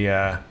would be,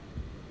 I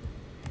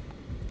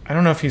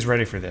don't know if he's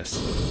ready for this.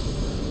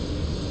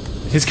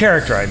 His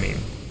character, I mean.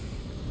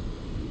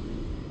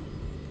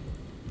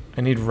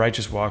 I need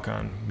Righteous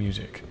Walk-On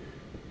music.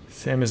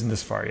 Sam isn't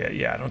this far yet.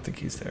 Yeah, I don't think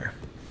he's there.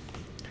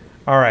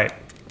 Alright.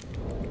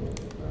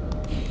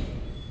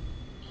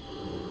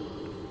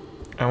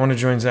 I want to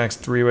join Zack's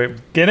three-way.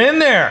 Get in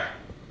there!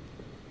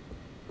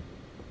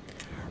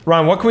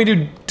 Ron, what can we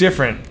do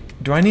different?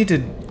 Do I need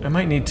to... I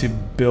might need to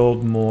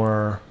build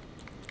more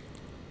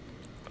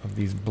of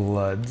these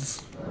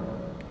bloods.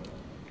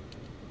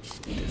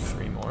 Just do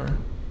 3 more.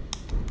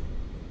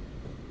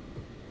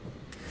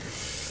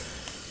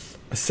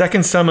 A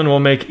second summon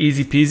will make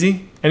easy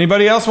peasy.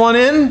 Anybody else want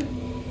in?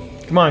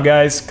 Come on,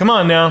 guys. Come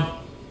on now.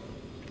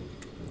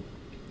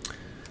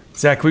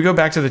 Zack, can we go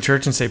back to the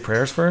church and say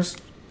prayers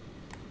first?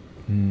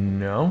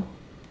 No.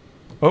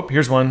 Oh,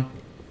 here's one.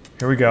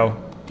 Here we go.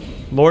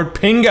 Lord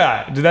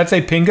Pinga. Did that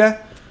say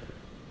Pinga?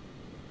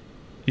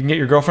 You can get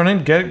your girlfriend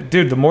in? Get it?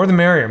 Dude, the more the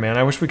merrier, man.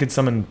 I wish we could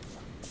summon...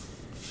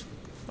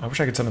 I wish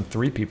I could summon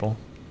 3 people.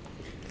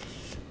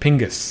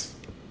 Pingus.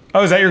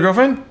 Oh, is that your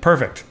girlfriend?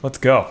 Perfect. Let's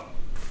go.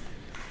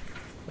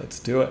 Let's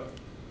do it.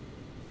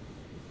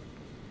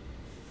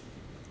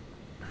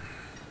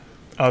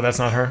 Oh, that's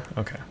not her?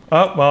 Okay.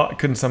 Oh, well, I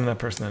couldn't summon that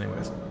person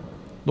anyways.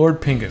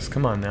 Lord Pingus,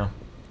 come on now.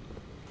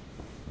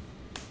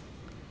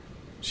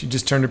 She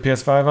just turned her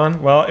PS5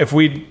 on? Well,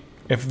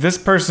 if this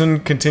person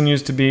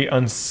continues to be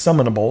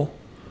unsummonable...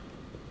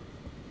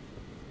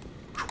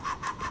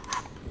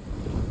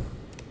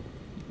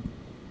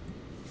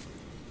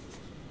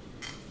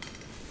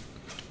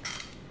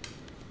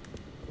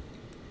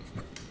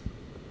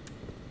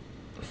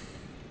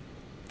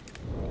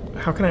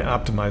 How can I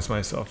optimize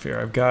myself here?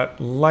 I've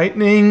got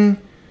lightning,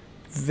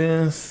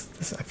 this,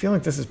 I feel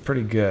like this is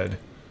pretty good.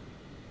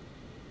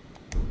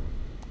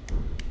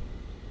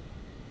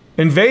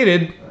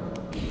 Invaded.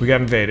 We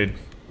got invaded.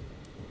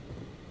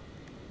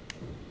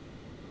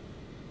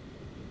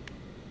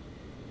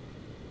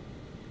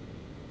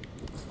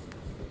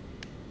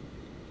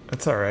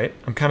 That's all right.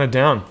 I'm kind of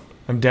down.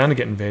 I'm down to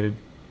get invaded.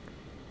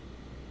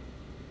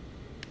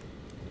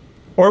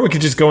 Or we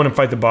could just go in and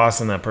fight the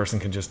boss and that person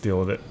can just deal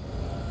with it.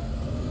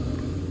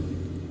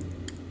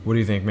 What do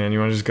you think, man? You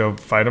want to just go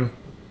fight him?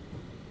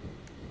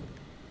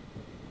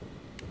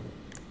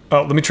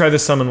 Oh, let me try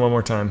this summon one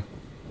more time.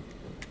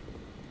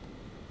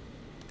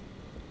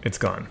 It's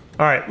gone.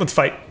 Alright, let's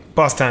fight.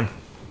 Boss time.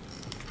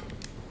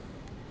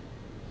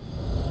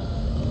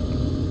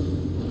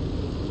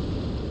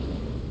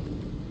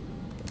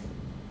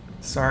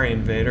 Sorry,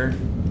 invader.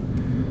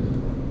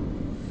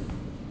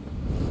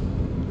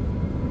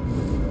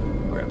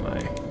 Grab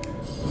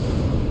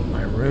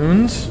my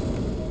runes.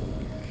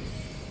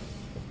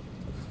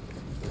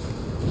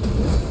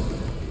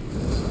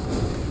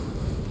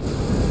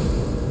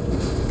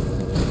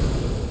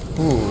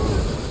 Ooh.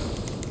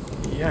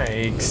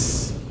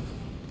 Yikes.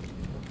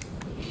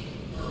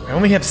 I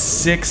only have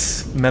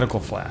 6 medical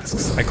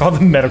flasks. I call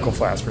them medical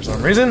flasks for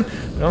some reason,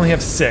 but I only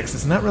have 6.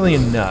 It's not really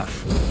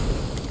enough.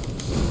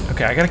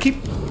 Okay, I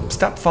gotta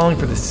stop falling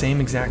for the same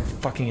exact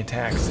fucking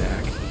attack,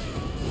 Zack.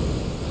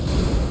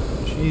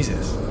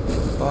 Jesus.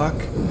 Fuck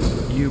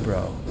you,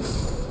 bro.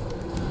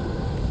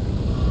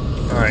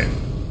 Alright.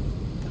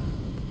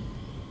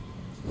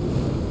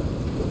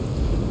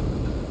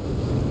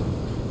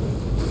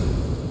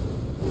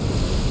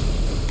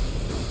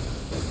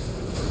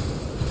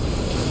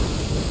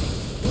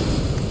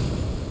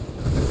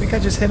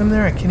 think I just hit him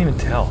there? I can't even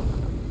tell.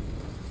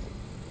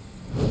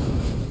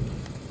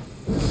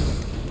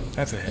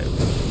 That's a hit.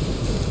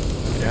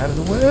 Get out of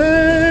the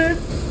way!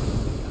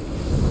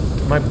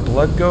 Did my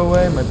blood go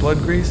away? My blood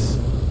grease?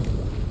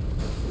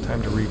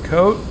 Time to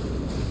recoat.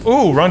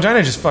 Ooh,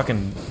 Rongina just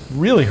fucking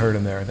really hurt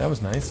him there. That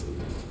was nice.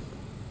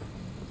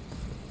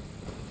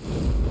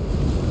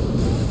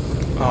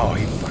 Oh,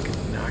 he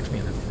fucking knocked me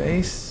in the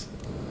face.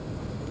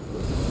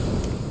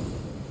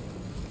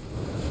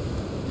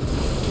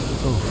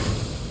 Oof.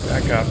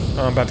 Back up.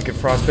 Oh, I'm about to get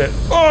frostbit.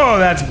 Oh,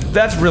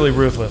 that's really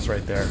ruthless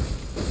right there.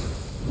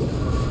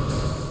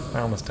 I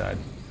almost died.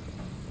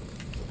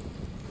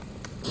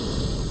 I'm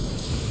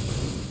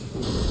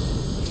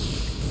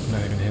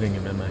not even hitting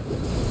him, am I?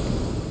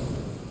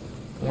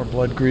 More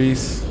blood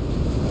grease.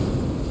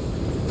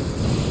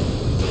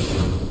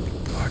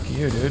 Fuck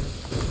you, dude.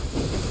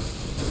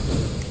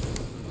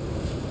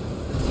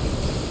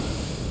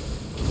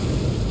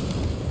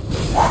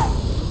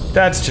 Whew.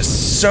 That's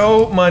just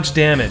so much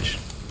damage.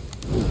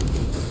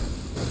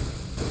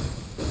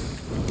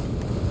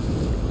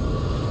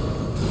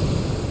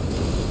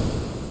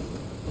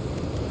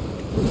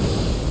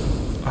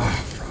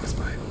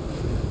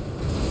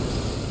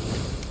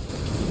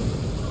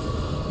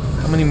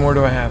 How many more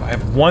do I have? I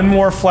have one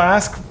more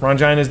flask.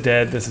 Rongina's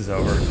dead. This is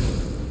over.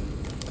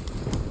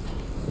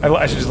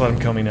 I should just let him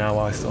kill me now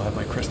while I still have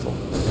my crystal.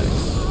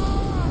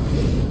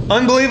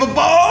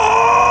 Unbelievable!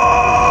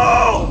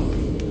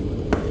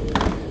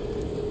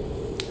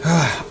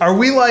 Are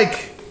we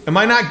like... Am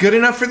I not good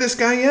enough for this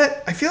guy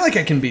yet? I feel like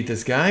I can beat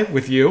this guy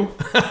with you.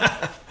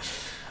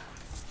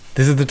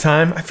 This is the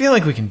time. I feel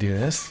like we can do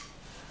this.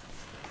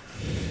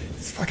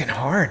 It's fucking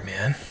hard,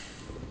 man.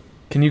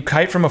 Can you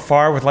kite from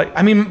afar with light?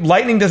 I mean,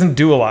 lightning doesn't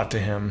do a lot to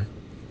him.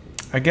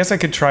 I guess I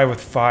could try with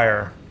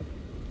fire.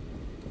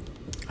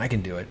 I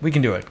can do it. We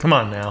can do it. Come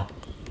on now.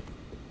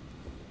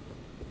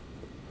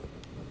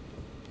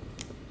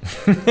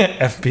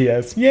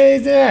 FPS. Yay,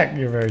 Zack!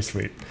 You're very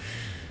sweet.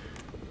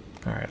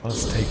 Alright,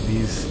 let's take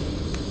these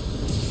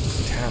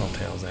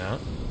tattletales out.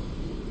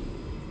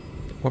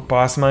 What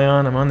boss am I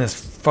on? I'm on this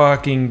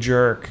fucking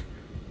jerk.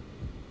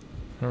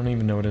 I don't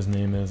even know what his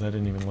name is. I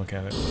didn't even look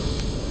at it.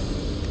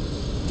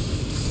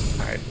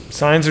 Alright,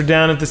 signs are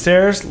down at the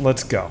stairs.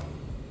 Let's go.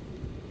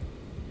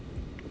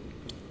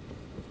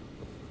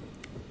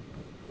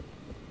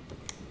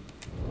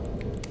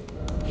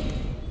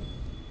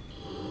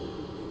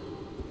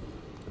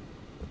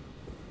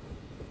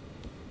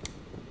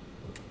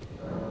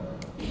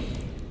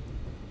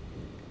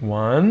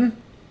 One.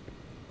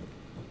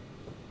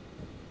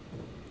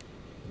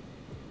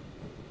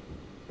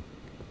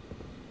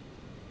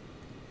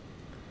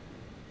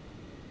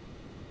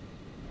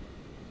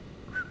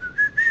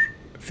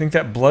 I think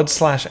that blood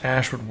slash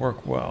ash would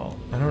work well.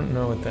 I don't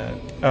know what that...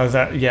 Oh, is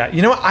that... Yeah.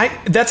 You know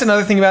what? That's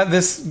another thing about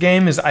this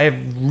game is I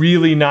have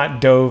really not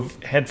dove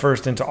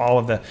headfirst into all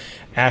of the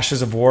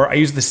Ashes of War. I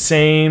use the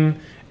same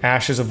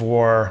Ashes of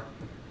War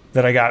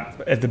that I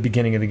got at the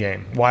beginning of the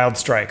game. Wild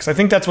Strikes. I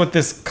think that's what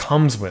this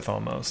comes with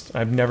almost.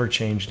 I've never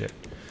changed it.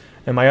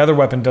 And my other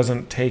weapon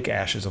doesn't take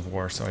Ashes of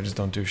War, so I just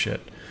don't do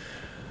shit.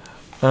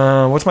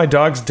 What's my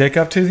dog's dick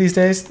up to these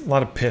days? A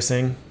lot of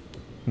pissing.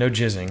 No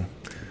jizzing.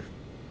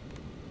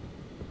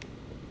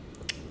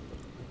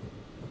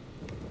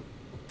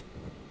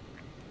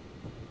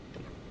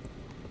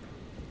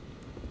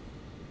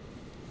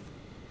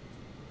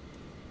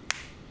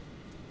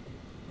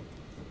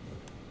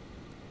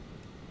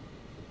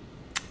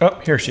 Oh,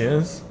 here she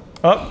is.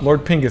 Oh,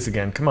 Lord Pingus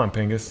again. Come on,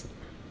 Pingus.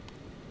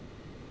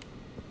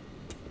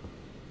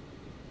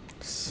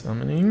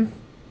 Summoning.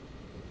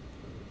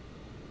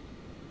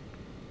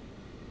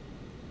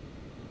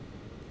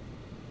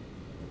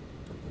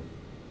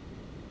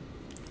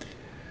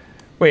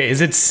 Wait,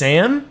 is it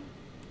Sam?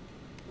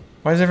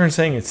 Why is everyone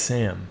saying it's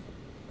Sam?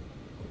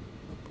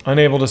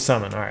 Unable to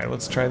summon. Alright,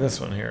 let's try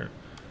this one here.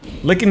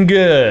 Looking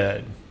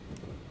good.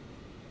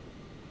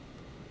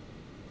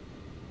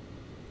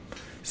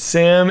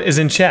 Sam is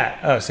in chat.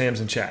 Oh, Sam's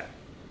in chat.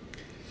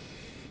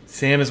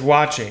 Sam is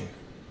watching.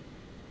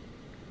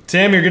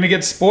 Sam, you're gonna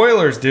get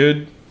spoilers,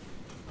 dude.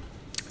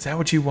 Is that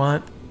what you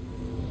want?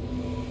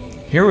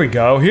 Here we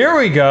go. Here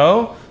we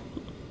go.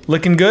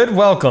 Looking good?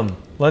 Welcome.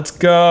 Let's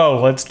go.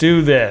 Let's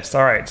do this.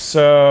 All right,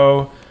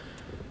 so...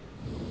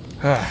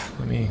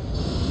 let me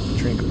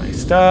drink my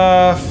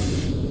stuff.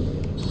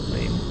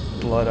 Let me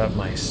blood up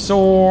my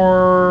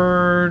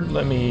sword.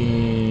 Let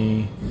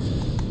me...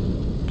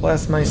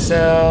 bless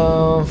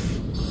myself.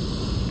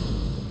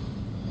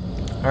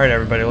 All right,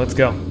 everybody, let's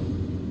go.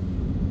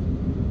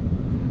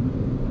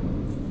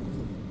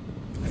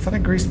 I thought I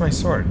greased my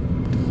sword,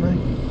 didn't I?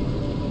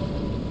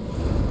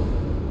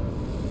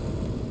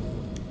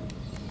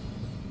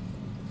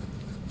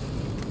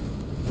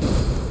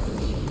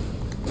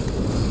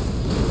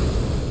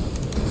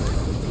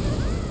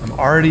 I'm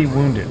already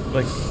wounded.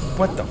 Like,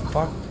 what the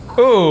fuck?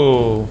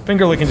 Oh,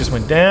 finger licking just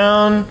went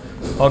down.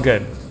 All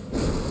good.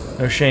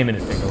 No shame in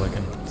it, finger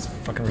licking.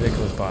 Fucking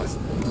ridiculous, boss.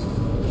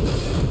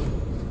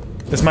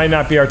 This might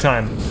not be our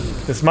time.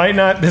 This might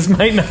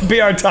not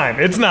be our time.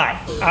 It's not.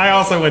 I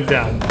also went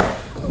down.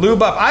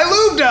 Lube up. I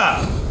lubed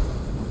up!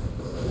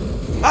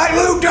 I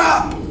lubed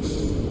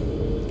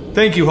up!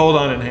 Thank you, hold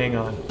on and hang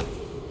on.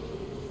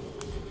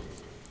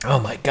 Oh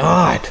my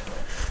God.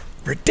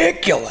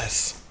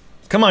 Ridiculous.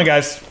 Come on,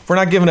 guys. We're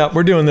not giving up.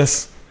 We're doing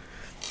this.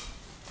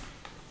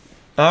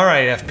 All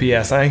right,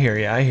 FPS. I hear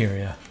you. I hear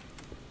you.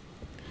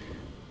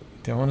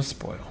 Don't want to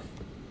spoil.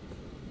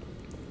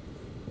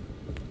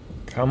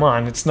 Come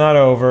on. It's not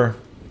over.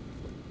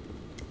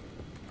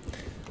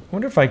 I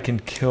wonder if I can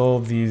kill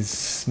these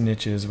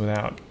snitches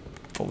without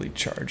fully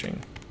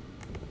charging.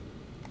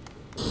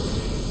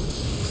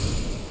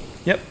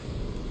 Yep.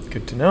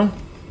 Good to know.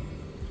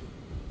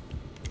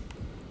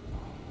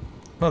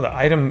 Well, the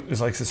item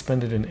is like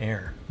suspended in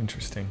air.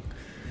 Interesting.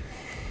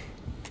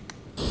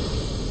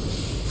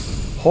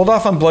 Hold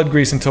off on blood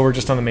grease until we're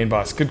just on the main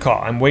boss. Good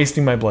call. I'm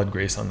wasting my blood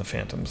grease on the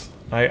phantoms.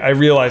 I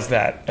realized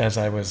that as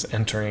I was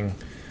entering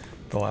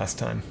the last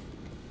time.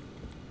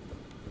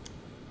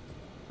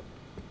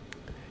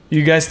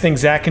 You guys think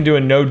Zack can do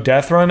a no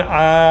death run?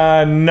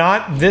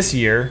 Not this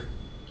year.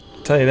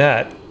 I'll tell you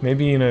that.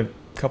 Maybe in a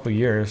couple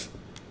years.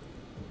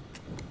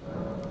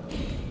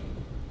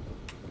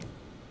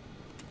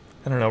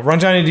 I don't know.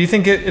 Ronjani, do you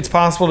think it's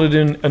possible to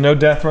do a no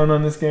death run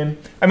on this game?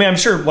 I mean, I'm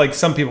sure like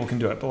some people can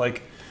do it, but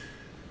like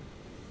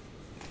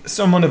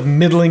someone of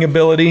middling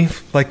ability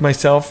like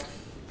myself,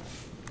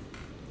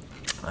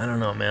 I don't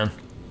know, man.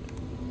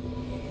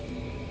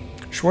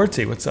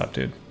 Schwartzy, what's up,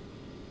 dude?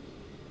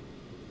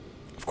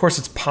 Of course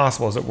it's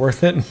possible. Is it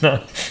worth it?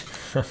 No.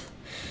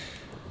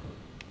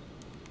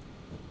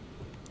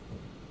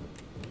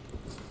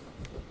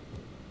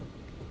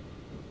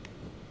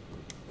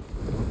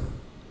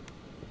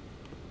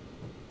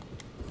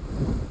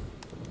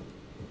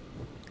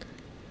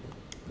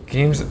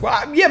 Games,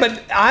 well, yeah,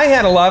 but I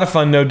had a lot of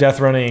fun no death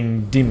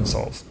running Demon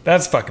Souls.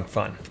 That's fucking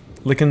fun.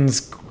 Licken's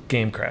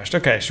game crashed.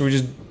 Okay, should we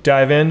just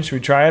dive in? Should we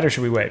try it or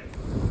should we wait?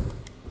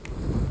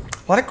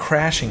 A lot of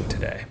crashing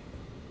today.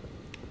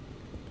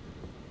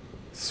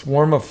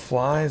 Swarm of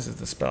flies is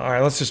the spell. All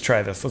right, let's just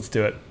try this. Let's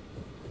do it.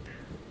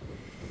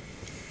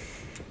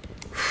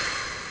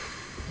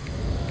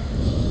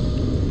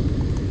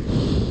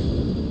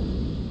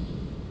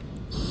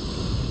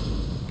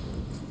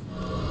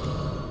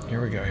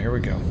 Here we go. Here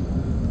we go.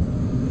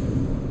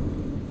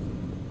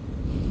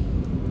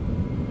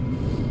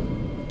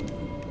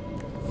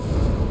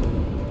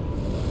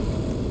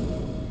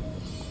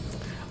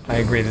 I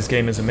agree. This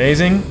game is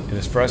amazing. It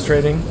is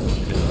frustrating.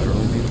 It is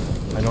utterly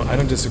beautiful. I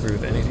don't disagree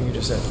with anything you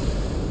just said.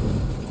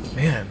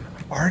 Man,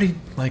 I'm already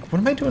like, what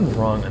am I doing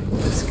wrong on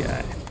this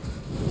guy?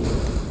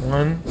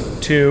 1,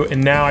 2,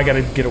 and now I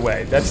gotta get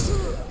away. That's.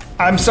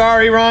 I'm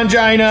sorry,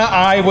 Ronjina.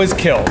 I was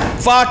killed.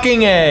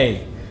 Fucking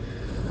A.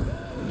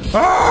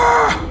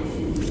 Ah!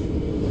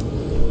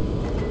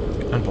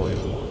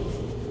 Unbelievable.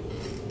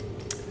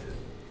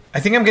 I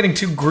think I'm getting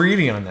too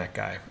greedy on that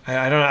guy.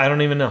 I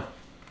don't even know.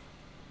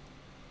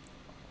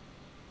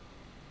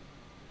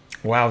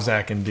 Wow,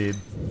 Zack, indeed.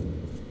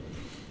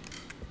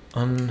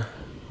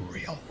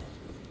 Unreal.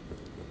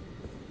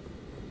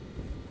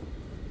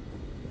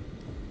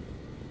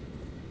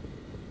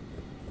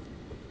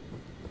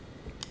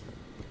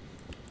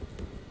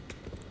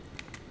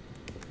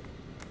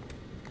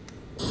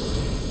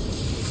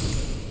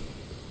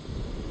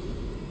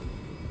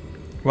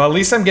 Well, at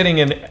least I'm getting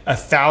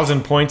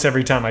 1,000 points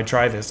every time I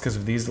try this because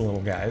of these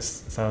little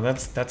guys. So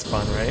that's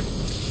fun, right?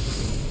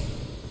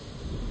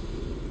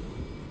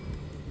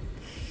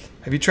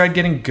 Have you tried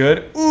getting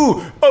good?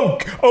 Ooh!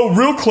 Oh,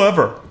 real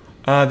clever!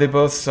 They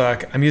both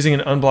suck. I'm using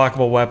an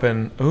unblockable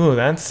weapon. Ooh,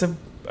 that's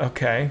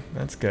okay.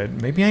 That's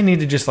good. Maybe I need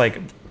to just,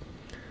 like,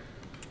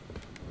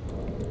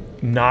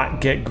 not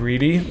get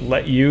greedy,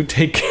 let you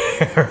take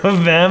care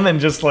of them,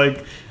 and just,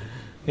 like,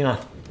 you know,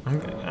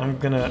 I'm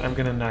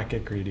gonna not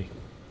get greedy.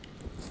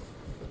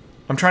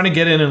 I'm trying to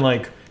get in and,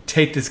 like,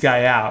 take this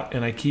guy out,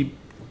 and I keep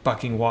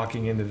fucking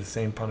walking into the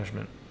same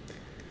punishment.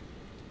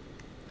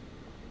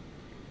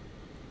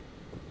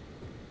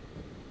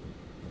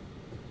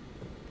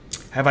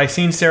 Have I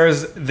seen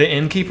Sarah's The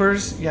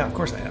Innkeepers? Yeah, of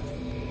course I have.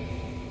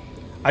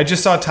 I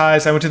just saw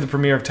Ty's. I went to the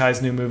premiere of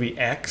Ty's new movie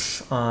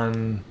X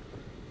on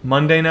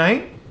Monday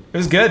night. It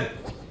was good.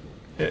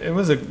 It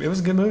was a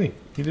good movie.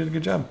 He did a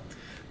good job.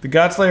 The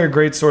Godslayer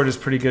Greatsword is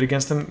pretty good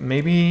against them.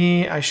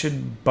 Maybe I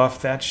should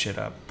buff that shit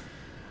up.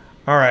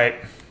 All right.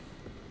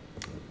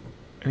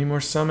 Any more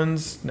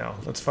summons? No.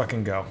 Let's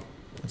fucking go.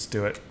 Let's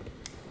do it.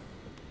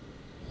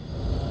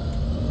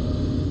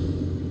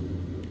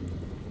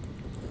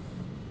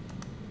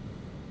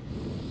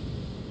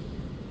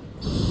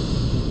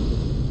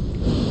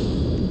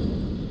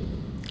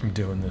 I'm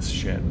doing this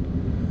shit.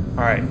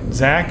 Alright,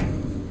 Zack,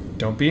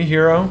 don't be a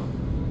hero.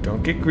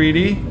 Don't get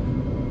greedy.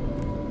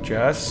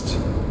 Just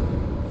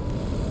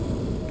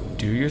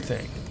do your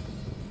thing.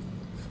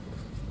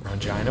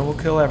 Ronjina will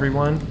kill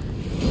everyone.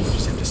 You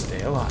just have to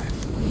stay alive.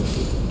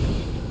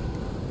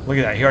 Look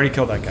at that, he already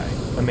killed that guy.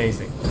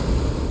 Amazing.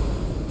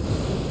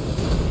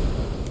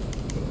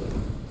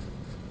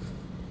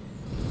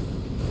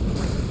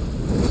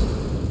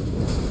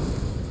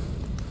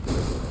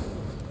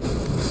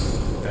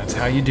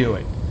 how you do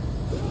it.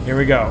 Here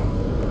we go.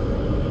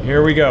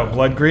 Here we go.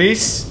 Blood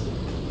grease.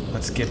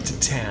 Let's get to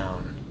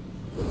town.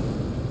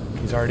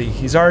 He's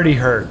already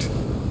hurt.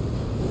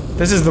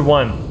 This is the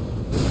one.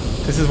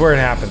 This is where it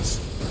happens.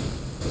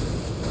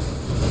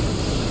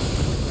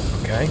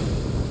 Okay.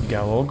 You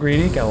got a little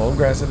greedy, got a little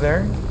aggressive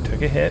there.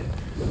 Took a hit.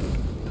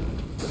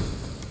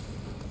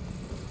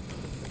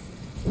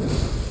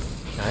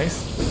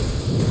 Nice.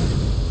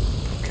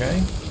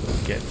 Okay.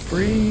 Get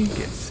free,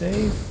 get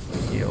safe,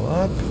 heal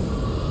up.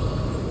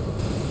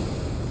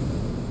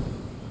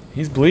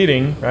 He's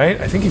bleeding,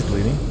 right? I think he's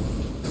bleeding.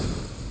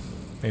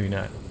 Maybe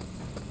not.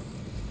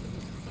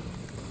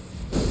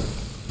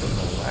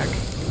 Whack.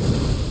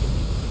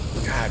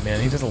 God,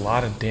 man, he does a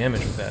lot of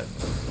damage with that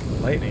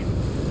lightning.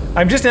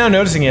 I'm just now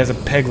noticing he has a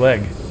peg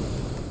leg.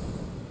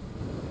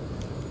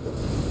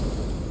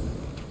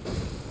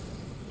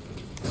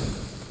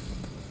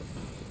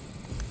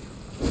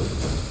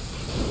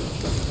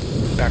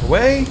 Back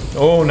away.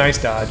 Oh, nice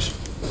dodge.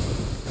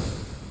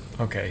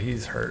 Okay,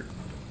 he's hurt.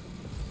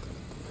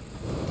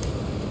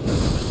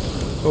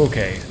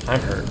 Okay, I'm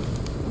hurt.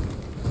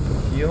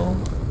 Heal.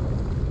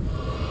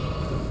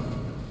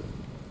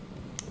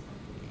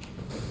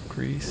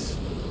 Grease.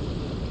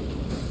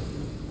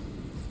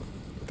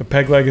 The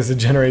peg leg is to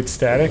generate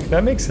static?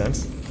 That makes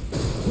sense.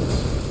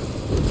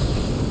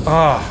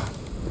 Ah.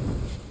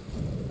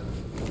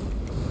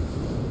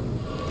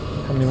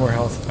 How many more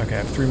health? Okay, I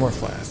have 3 more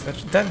flasks.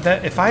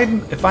 If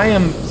I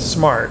am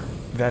smart,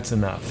 that's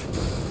enough.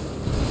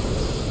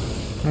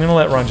 I'm gonna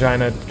let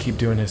Rongina keep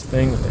doing his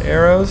thing with the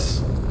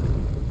arrows.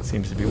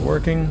 Seems to be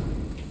working.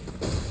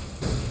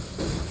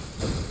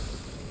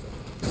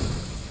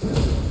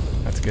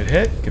 That's a good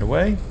hit. Get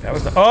away. That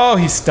was the— oh,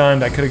 he's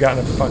stunned. I could have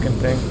gotten a fucking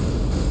thing.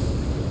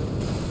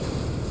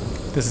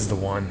 This is the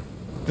one.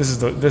 This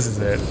is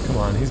it. Come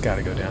on, he's got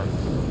to go down.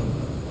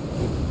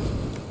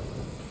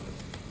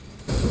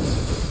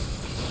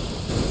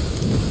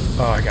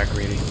 Oh, I got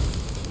greedy.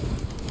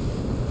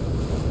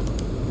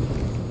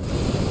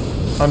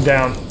 I'm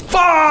down.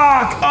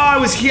 Fuck! Oh,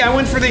 I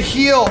went for the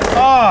heal.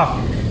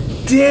 Oh,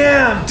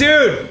 damn,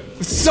 dude.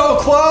 So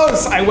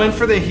close. I went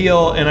for the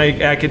heal, and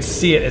I could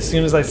see it as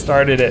soon as I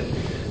started it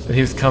that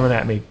he was coming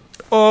at me.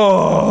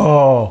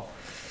 Oh,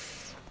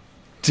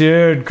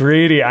 dude,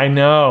 greedy. I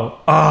know.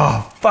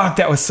 Oh, fuck,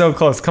 that was so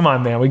close. Come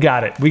on, man. We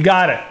got it. We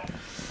got it.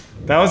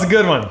 That was a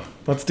good one.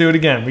 Let's do it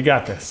again. We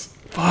got this.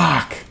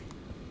 Fuck.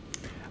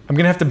 I'm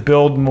gonna have to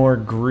build more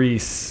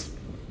grease.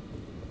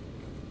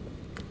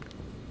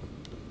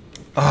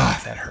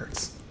 Ah, that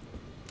hurts.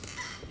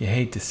 You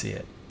hate to see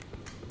it.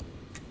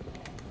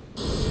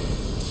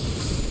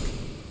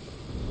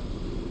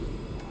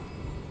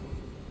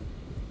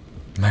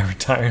 My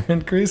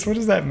retirement grease? What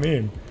does that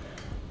mean?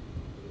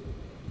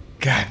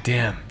 God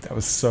damn, that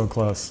was so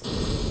close.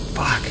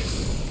 Fuck.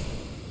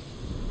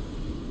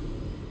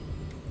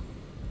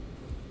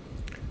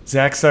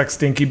 Zack sucks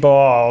stinky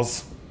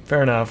balls.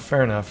 Fair enough,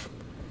 fair enough.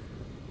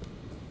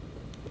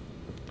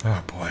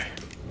 Oh boy.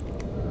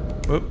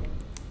 Whoop.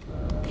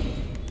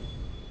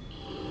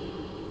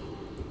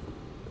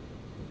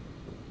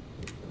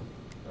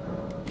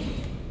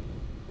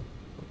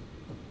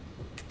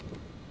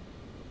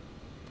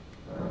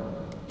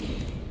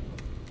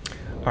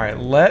 All right,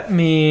 let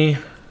me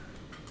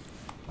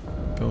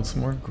build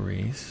some more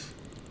grease.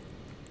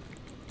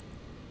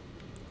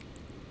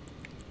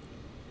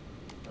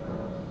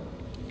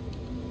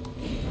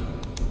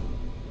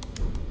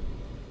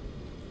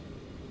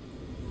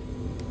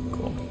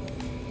 Cool.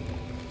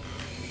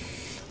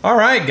 All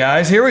right,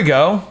 guys, here we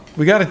go.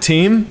 We got a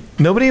team.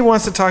 Nobody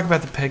wants to talk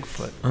about the peg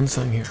foot.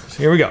 Unsung heroes.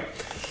 Here we go.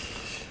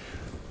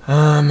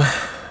 Let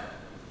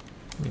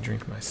me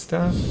drink my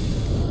stuff.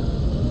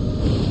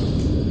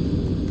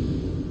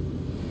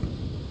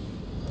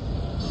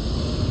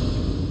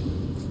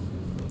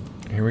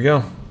 Here we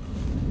go.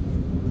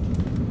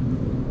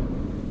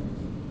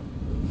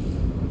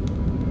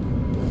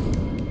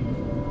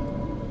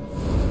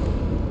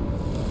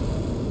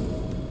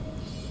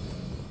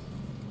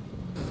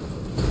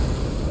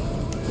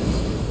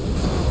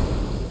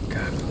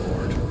 God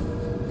Lord.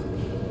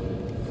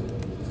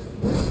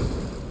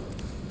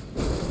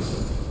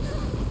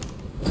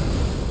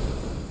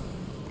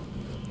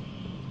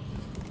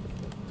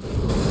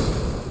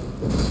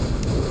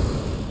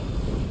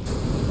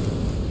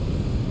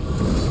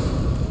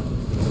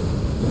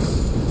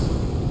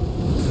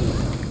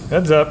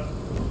 Heads up.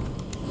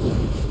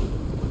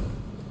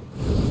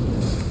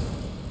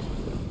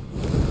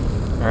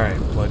 All right,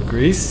 blood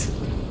grease.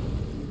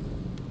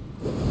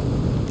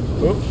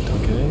 Oh,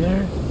 don't get in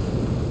there.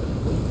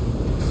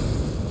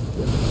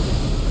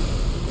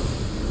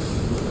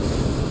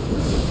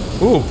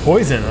 Ooh,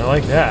 poison. I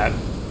like that.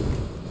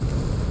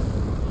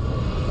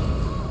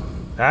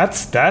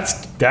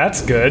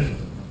 That's good.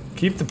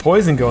 Keep the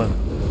poison going.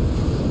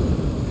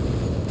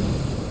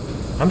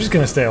 I'm just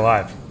gonna stay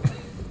alive.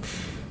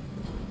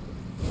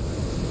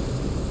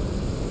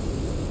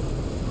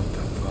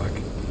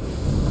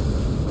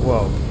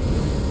 Whoa.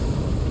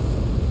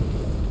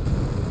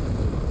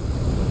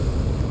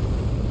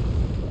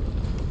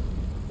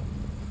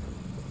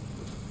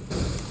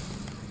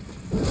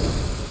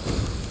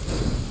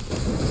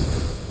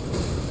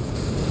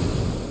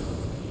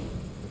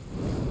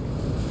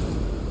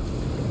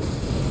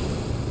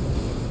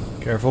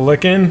 Careful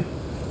licking.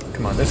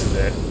 Come on, this is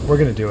it. We're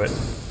gonna do it.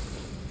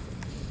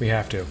 We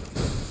have to.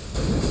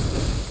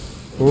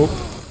 Oh,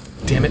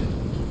 damn it.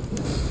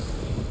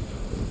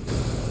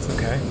 It's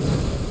okay.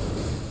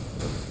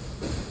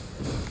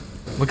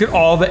 Look at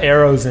all the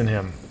arrows in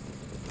him.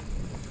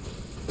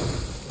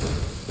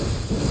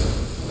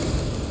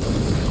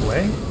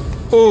 Away.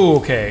 Oh,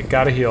 okay.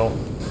 Gotta heal.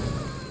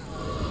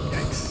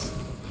 Yikes.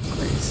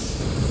 Grease.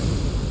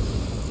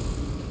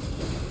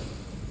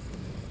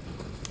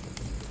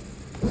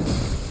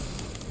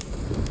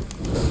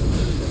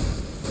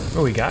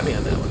 Oh, he got me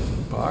on that one.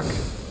 Bach.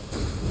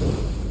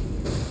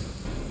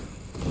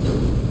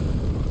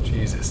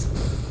 Jesus.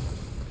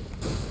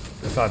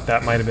 I thought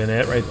that might have been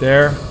it right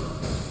there.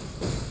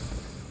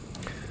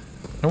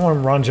 I don't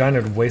want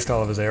Rongina to waste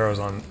all of his arrows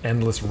on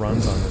endless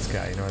runs on this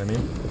guy, you know what I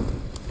mean?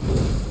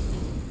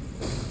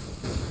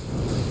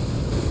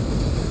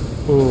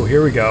 Ooh,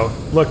 here we go.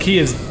 Look, he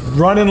is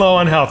running low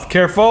on health.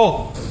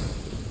 Careful!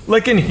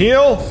 Lick and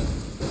heal!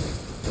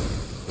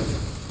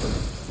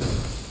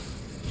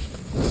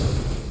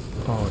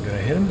 Oh, did I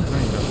hit him? I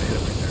don't even know if I hit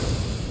him right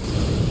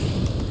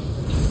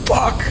there.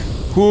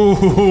 Fuck!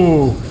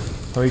 Ooh!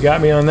 Oh, he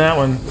got me on that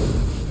one.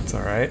 That's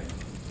alright.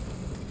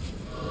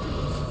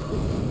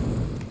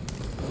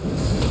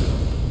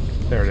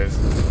 There it is.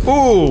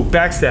 Ooh!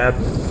 Backstab.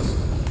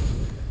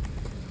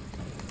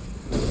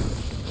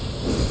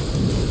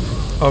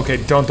 Okay,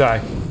 don't die.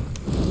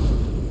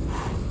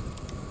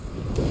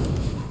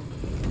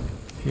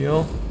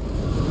 Heal.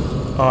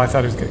 Oh, I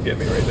thought he was gonna get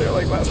me right there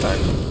like last time.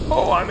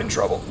 Oh, I'm in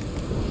trouble.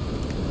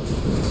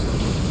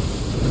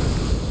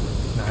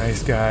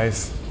 Nice,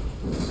 guys.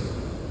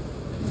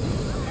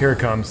 Here it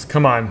comes.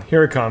 Come on,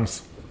 here it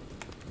comes.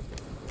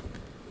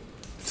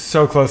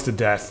 So close to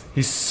death.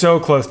 He's so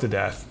close to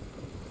death.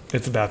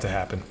 It's about to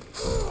happen.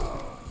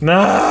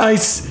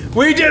 Nice!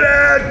 We did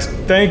it!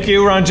 Thank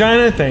you,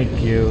 Rongina.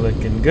 Thank you.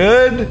 Looking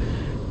good.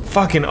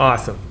 Fucking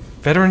awesome.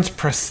 Veteran's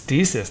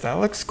prosthesis. That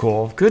looks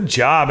cool. Good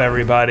job,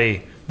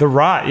 everybody. The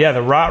rot. Yeah,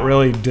 the rot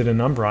really did a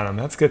number on him.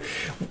 That's good.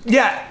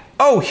 Yeah.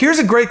 Oh, here's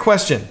a great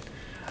question.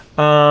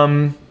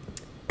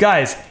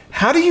 Guys,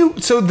 how do you...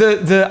 So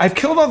I've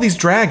killed all these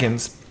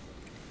dragons,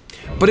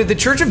 but at the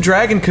Church of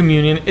Dragon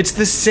Communion, it's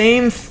the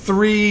same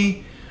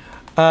three...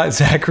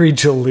 Zachary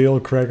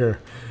Jaleel Kreger.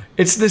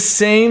 It's the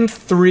same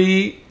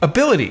three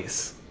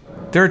abilities.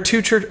 There are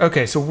two church...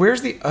 Okay, so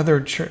where's the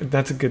other church?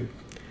 That's a good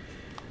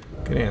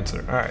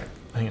answer. All right.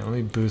 Hang on, let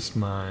me boost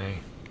my...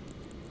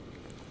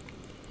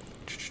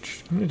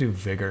 I'm going to do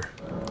Vigor.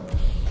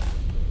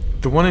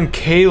 The one in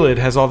Kaled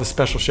has all the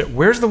special shit.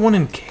 Where's the one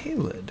in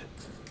Kaled?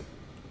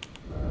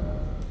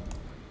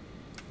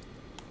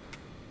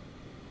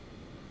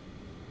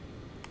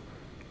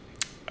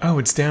 Oh,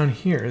 it's down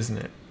here, isn't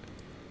it?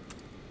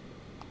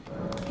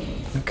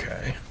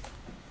 Okay.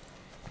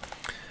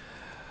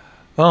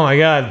 Oh my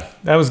god,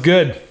 that was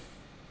good.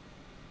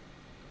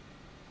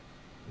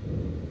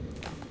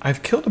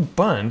 I've killed a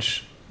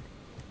bunch.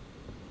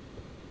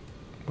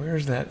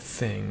 Where's that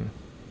thing?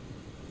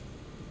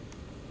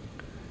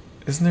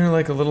 Isn't there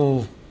like a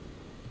little...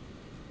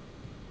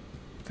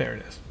 There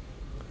it is.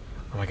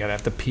 Oh my god, I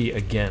have to pee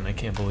again. I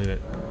can't believe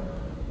it.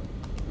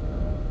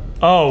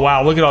 Oh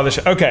wow, look at all this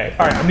shit. Okay,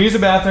 alright, I'm gonna use the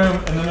bathroom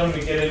and then I'm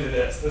gonna get into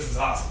this. This is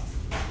awesome.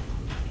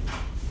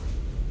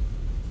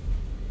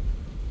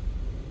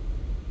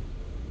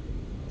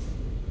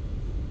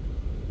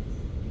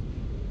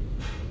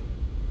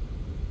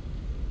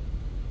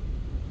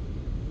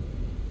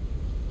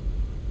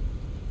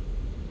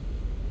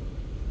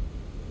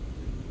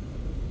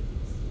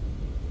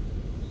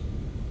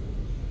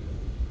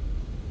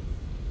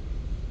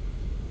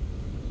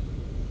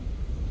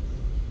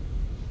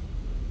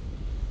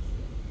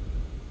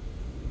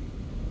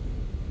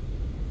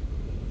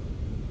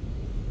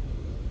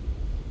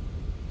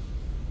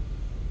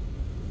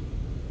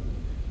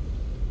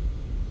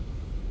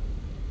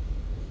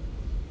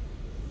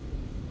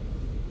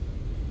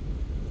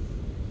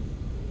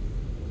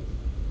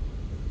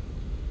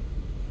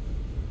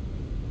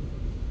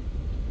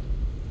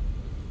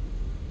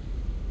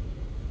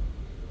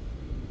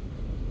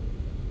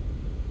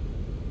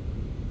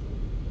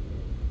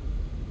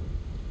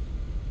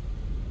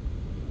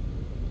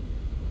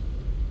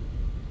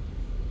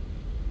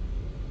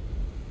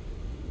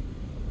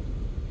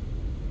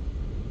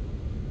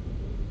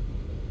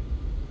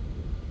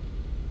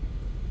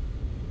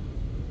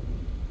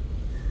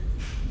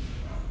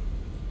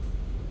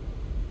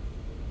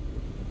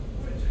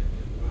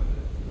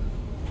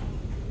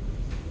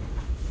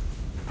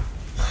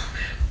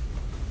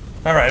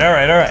 All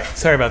right.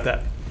 Sorry about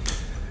that.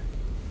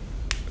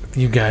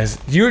 You guys,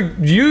 you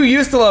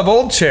used to love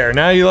old chair.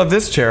 Now you love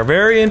this chair.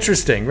 Very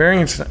interesting. Very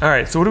interesting. All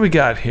right, so what do we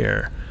got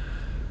here?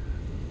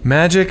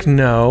 Magic,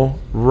 no.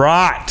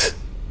 Rot.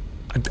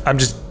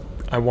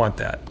 I want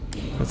that.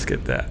 Let's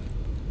get that.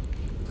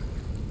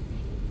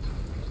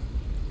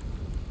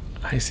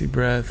 Icy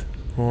breath,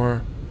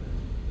 or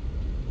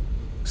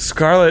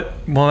Scarlet.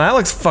 Well, that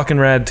looks fucking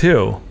rad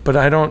too, but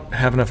I don't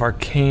have enough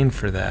arcane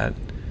for that.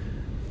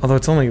 Although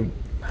it's only...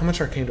 How much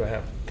arcane do I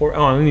have? Or,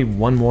 oh, I need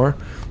one more.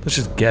 Let's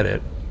just get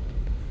it.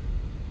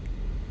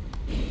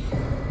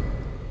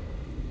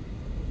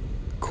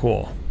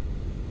 Cool.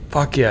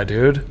 Fuck yeah,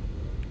 dude.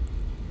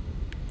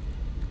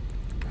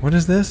 What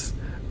is this?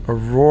 A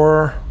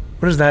roar.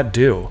 What does that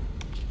do?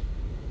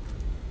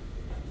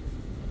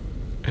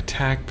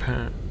 Attack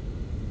pen.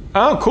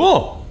 Oh,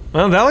 cool.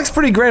 Well, that looks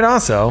pretty great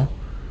also.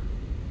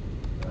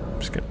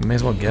 Just gonna, may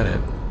as well get it.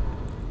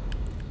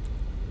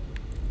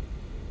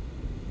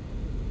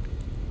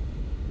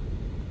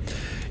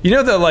 You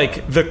know that,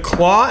 like, the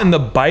claw and the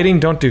biting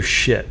don't do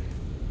shit.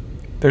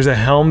 There's a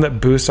helm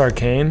that boosts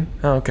arcane.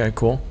 Oh, okay,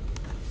 cool.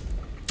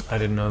 I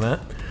didn't know that.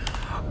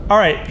 All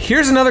right,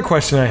 here's another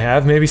question I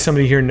have. Maybe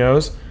somebody here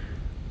knows.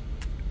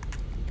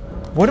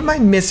 What am I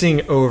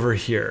missing over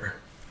here?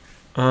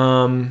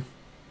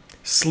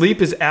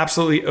 Sleep is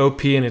absolutely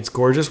OP and it's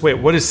gorgeous. Wait,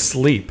 what is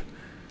sleep?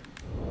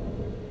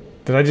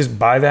 Did I just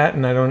buy that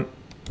and I don't...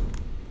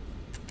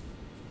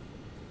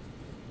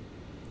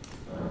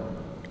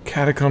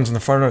 Catacombs in the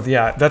far north.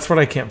 Yeah, that's what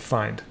I can't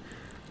find.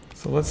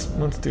 So let's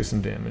do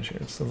some damage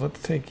here. So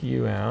let's take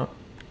you out.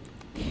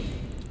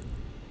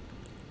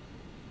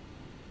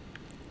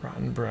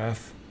 Rotten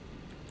breath.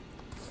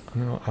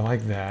 I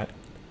like that.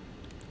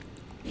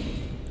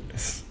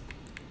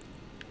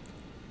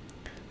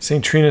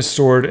 St. Trina's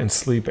sword and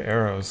sleep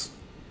arrows.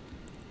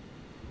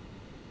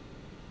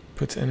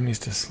 Puts enemies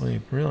to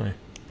sleep. Really?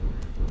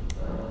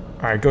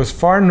 Alright, go as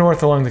far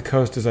north along the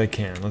coast as I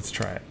can. Let's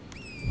try it.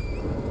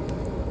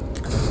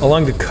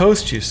 Along the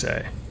coast, you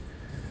say?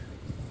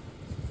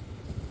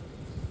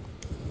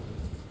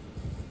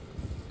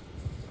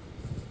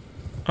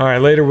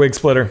 Alright, later, Wig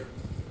Splitter.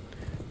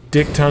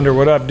 Dick Thunder,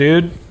 what up,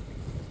 dude?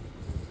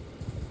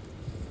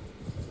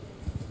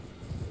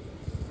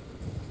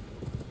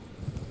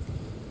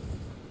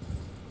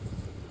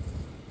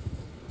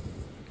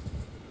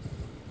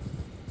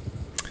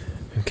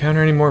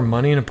 Encounter any more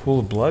money in a pool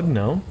of blood?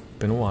 No.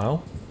 Been a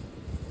while.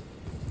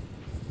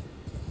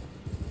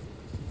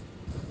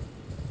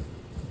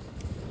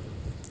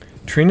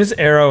 Trina's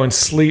arrow and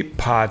sleep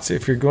pots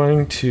if you're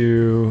going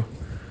to...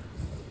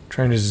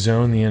 Trying to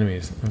zone the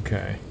enemies.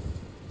 Okay.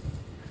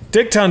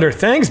 Dick Thunder,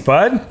 thanks,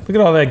 bud. Look at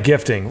all that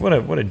gifting. What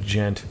a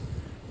gent.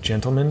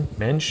 Gentleman?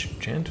 Mensch?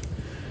 Gent?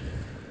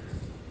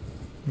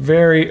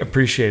 Very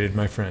appreciated,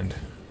 my friend.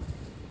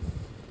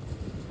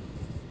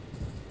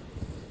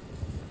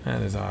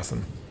 That is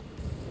awesome.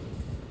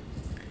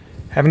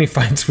 Have any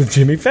fights with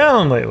Jimmy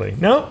Fallon lately?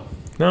 Nope.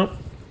 Nope.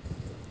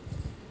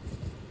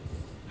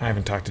 I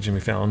haven't talked to Jimmy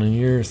Fallon in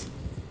years.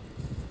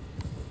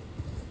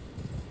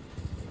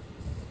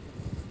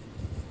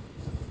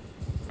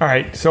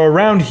 Alright, so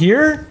around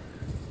here?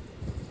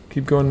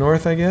 Keep going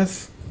north, I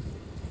guess?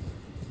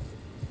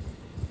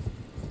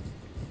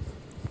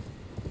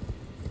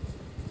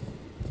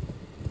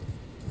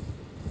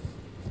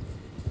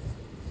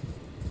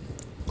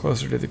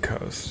 Closer to the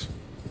coast.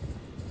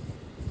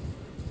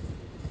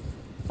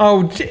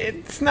 Oh,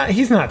 it's not.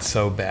 He's not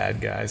so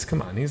bad, guys.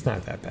 Come on, he's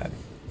not that bad.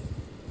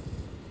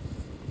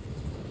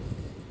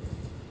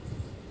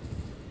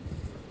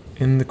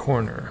 In the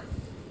corner.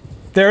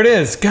 There it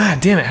is. God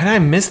damn it. How did I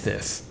miss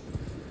this?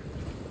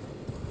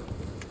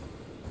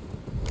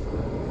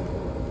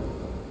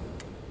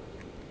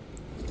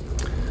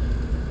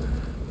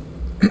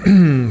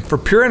 For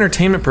pure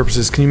entertainment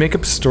purposes, can you make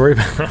up a story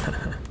about...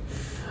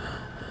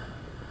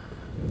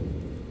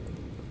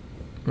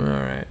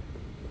 Alright.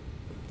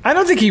 I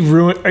don't think he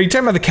ruined... Are you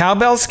talking about the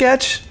cowbell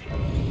sketch?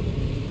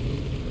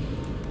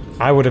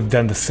 I would have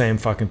done the same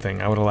fucking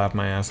thing. I would have laughed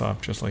my ass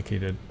off just like he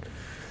did.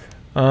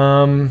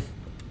 Alright,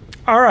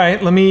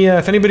 let me...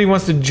 if anybody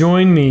wants to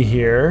join me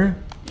here,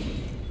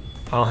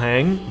 I'll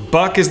hang.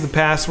 Buck is the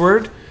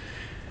password.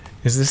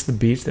 Is this the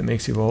beach that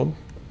makes you old?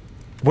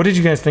 What did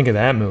you guys think of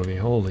that movie?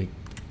 Holy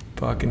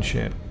fucking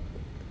shit.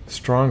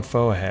 Strong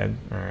foe ahead.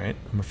 Alright,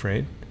 I'm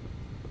afraid.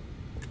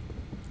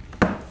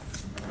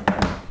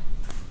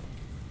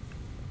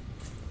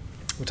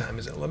 What time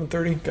is it?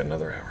 11:30? Got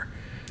another hour.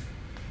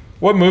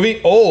 What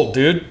movie? Old,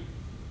 dude.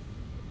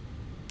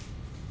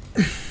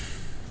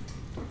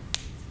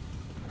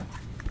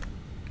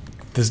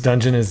 This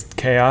dungeon is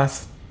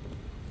chaos.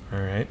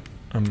 Alright.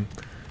 I'm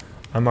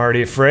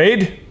already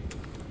afraid.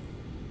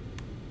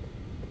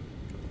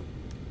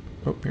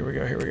 Oh, here we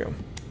go, here we go.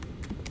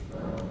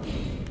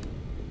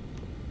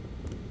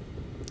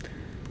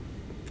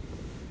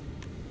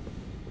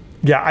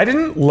 Yeah, I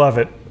didn't love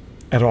it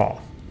at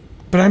all.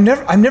 But I'm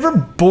never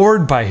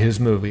bored by his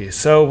movies.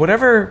 So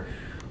whatever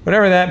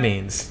that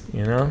means,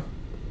 you know?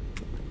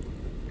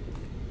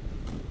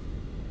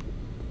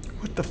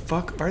 What the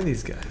fuck are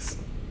these guys?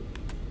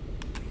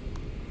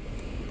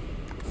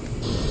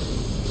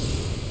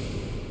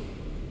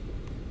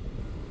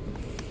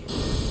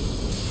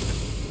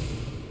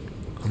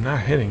 I'm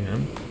not hitting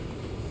them.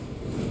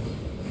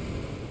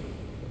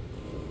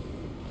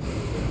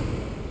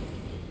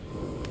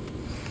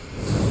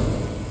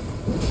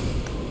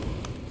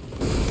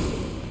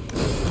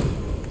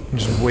 I'm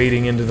just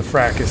wading into the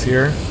fracas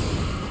here.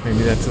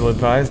 Maybe that's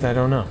ill-advised, I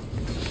don't know.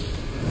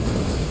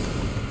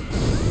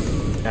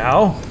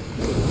 Ow.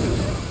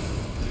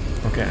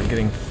 Okay, I'm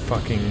getting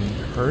fucking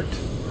hurt.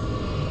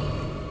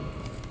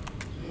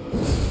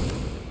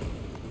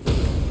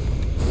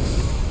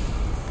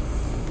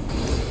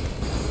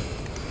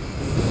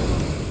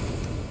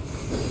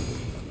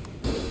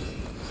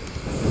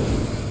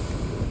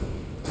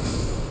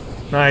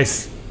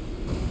 Nice.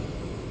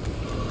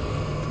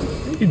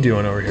 What are you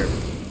doing over here?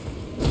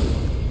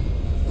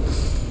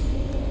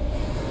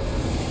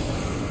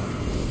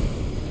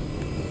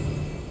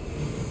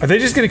 Are they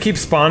just gonna keep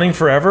spawning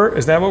forever?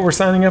 Is that what we're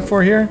signing up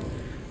for here?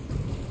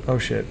 Oh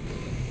shit.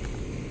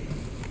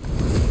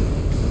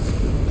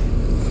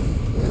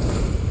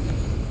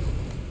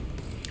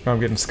 Oh, I'm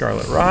getting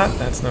scarlet rot.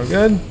 That's no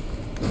good.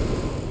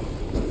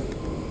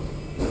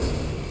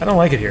 I don't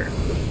like it here.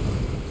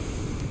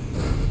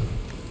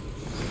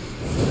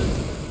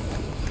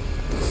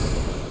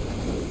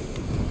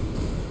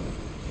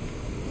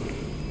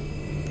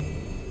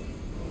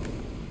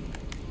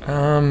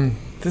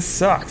 This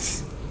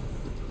sucks.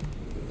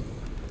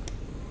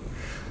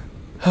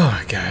 Oh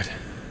my god.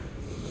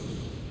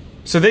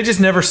 So they just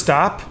never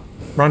stop?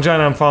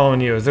 Ranjana, I'm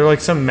following you. Is there like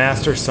some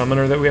master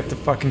summoner that we have to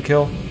fucking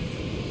kill?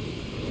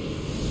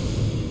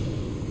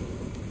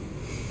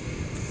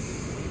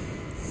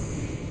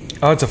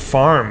 Oh, it's a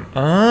farm.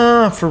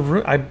 Ah,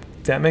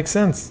 that makes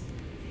sense.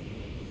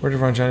 Where did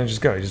Ranjana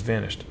just go? He just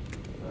vanished.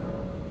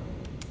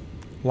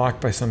 Locked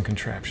by some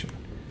contraption.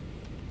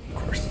 Of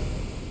course.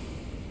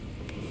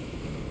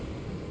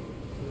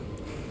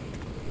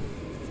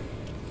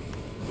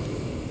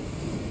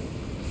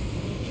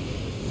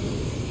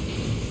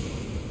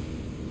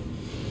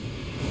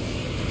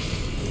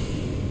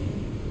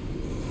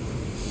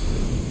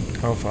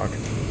 Oh fuck.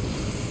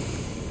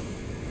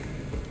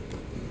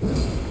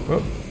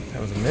 Whoop,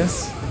 that was a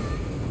miss.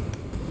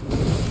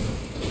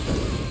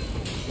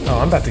 Oh,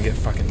 I'm about to get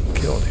fucking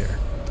killed here.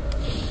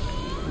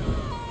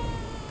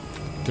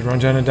 Did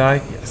Ranjana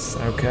die? Yes,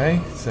 okay.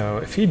 So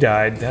if he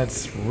died,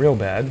 that's real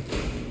bad.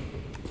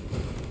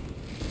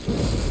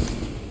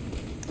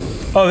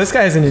 Oh, this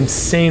guy has an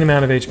insane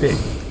amount of HP.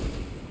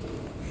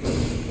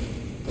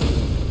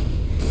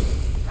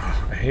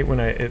 Oh, I hate when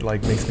it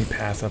like makes me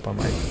pass up on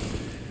my...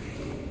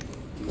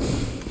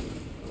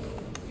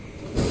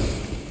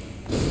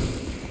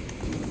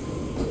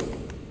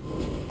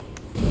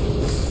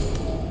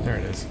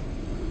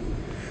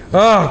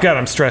 Oh god,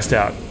 I'm stressed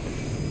out.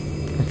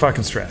 I'm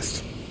fucking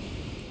stressed.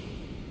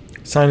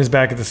 Sign is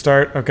back at the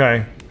start.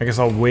 Okay, I guess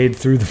I'll wade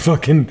through the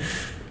fucking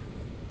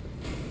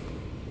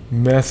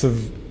mess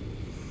of...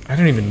 I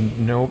don't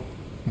even know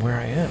where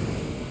I am.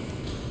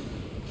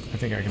 I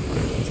think I can find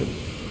it. Is it?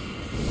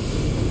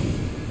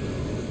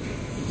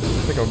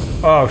 I think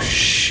I'll... Oh,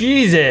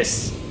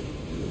 Jesus!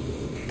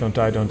 Don't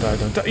die, don't die,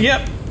 don't die.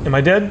 Yep! Am I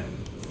dead?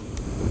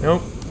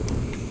 Nope.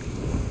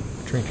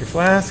 Drink your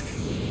flask.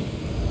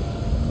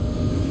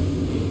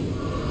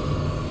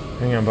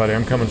 Hang on, buddy.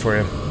 I'm coming for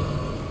you.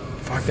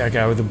 Fuck that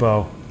guy with the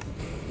bow.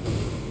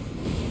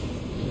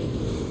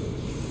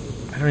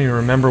 I don't even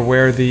remember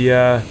where the,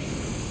 I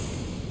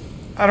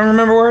don't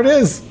remember where it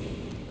is.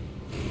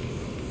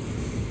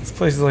 This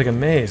place is like a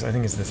maze. I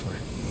think it's this way.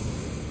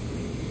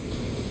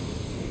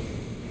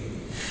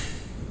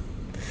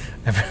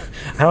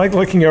 I like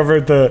looking over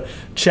at the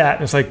chat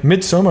and it's like,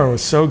 Midsommar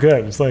was so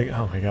good. It's like,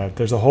 oh my god,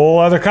 there's a whole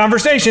other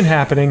conversation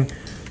happening.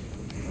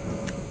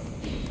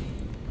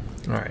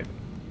 Alright.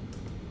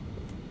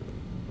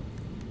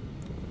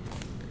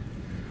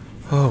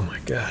 Oh my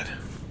god.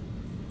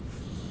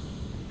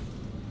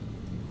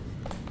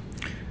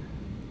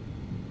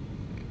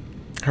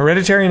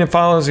 Hereditary and It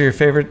Follows are your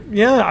favorite?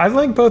 Yeah, I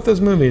like both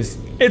those movies.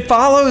 It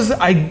Follows,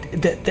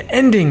 the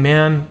ending,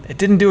 man, it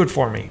didn't do it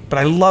for me. But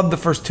I love the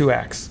first two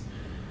acts.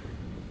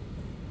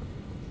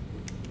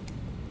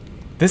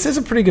 This is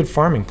a pretty good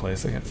farming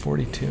place. I got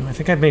 42. I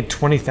think I've made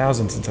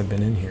 20,000 since I've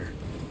been in here.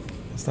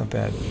 That's not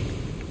bad.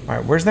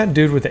 Alright, where's that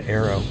dude with the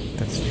arrow?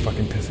 That's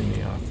fucking pissing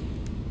me off.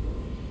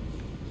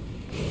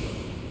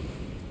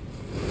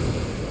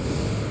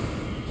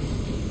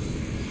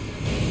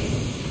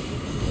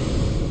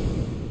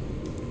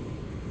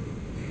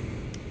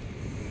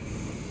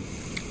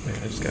 Wait,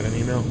 I just got an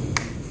email.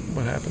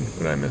 What happened?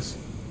 What did I miss?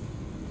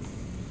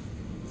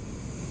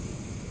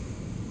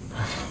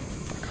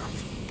 Fuck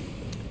off.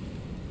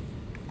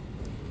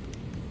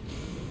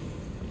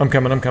 I'm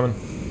coming, I'm coming.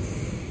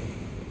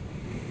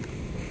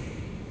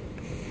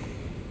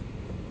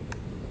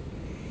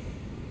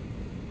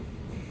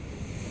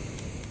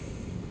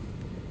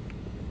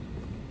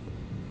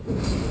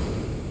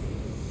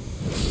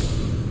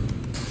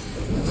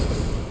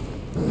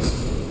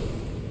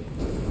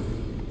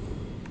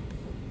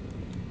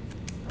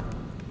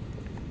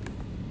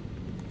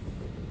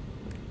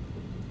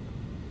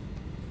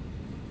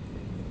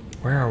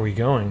 Where are we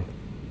going?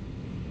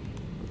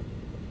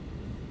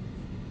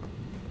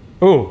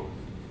 Oh,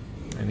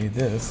 I need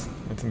this.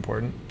 That's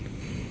important.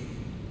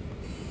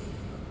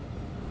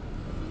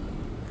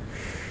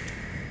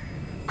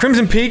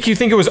 Crimson Peak, you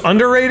think it was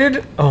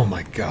underrated? Oh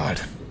my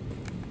god.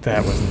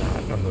 That was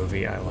not a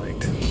movie I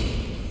liked.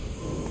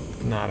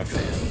 Not a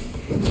fan.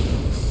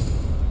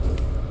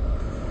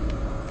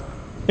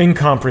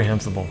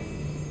 Incomprehensible.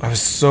 I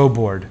was so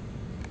bored.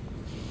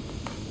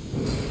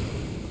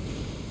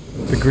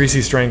 The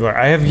Greasy Strangler.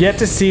 I have yet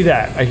to see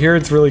that. I hear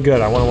it's really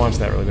good. I want to watch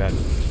that really bad.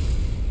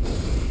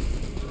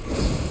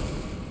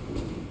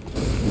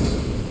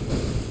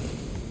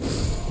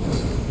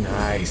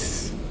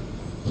 Nice.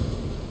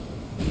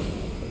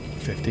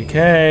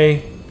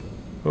 50K.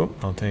 Oh,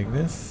 I'll take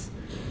this.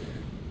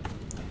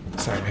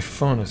 Sorry, my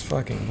phone is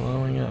fucking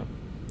blowing up.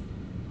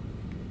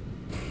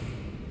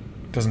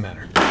 Doesn't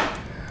matter.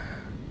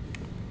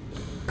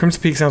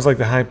 Crimson Peak sounds like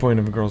the high point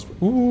of a girl's...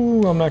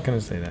 Ooh, I'm not going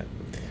to say that.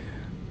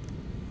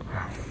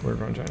 Wow, where'd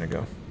Ron trying to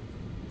go?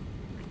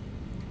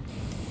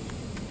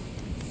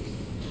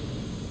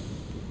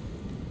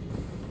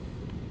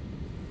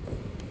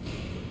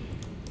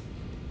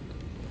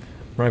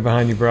 Right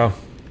behind you, bro.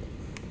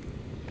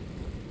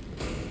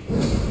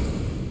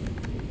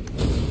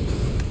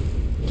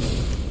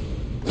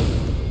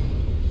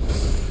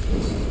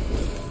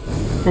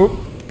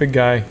 Oop, big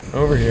guy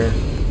over here.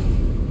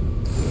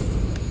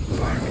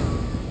 Fuck.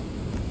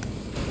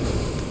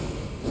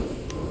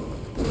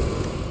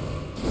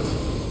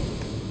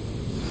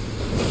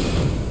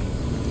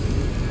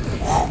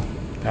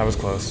 Whew, that was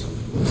close.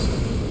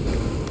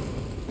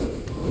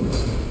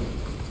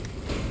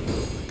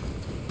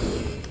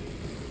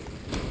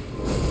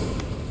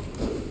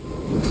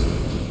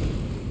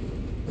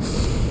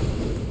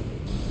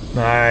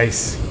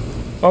 Nice.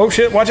 Oh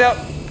shit, watch out.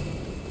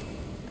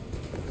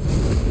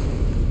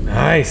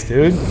 Nice,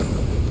 dude.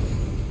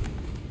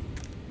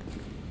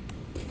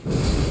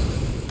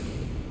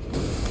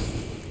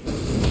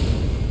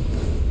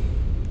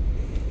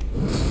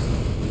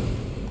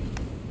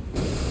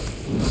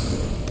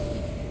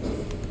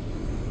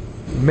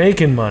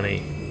 Making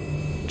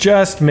money.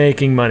 Just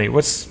making money.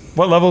 What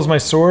level is my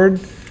sword?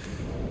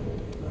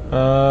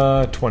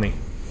 20.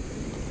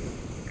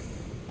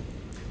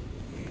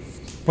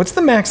 What's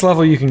the max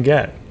level you can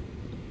get?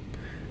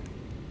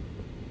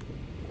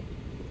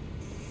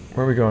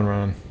 Where are we going,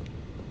 Ron?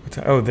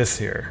 Oh, this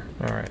here.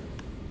 All right.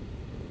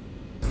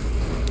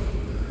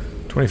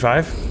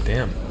 25?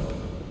 Damn.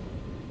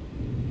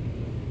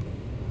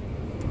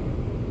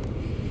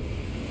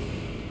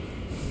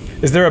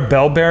 Is there a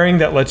bell bearing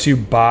that lets you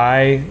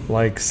buy,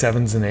 like,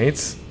 7s and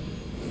 8s?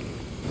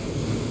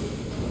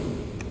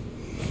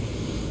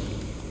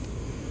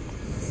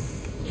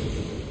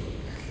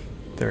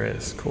 There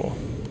is. Cool.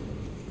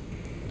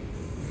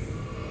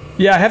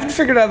 Yeah, I haven't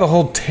figured out the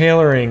whole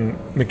tailoring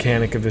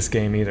mechanic of this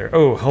game either.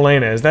 Oh,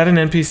 Helena, is that an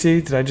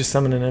NPC? Did I just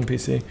summon an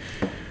NPC?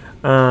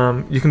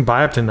 You can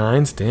buy up to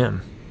 9s?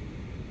 Damn.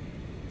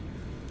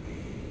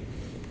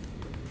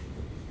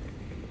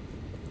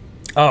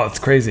 Oh, it's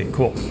crazy.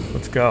 Cool.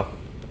 Let's go.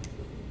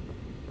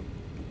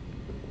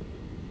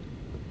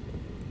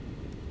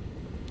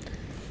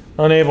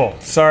 Unable.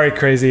 Sorry,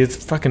 crazy. It's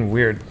fucking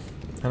weird.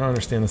 I don't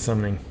understand the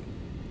summoning.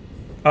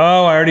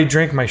 Oh, I already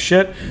drank my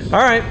shit?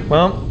 Alright,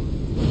 well...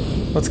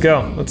 Let's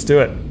go. Let's do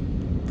it.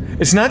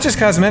 It's not just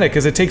cosmetic,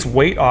 because it takes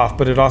weight off,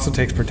 but it also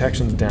takes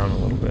protections down a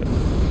little bit.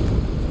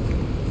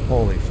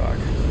 Holy fuck.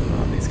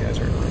 Oh, these guys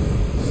are annoying.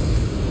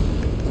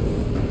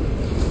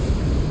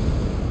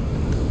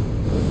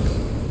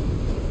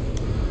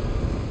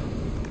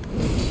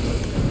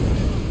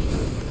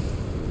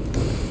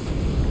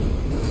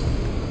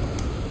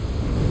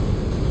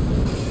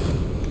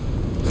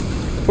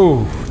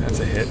 Ooh, that's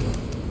a hit.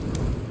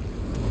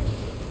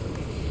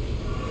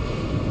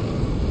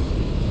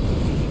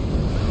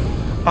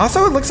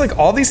 Also, it looks like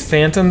all these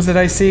phantoms that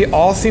I see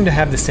all seem to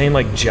have the same,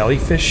 like,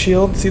 jellyfish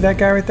shield. See that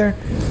guy right there?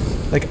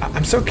 Like,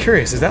 I'm so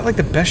curious. Is that, like,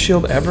 the best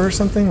shield ever or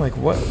something? Like,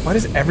 why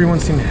does everyone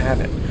seem to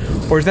have it?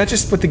 Or is that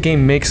just what the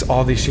game makes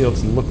all these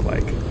shields look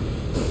like?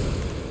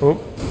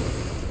 Oh.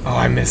 Oh,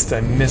 I missed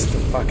the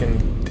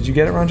fucking... Did you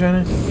get it,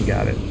 Ronjana? You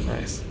got it.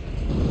 Nice.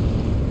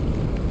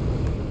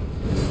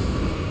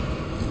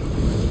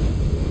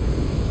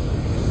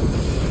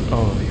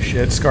 Holy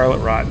shit. Scarlet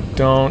Rot.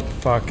 Don't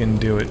fucking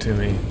do it to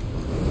me.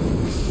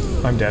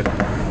 I'm dead.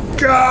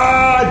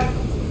 God!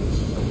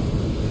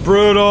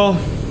 Brutal.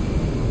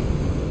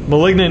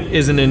 Malignant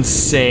is an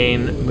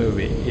insane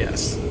movie,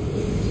 yes.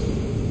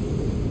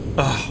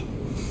 Ugh.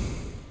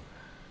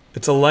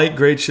 It's a light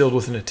great shield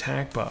with an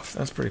attack buff.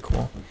 That's pretty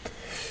cool.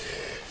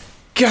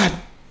 God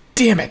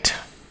damn it.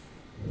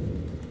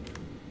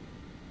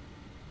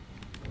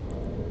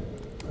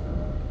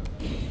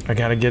 I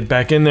gotta get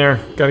back in there.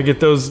 Gotta get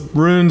those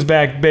runes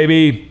back,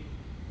 baby.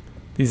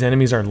 These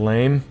enemies are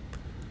lame.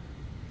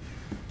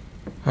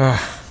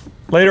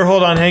 Later,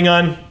 hold on, hang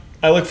on.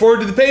 I look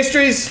forward to the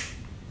pastries.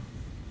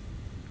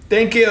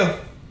 Thank you.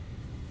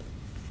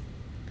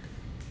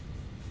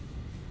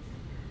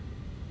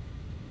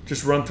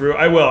 Just run through.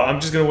 I will. I'm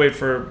just gonna wait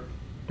for.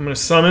 I'm gonna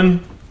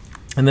summon,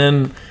 and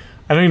then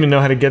I don't even know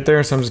how to get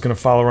there, so I'm just gonna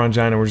follow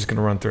Ronjina. We're just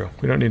gonna run through.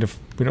 We don't need to.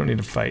 We don't need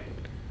to fight.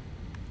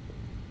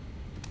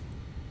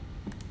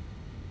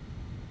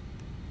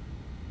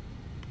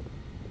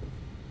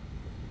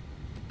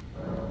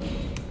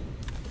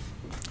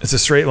 It's a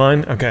straight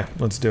line? Okay,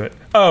 let's do it.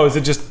 Oh, is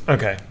it just...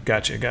 Okay,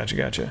 gotcha.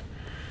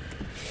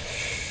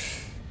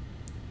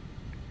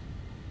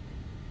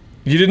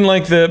 You didn't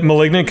like the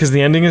Malignant because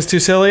the ending is too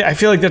silly? I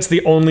feel like that's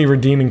the only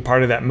redeeming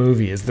part of that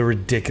movie is the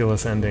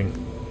ridiculous ending.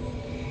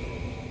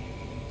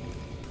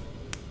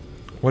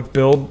 What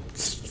build?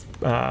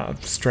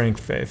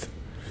 Strength, Faith.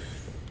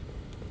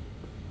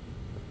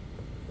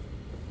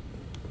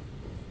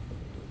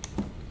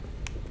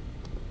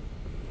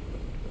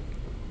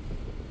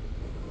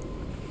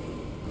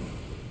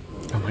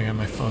 Oh my god,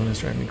 my phone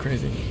is driving me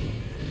crazy.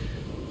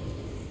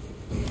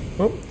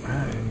 Oh,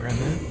 I didn't grab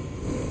that.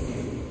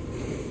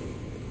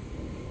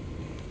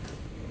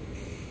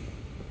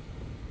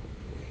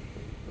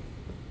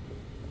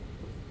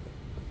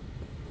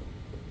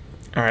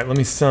 Alright, let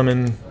me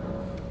summon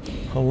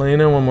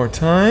Helena one more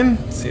time.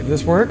 See if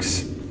this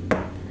works.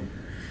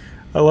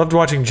 I loved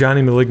watching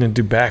Johnny Malignant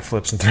do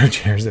backflips and throw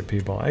chairs at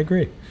people. I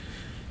agree.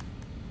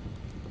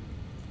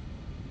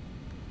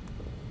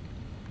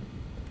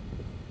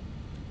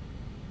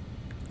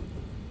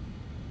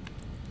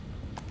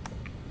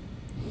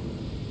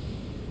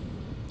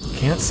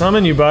 Can't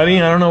summon you,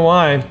 buddy. I don't know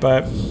why,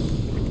 but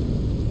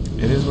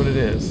it is what it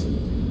is.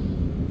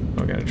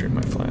 Oh, I gotta drink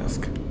my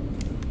flask.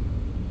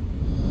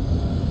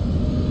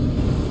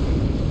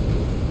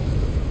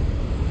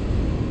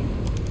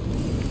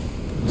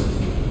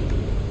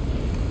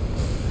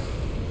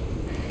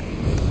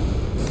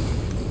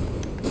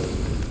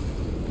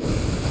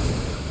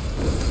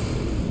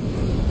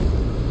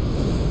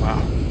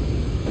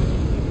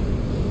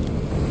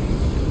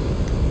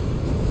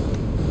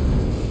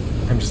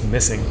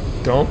 Missing.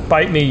 Don't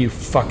bite me, you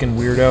fucking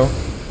weirdo.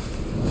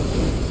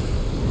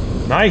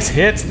 Nice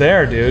hits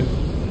there, dude.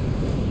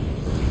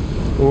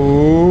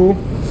 Ooh.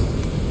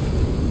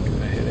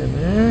 Got a hit in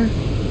there.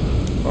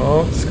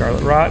 Oh,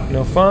 Scarlet Rot,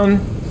 no fun.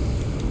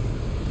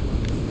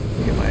 Let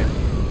me get my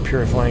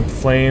Purifying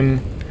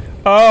Flame.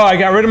 Oh, I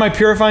got rid of my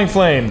Purifying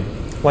Flame.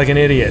 Like an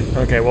idiot.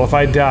 Okay, well if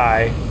I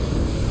die,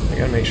 I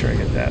gotta make sure I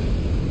get that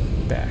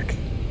back.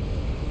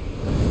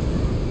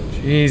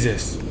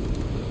 Jesus.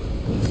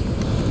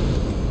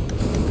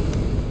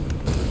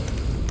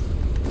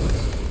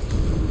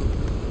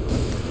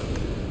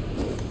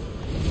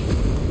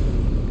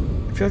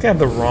 I feel like I have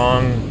the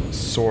wrong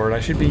sword. I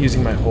should be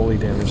using my holy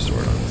damage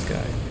sword on this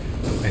guy.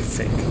 I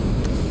think.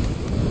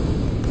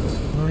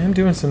 Well, I am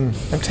doing some...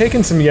 I'm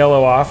taking some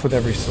yellow off with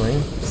every swing.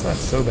 It's not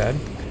so bad.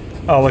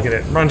 Oh, look at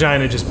it.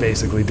 Rongina just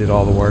basically did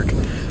all the work.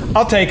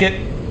 I'll take it.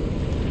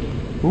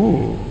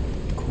 Ooh.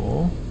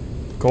 Cool.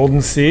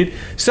 Golden Seed.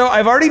 So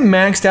I've already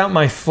maxed out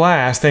my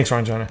flask. Thanks,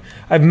 Rongina.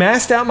 I've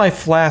maxed out my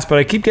flask, but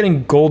I keep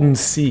getting Golden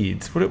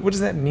Seeds. What does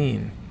that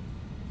mean?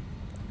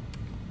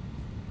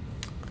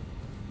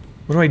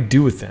 What do I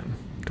do with them?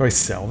 Do I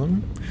sell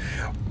them?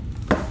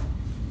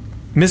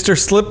 Mr.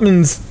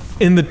 Slipman's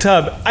in the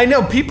tub. I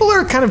know, people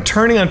are kind of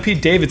turning on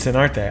Pete Davidson,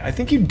 aren't they? I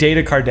think you date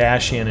a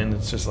Kardashian and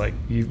it's just like,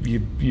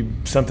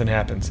 something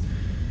happens.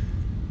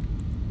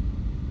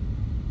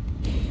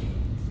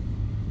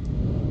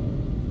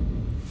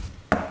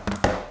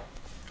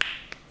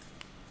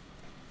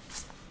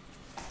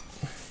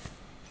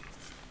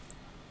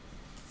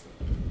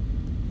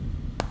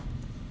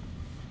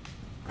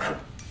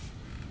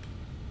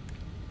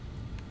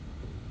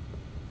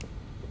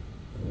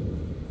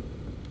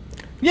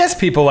 Yes,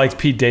 people liked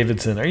Pete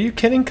Davidson. Are you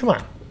kidding? Come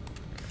on.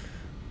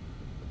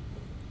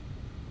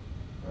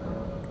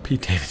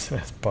 Pete Davidson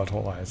has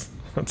butthole eyes.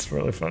 That's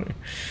really funny.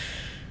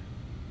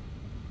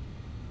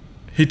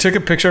 He took a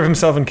picture of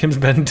himself in Kim's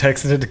bed and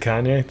texted it to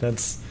Kanye.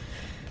 That's...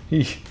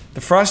 The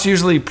frost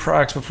usually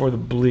procs before the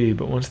bleed,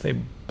 but once they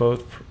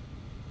both...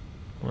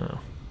 Wow.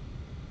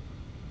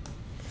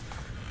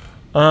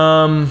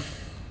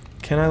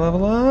 Can I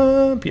level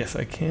up? Yes,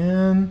 I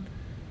can.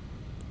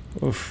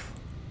 Oof.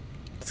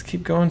 Let's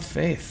keep going,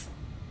 Faith.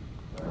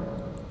 I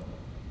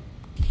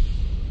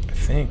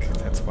think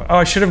that's what... Oh,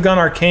 I should have gone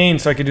Arcane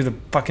so I could do the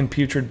fucking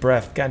Putrid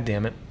Breath. God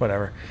damn it.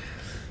 Whatever.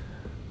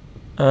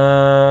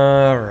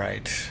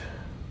 Alright.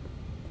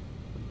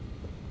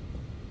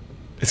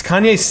 Is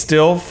Kanye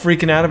still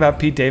freaking out about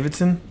Pete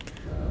Davidson?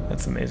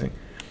 That's amazing.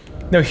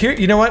 No, here...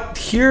 You know what?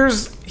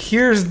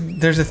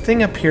 There's a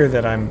thing up here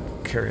that I'm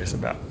curious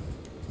about.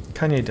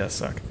 Kanye does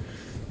suck.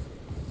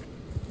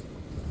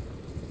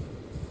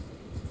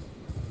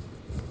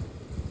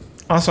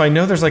 Also, I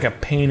know there's like a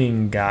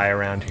painting guy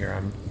around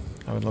here.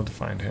 I would love to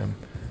find him.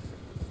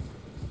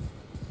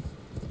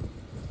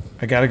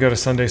 I gotta go to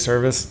Sunday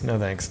service? No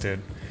thanks, dude.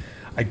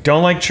 I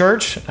don't like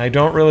church. I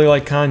don't really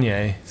like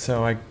Kanye,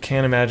 so I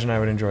can't imagine I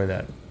would enjoy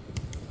that.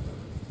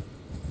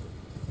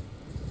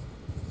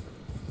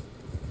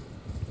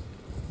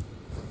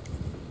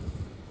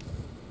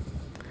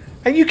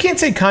 And you can't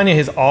say Kanye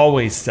has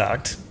always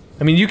sucked.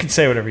 I mean, you can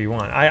say whatever you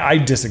want. I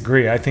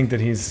disagree. I think that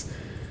he's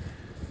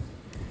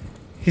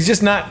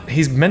just not...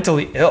 He's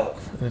mentally ill,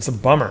 and it's a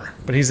bummer.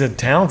 But he's a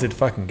talented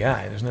fucking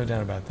guy. There's no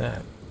doubt about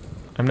that.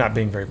 I'm not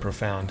being very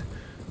profound,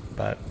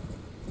 but...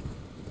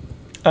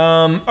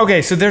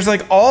 okay, so there's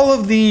like all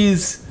of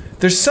these...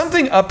 There's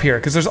something up here,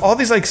 because there's all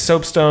these like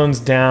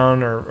soapstones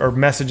down or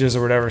messages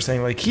or whatever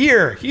saying like,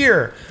 here,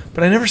 here,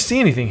 but I never see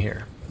anything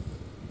here.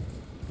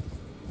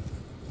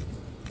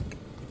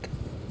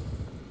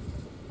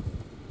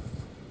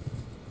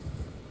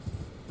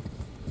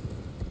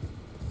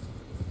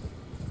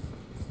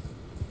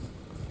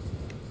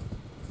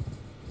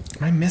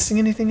 Am I missing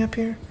anything up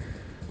here?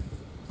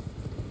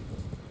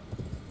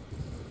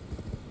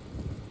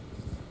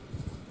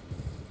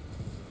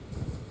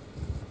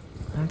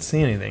 I don't see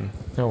anything.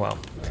 Oh well.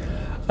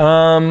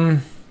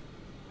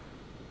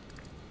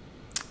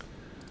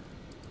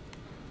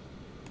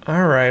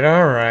 Alright,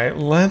 alright.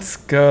 Let's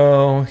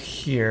go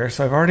here.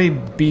 So I've already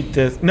beat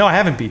this. No, I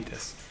haven't beat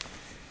this.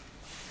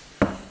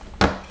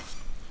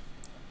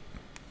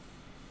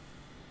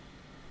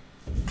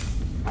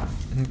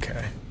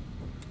 Okay.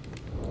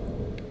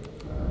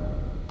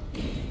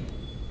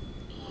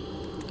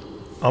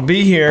 I'll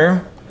be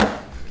here.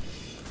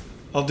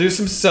 I'll do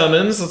some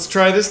summons. Let's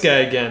try this guy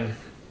again.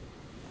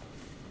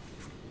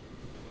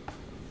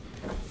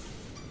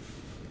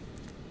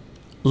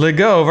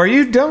 Legove, are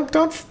you don't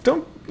I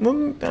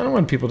don't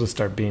want people to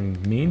start being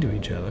mean to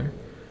each other.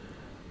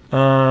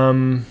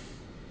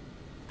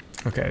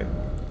 Okay.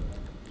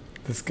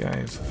 This guy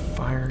is a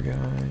fire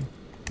guy.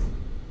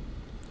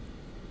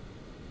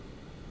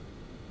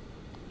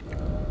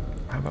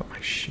 How about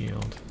my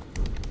shield?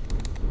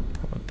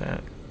 How about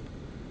that?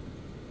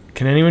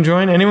 Can anyone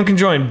join? Anyone can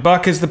join.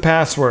 Buck is the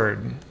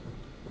password.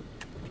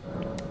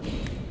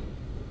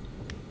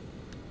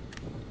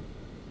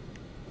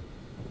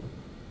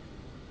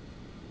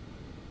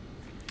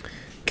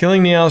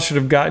 Killing Noel should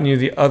have gotten you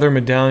the other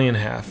medallion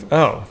half.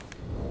 Oh.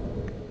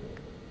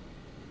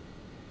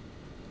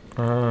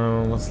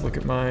 Let's look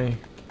at my...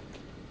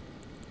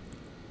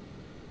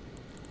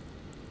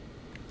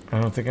 I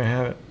don't think I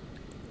have it.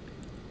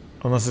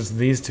 Unless it's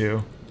these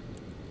two.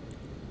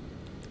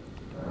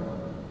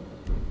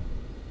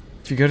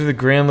 If you go to the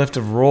Grand Lift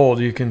of Rolled,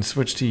 you can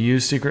switch to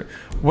use secret...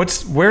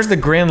 Where's the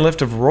Grand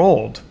Lift of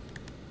Rolled?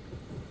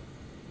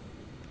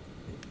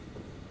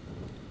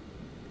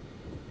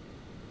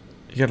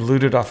 You got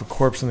looted off a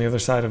corpse on the other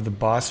side of the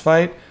boss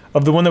fight?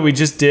 Of the one that we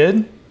just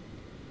did?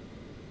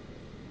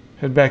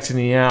 Head back to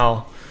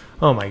Noel.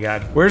 Oh my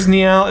god. Where's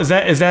Noel? Is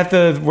that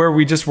the where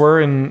we just were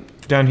in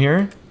down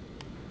here?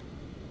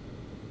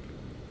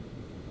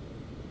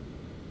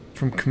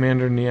 From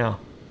Commander Noel.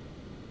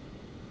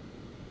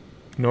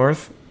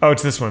 North? Oh,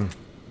 it's this one.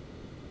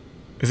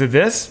 Is it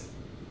this?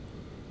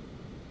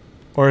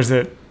 Or is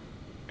it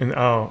in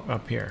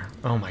up here?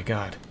 Oh my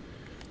god.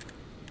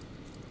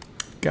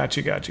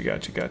 Gotcha, gotcha,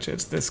 gotcha, gotcha.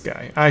 It's this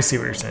guy. I see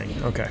what you're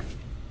saying. Okay.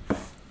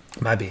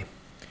 Might be.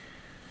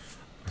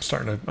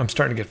 I'm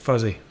starting to get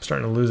fuzzy. I'm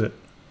starting to lose it.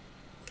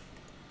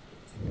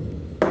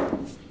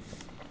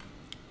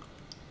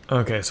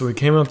 Okay, so we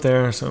came up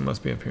there, so it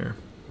must be up here.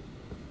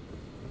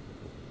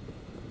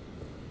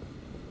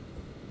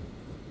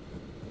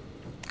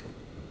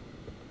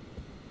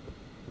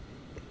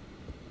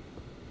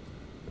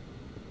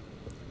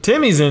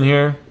 Timmy's in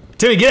here.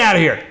 Timmy, get out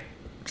of here!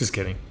 Just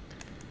kidding.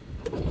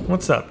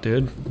 What's up,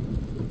 dude?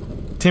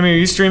 Timmy, are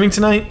you streaming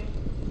tonight?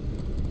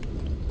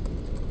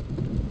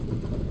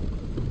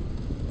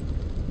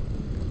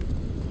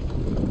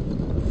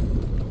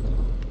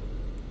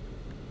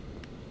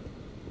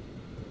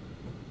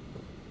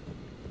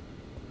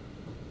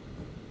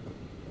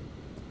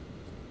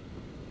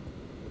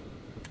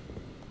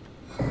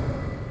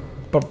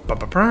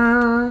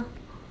 Ba-ba-ba-ba.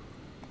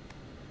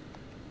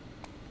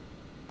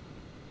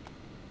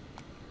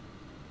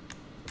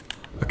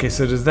 Okay,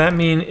 so does that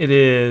mean it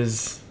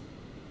is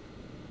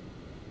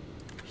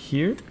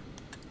here?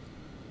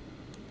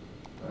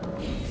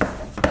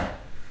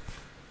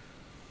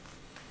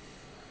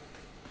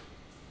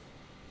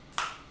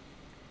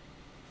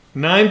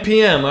 $9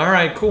 p.m. All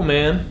right, cool,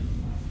 man.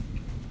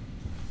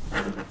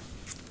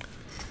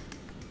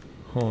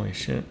 Holy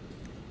shit.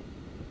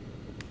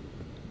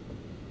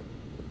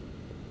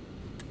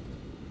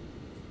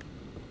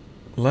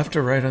 Left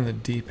or right on the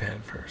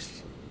D-pad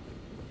first?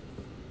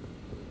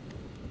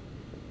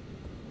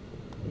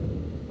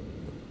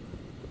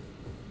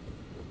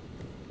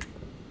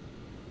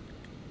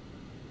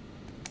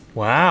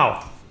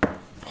 Wow.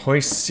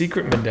 Hoist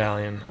secret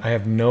medallion. I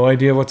have no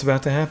idea what's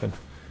about to happen.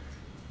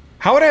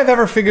 How would I have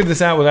ever figured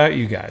this out without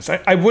you guys?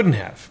 I wouldn't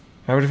have.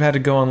 I would have had to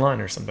go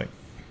online or something.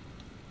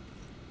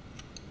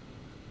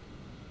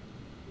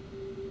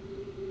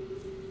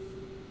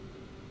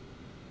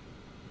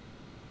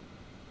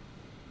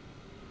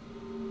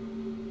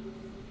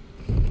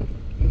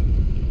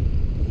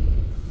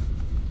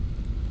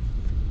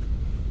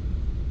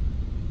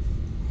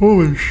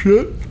 Holy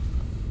shit.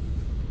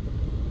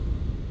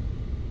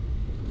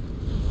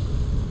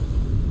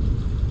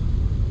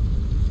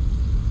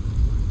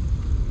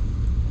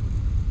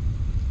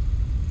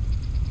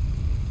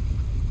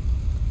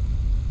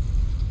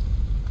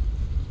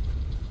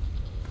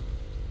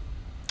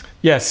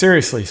 Yeah,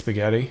 seriously,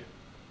 Spaghetti.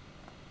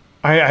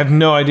 I have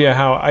no idea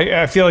how.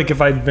 I feel like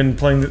if I'd been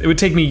playing it would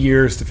take me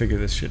years to figure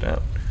this shit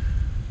out.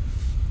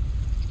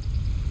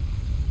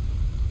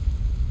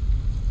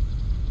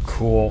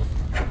 Cool.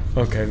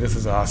 Okay, this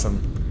is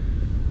awesome.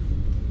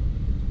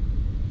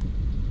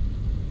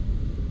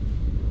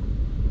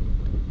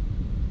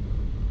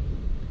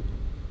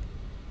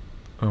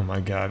 Oh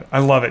my god, I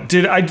love it,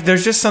 dude.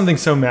 There's just something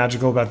so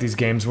magical about these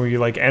games where you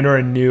like enter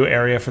a new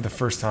area for the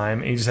first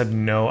time and you just have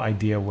no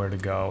idea where to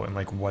go and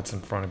like what's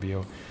in front of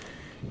you.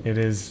 It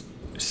is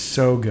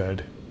so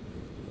good.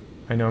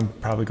 I know I'm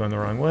probably going the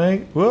wrong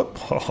way. Whoop.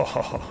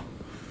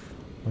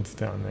 What's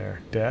down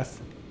there?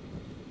 Death.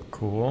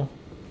 Cool.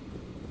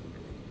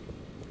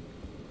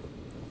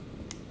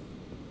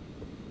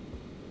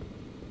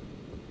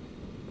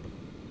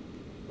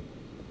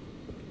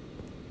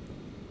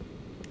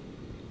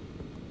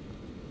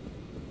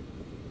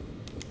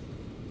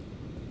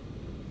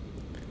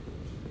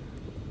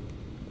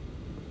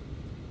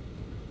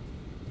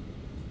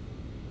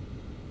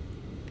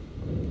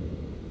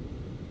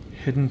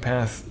 Hidden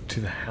path to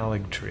the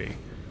Halig tree.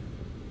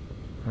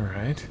 All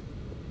right.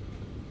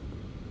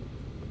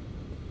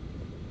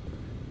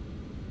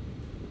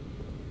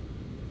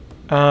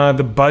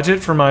 The budget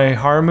for my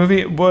horror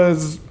movie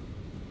was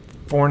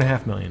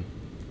 $4.5 million.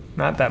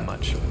 Not that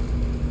much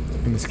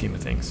in the scheme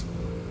of things.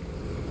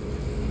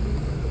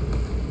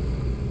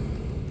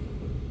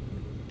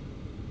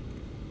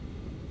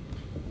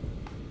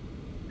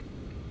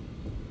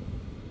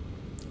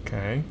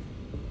 Okay.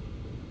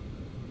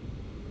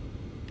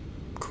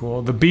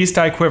 Cool. The beast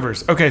eye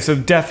quivers. Okay, so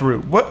death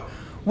root.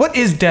 What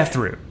is death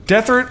root?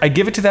 Death root, I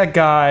give it to that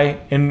guy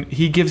and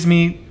he gives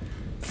me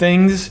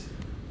things.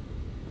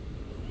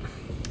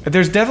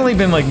 There's definitely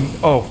been like,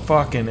 oh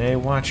fucking A,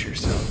 watch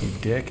yourself, you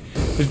dick.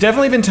 There's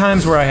definitely been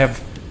times where I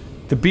have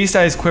the beast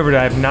eyes quivered,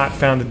 I have not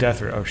found the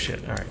death root. Oh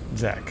shit. Alright,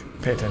 Zack,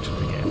 pay attention to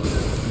the game.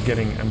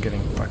 I'm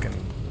getting fucking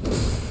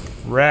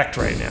wrecked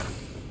right now.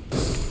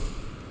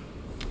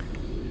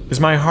 Is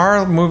my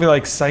horror movie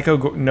like Psycho?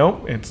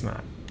 Nope, it's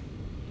not.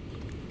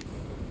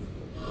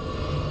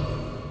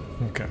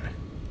 Okay.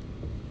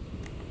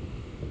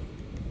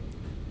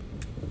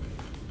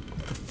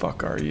 What the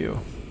fuck are you?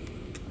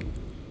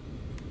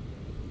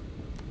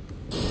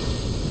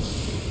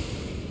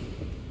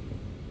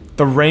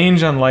 The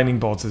range on lightning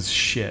bolts is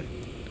shit.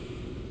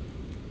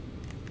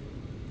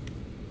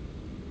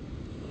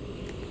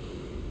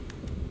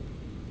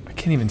 I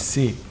can't even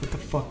see. What the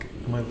fuck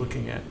am I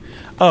looking at?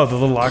 Oh, the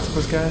little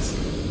octopus guys?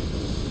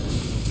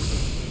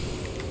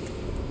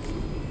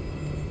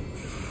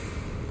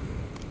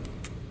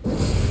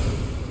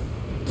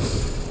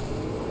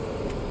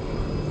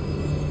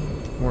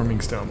 Warming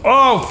stone.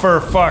 Oh,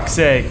 for fuck's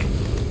sake!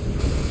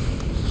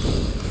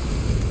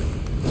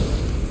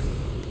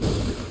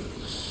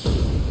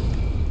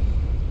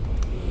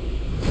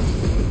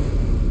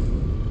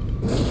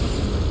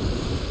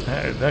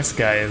 This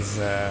guy is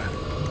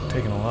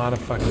taking a lot of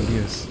fucking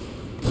abuse.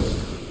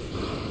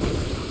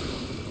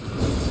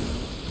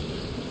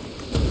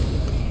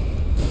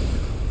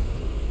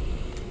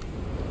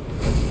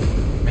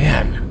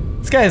 Man,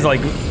 this guy is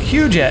like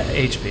huge at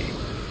HP.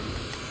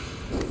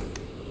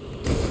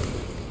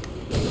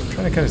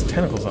 Trying to cut his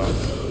tentacles off.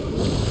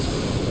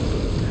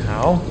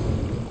 How?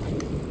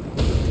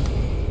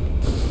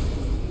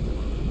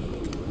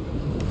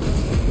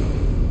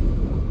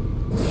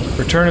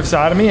 Return of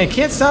sodomy? I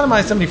can't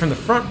sodomize somebody from the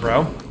front,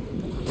 bro.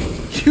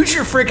 Use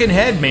your freaking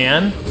head,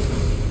 man.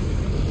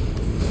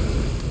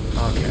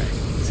 Okay.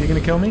 Is he gonna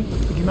kill me? I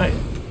think he might.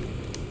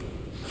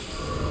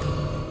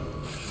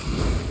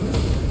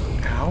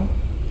 Ow.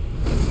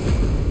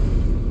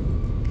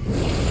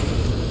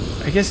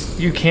 I guess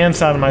you can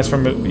sodomize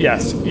from...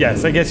 Yes,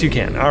 I guess you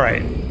can.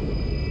 Alright.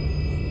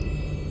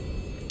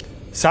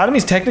 Sodomy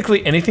is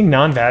technically anything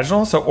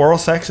non-vaginal, so oral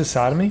sex is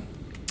sodomy?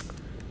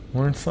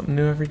 Learn something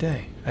new every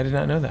day. I did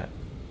not know that.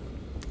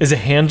 Is a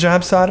hand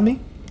job sodomy?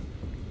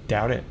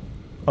 Doubt it.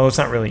 Oh, it's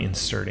not really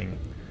inserting.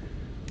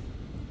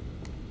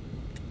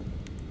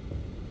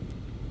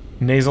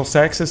 Nasal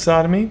sex is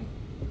sodomy?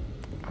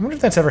 I wonder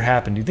if that's ever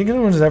happened. Do you think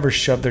anyone's ever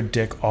shoved their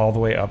dick all the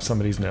way up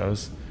somebody's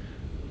nose?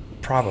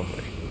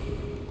 Probably.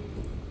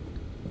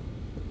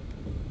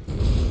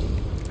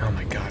 Oh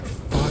my god,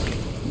 fuck.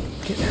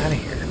 Get out of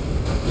here.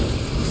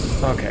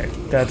 Okay,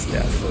 that's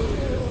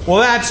death. Well,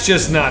 that's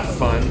just not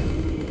fun.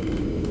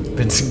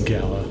 Vincent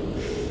Gala.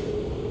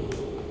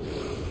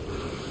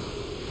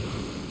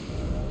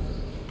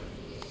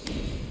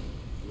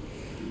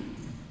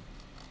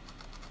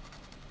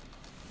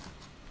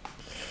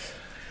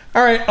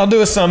 Alright, I'll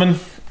do a summon.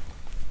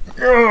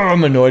 Oh,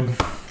 I'm annoyed.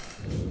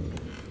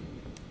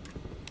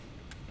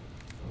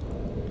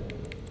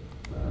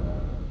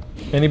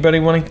 Anybody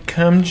want to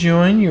come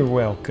join? You're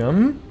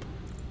welcome.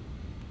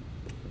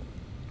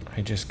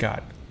 I just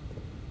got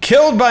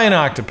killed by an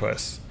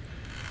octopus.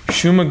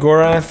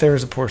 Shumagorath,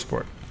 there's a poor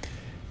sport.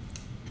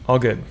 All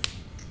good.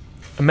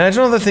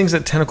 Imagine all the things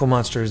that tentacle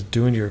monster is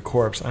doing to your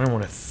corpse. I don't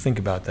want to think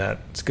about that.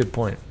 It's a good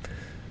point.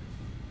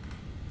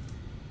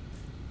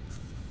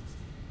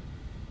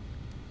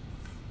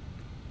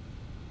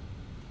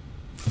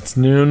 It's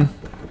noon.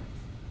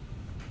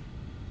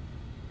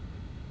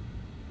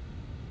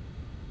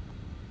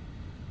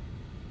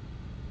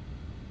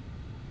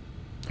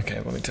 Okay,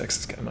 let me text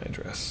this guy my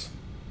address.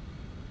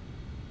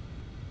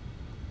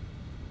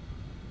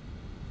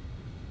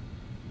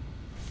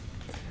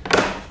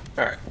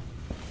 Alright.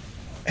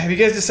 have you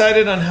guys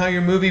decided on how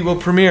your movie will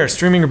premiere,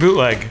 streaming or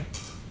bootleg?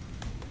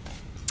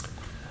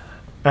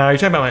 You're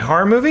talking about my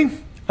horror movie?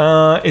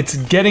 It's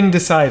getting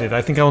decided.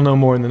 I think I'll know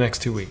more in the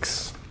next 2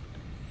 weeks.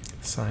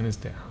 Sign is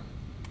down.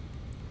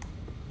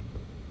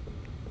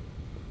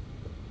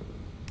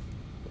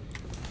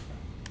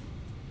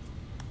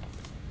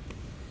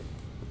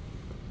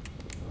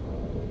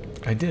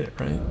 I did it,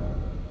 right?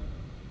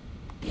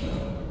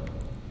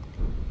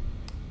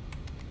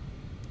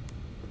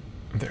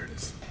 There it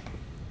is.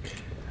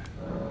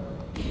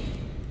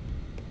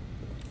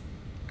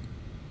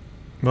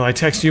 Will I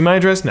text you my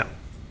address? No.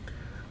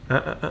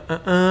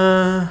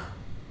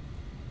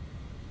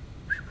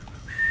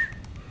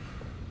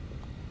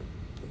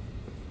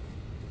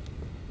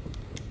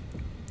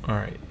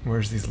 Alright,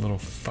 where's these little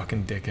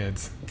fucking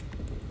dickheads?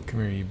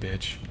 Come here, you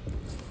bitch.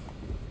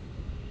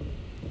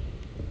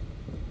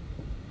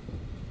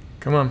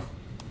 Come on.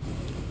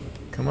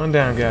 Come on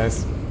down,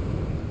 guys.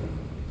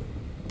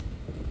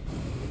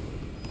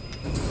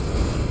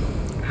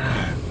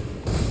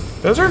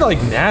 Those are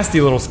like nasty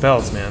little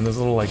spells, man. Those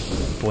little like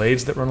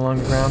blades that run along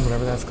the ground,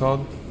 whatever that's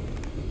called.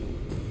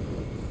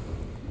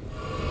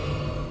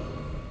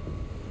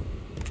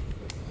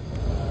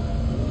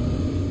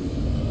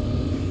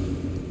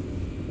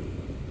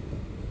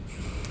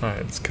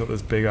 Alright, let's kill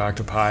this big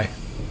octopi.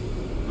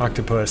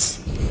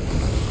 Octopus.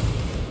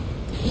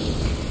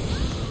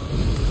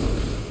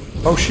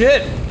 Oh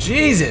shit!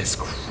 Jesus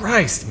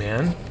Christ,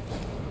 man.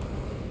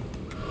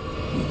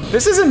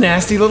 This is a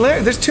nasty little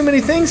area. There's too many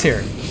things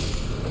here.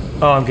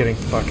 Oh, I'm getting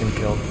fucking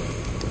killed.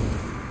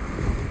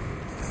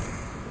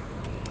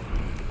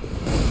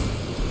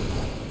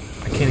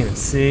 I can't even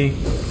see.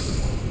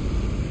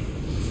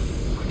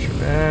 Watch your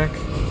back.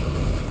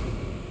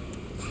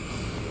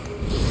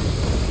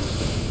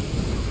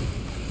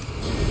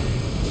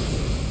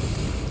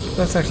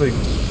 That's actually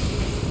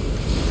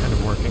kind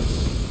of working.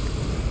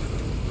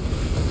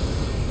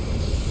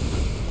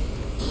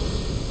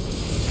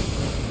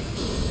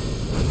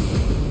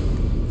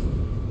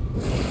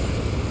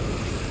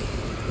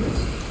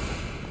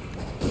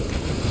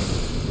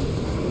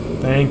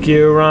 Thank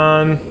you,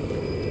 Ron.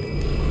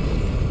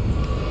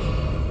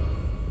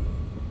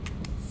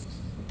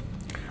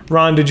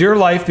 Ron, did your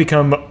life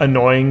become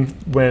annoying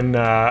when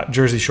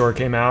Jersey Shore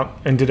came out?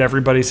 And did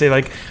everybody say,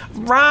 like,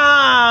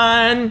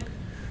 Ron?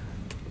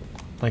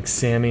 Like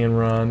Sammy and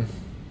Ron?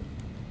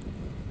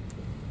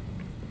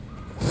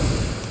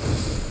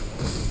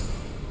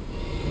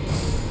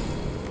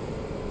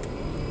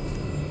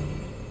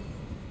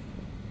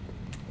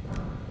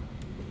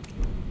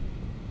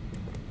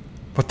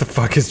 What the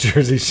fuck is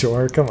Jersey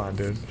Shore? Come on,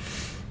 dude.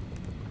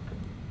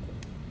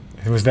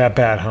 It was that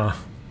bad, huh?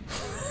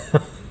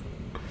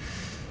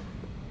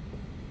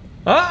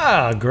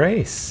 Ah,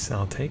 Grace.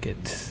 I'll take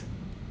it.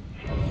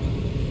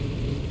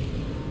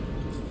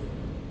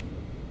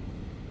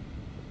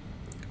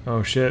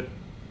 Oh, shit.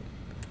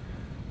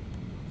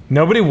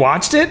 Nobody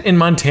watched it in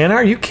Montana?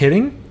 Are you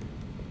kidding?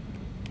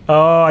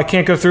 Oh, I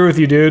can't go through with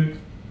you, dude.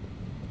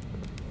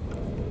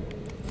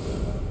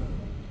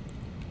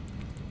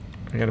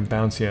 I gotta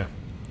bounce you.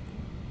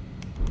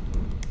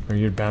 Or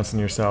you're bouncing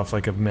yourself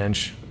like a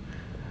mensch.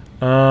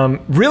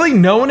 Really?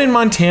 No one in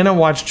Montana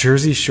watched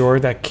Jersey Shore?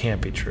 That can't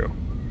be true.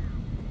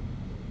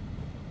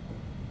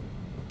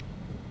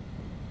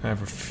 I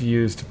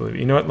refuse to believe it.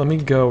 You know what? Let me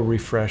go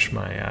refresh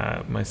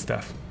my my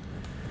stuff.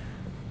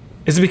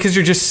 Is it because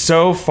you're just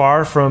so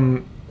far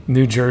from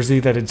New Jersey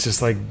that it's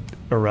just like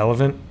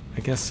irrelevant?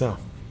 I guess so.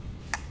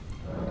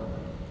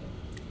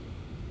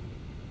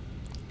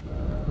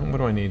 What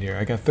do I need here?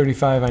 I got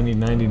 35, I need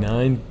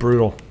 99.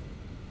 Brutal.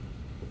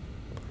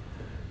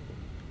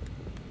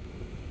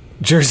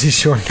 Jersey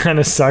Shore kind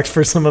of sucks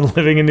for someone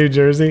living in New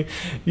Jersey.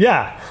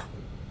 Yeah,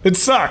 it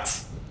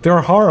sucks.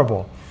 They're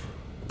horrible.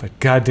 But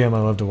goddamn, I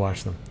love to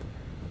watch them.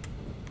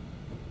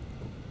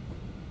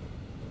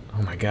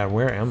 Oh my god,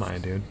 where am I,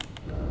 dude?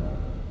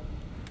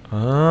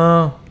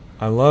 Oh,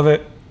 I love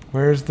it.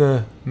 Where's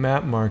the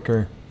map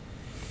marker?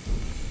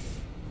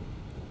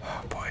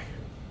 Oh boy.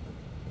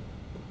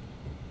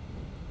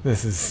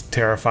 This is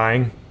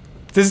terrifying.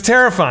 This is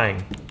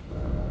terrifying.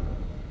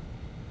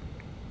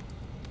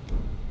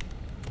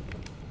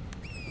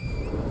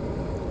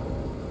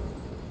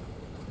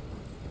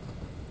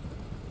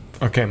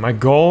 Okay, my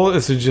goal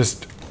is to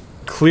just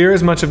clear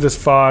as much of this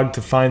fog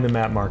to find the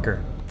map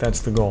marker.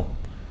 That's the goal.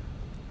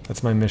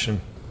 That's my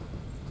mission.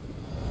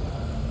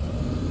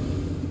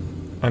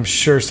 I'm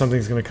sure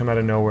something's gonna come out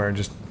of nowhere and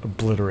just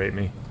obliterate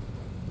me.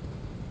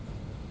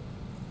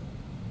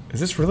 Is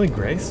this really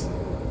Grace?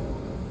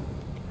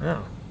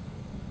 Oh.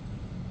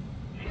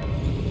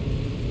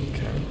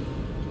 Okay.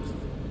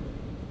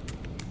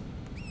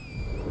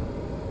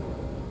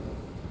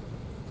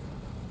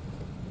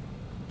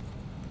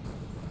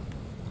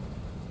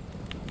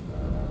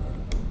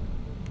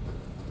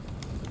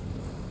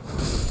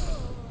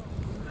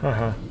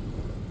 Haha.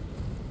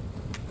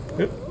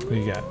 Oop, what do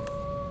you got?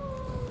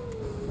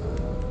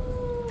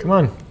 Come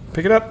on,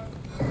 pick it up.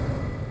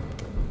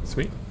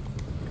 Sweet.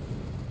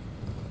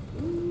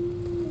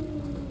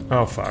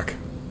 Oh, fuck.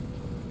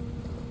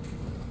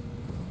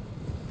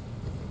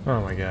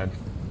 Oh my god.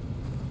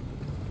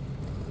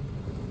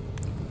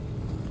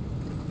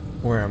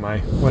 Where am I?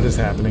 What is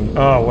happening?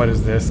 Oh, what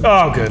is this?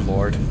 Oh, good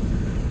lord.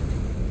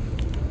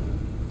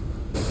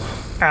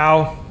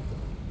 Ow.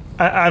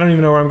 I don't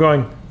even know where I'm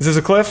going. Is this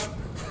a cliff?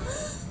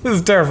 This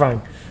is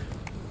terrifying.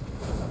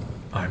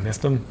 Oh, I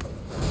missed him.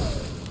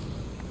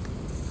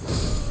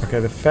 Okay,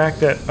 the fact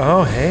that...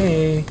 Oh,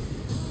 hey.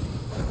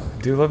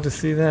 I do love to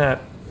see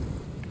that.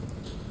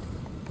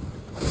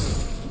 Oh,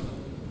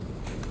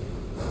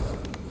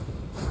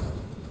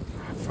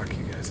 fuck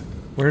you guys.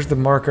 Where's the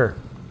marker?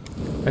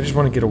 I just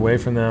want to get away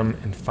from them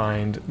and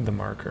find the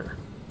marker.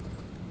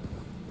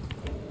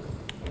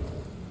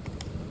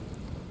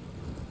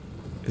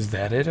 Is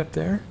that it up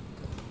there?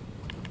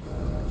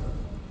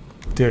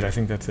 Dude, I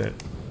think that's it.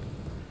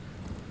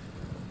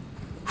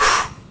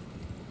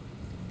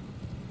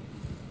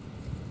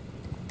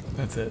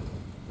 That's it.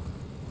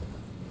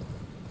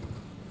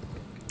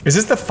 Is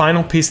this the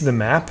final piece of the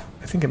map?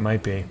 I think it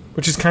might be,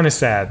 which is kind of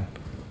sad.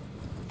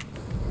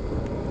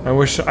 I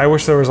wish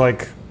there was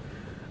like...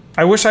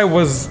 I wish I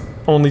was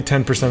only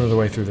 10% of the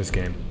way through this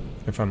game,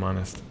 if I'm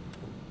honest.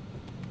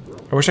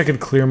 I wish I could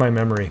clear my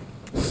memory.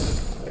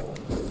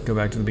 Go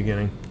back to the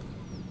beginning.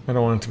 I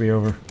don't want it to be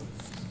over.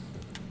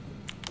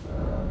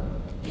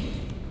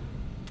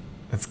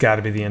 That's got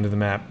to be the end of the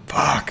map.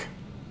 Fuck!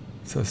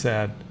 So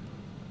sad.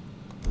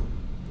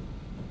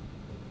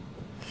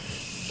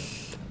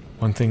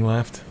 One thing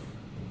left.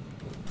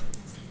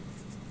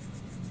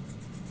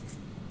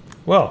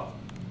 Well.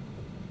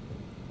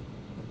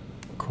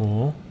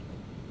 Cool.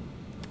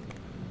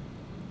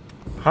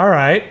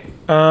 Alright.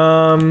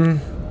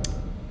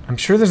 I'm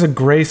sure there's a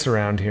grace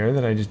around here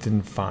that I just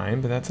didn't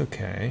find, but that's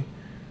okay.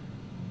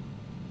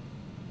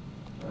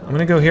 I'm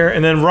gonna go here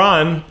and then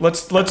run.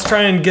 Let's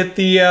try and get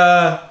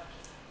the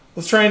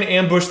let's try and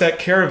ambush that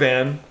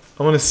caravan.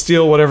 I want to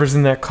steal whatever's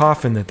in that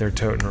coffin that they're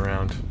toting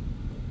around.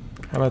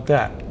 How about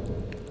that?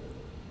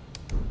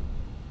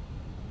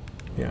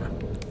 Yeah.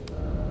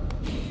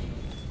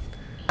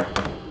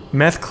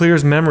 Meth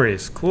clears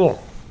memories.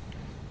 Cool.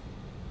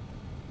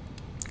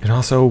 It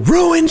also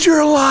ruins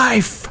your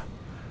life!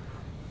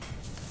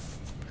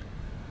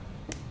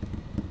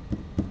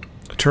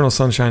 Eternal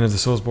Sunshine of the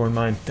Soulsborne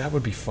Mind. That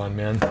would be fun,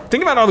 man.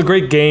 Think about all the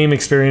great game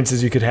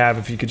experiences you could have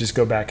if you could just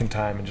go back in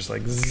time and just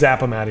like zap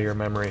them out of your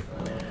memory.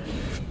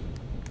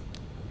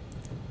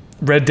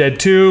 Red Dead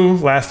 2,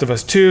 Last of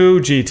Us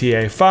 2,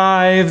 GTA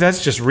 5.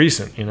 That's just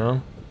recent, you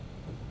know?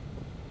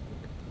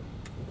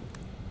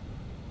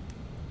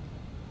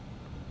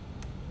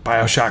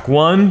 BioShock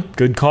 1.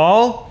 Good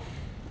call.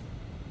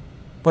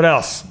 What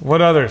else?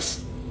 What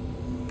others?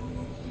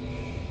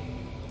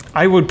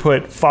 I would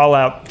put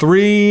Fallout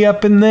 3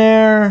 up in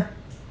there.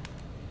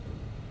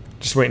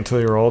 Just wait until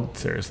you're old.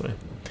 Seriously.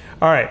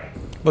 Alright,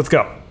 let's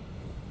go.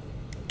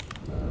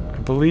 I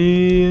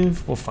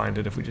believe we'll find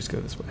it if we just go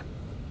this way.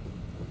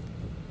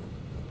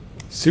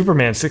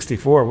 Superman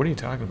 64, what are you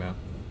talking about?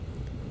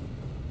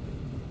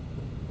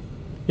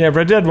 Yeah,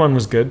 Red Dead 1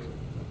 was good.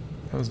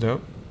 That was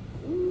dope.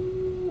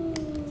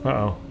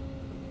 Uh-oh.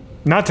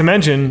 Not to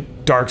mention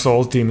Dark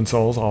Souls, Demon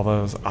Souls, all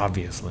those,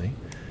 obviously.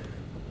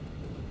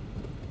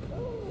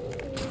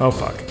 Oh,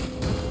 fuck.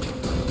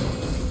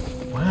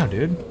 Wow,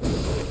 dude.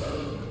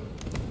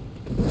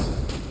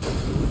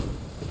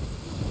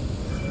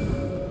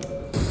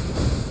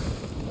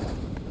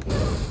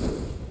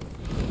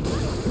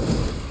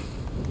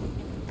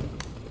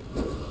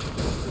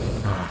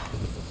 Ah.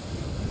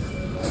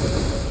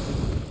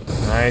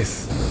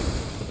 Nice.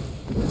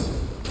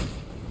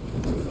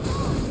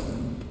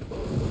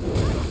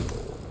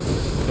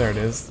 There it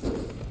is.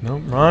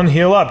 Nope, run,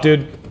 heal up,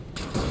 dude.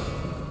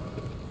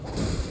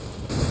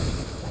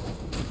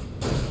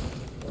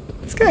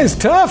 This guy's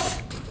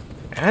tough.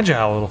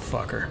 Agile little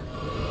fucker.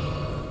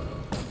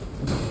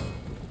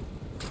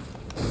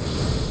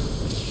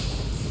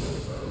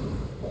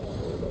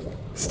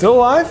 Still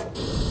alive?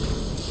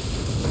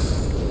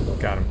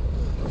 Got him.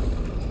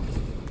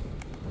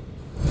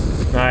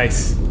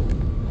 Nice.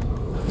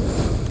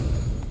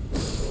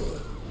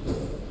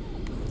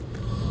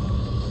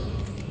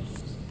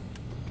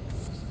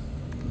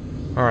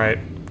 Alright,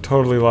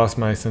 totally lost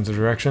my sense of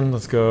direction.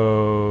 Let's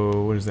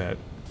go... What is that?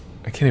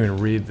 I can't even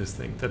read this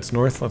thing. That's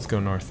north? Let's go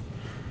north.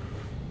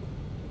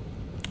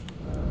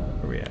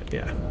 Where are we at?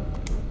 Yeah.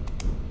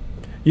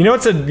 You know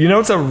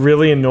what's a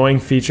really annoying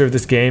feature of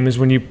this game is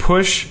when you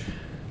push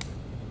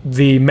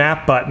the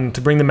map button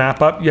to bring the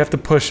map up, you have to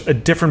push a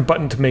different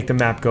button to make the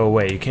map go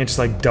away. You can't just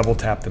like double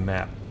tap the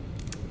map.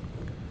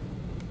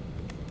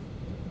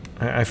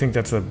 I think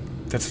that's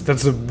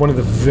one of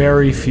the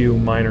very few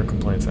minor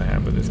complaints I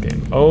have with this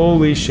game.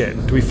 Holy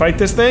shit. Do we fight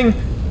this thing?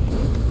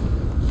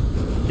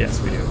 Yes,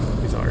 we do.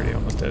 He's already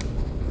almost dead.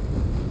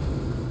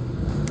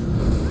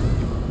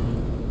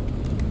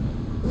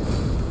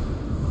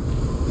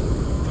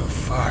 The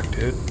fuck,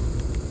 dude?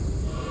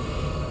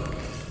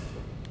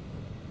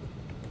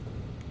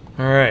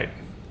 Alright.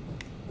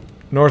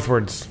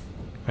 Northwards,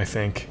 I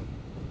think.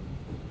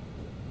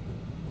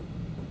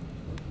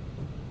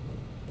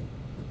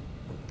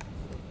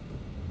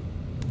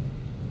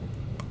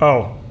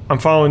 Oh, I'm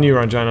following you,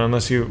 Ranjana,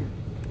 unless you...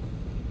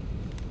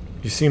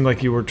 You seemed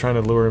like you were trying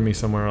to lure me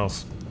somewhere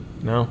else.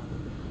 No?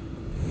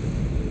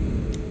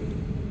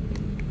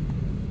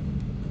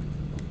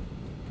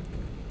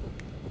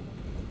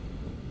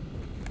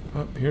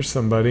 Oh, here's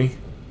somebody.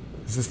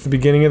 Is this the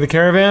beginning of the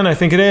caravan? I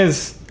think it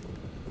is.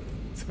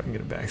 Let's see if I can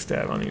get a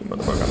backstab on you,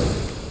 motherfucker.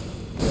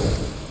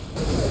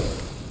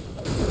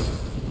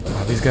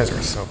 Wow, these guys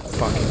are so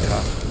fucking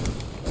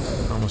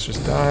tough. Almost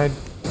just died.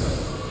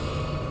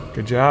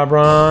 Good job,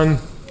 Ron.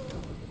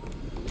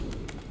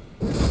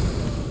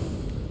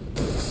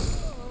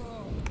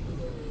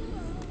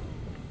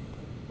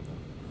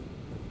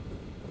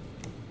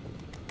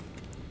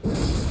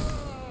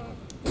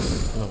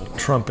 Little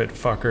trumpet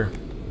fucker.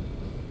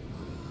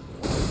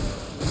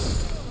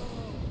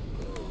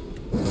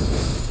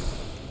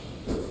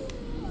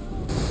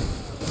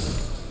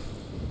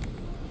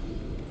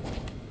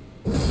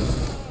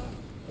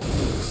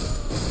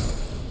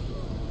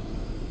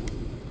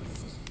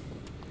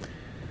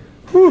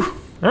 Whew.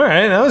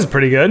 Alright, that was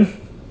pretty good.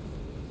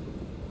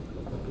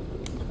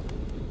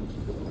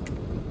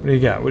 What do you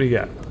got? What do you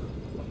got?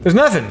 There's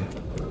nothing!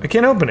 I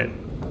can't open it.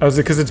 Oh, is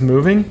it because it's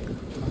moving?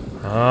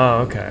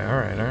 Oh, okay.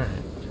 Alright, alright.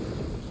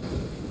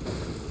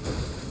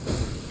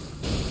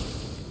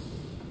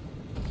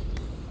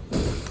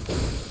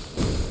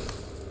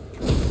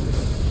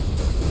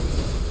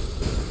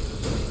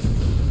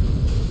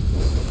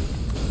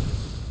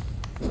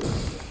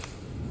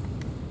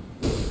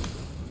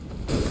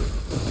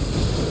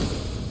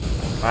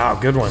 Wow,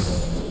 good one.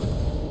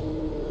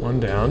 One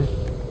down.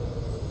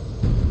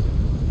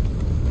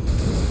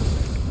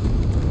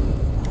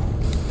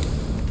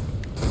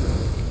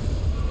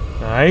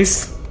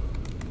 Nice.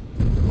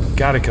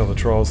 Gotta kill the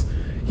trolls.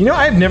 You know,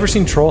 I've never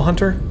seen Troll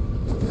Hunter.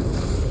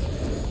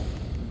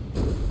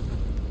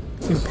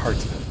 I've seen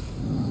parts of it.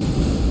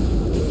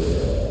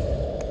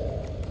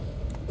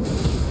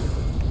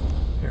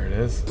 There it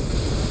is.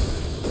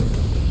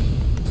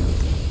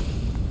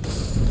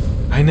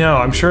 I know,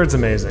 I'm sure it's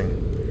amazing.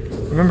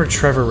 I remember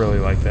Trevor really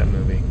liked that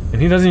movie.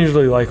 And he doesn't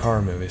usually like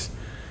horror movies.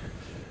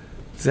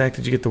 Zach,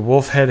 did you get the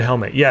wolf head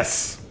helmet?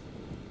 Yes!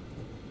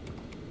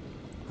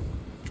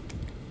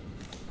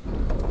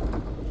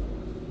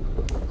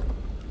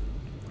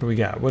 What do we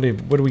got? What do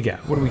we got?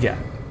 What do we got?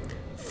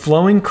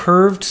 Flowing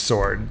curved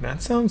sword.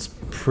 That sounds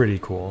pretty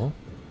cool.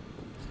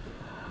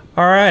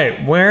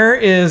 Alright, where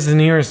is the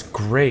nearest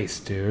Grace,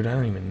 dude? I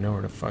don't even know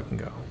where to fucking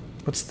go.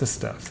 What's this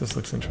stuff? This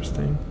looks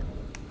interesting.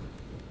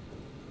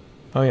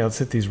 Oh yeah, let's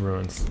hit these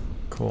ruins.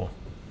 Cool.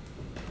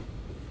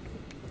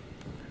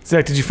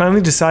 Zach, did you finally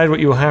decide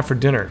what you will have for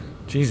dinner?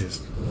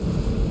 Jesus.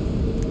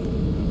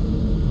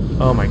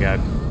 Oh my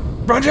god.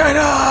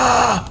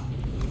 Regina!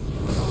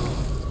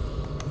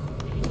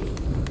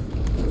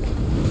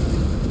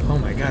 Oh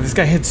my god, this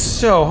guy hits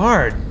so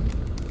hard.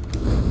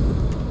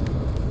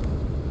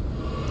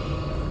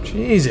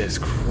 Jesus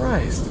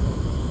Christ.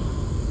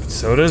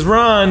 So does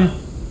Ron.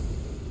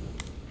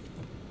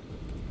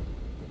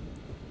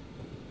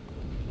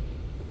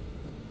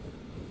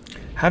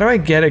 How do I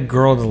get a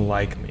girl to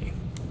like me?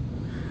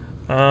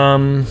 I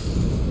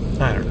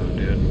don't know,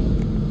 dude.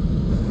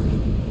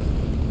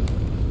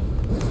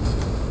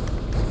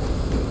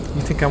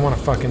 You think I want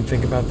to fucking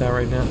think about that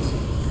right now?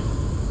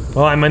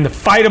 Well, I'm in the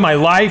fight of my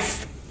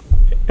life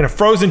in a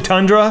frozen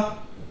tundra.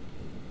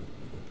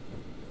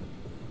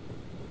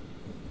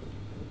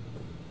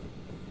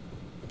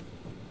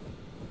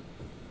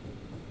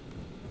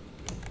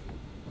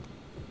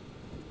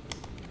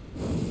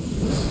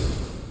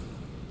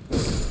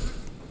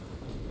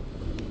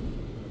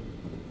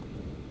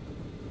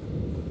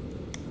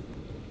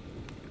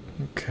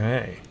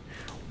 Okay.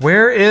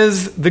 Where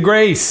is the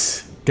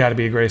Grace? Gotta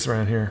be a Grace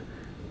around here.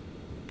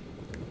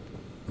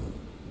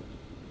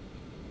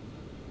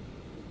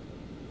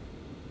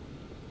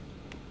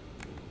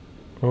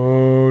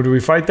 Oh, do we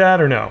fight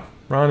that or no?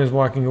 Ron is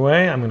walking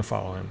away. I'm gonna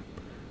follow him.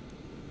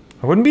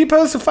 I wouldn't be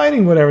opposed to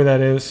fighting whatever that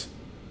is.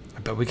 I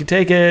bet we could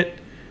take it.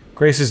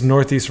 Grace is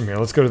northeast from here.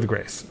 Let's go to the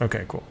Grace.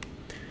 Okay, cool.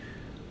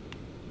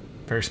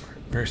 Very smart.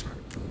 Very smart.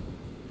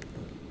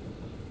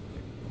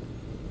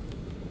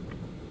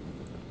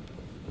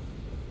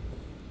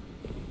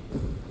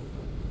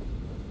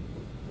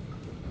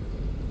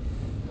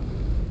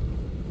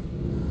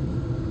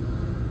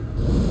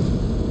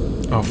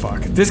 Oh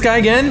fuck. This guy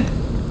again?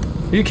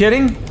 Are you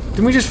kidding?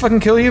 Didn't we just fucking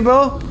kill you,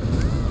 Bo?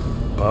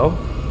 Bo?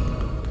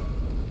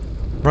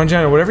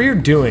 Ranjana, whatever you're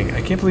doing,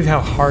 I can't believe how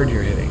hard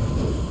you're hitting.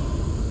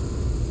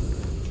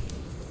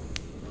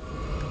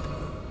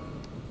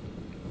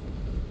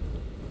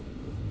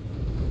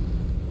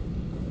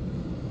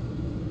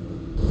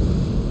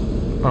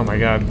 Oh my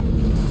god.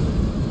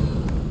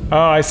 Oh,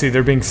 I see.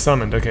 They're being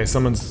summoned. Okay,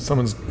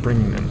 someone's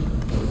bringing them.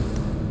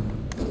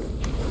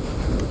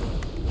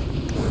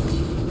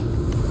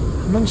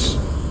 How much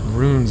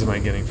runes am I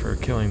getting for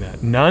killing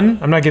that? None?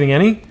 I'm not getting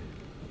any?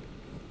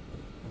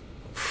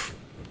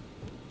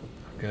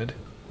 Good.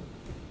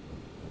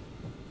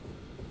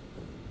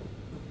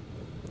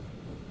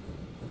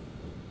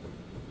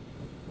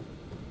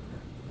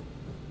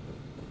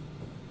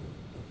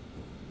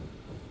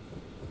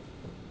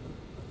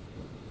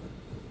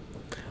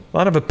 A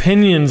lot of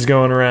opinions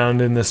going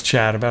around in this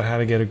chat about how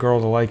to get a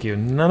girl to like you.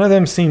 None of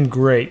them seem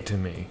great to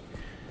me.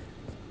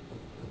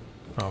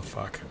 Oh,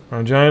 fuck.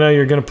 Regina,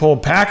 you're gonna pull a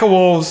pack of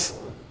wolves.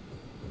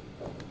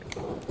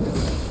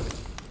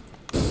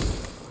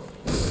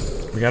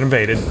 We got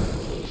invaded.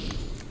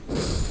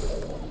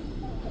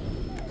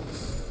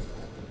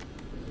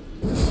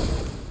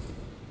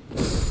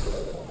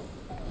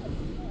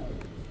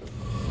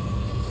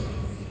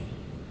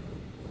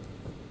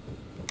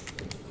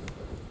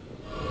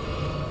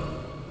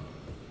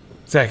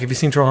 Zach, have you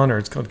seen Troll Hunter?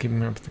 It's called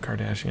Keeping Up with the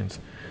Kardashians.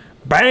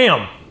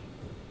 BAM!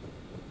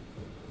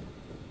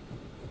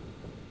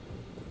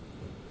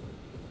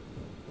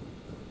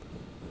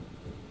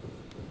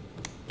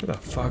 Where the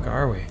fuck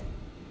are we?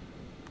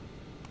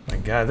 My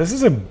god, this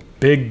is a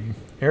big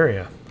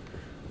area.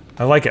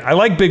 I like it. I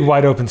like big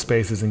wide open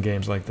spaces in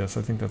games like this.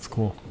 I think that's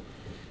cool.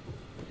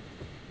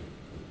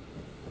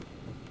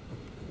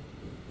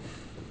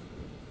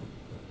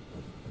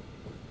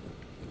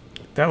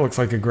 That looks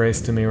like a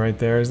Grace to me right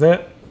there. Is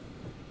that?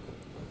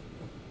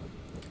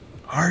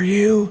 Are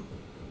you?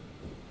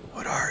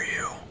 What are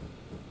you?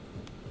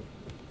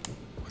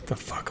 What the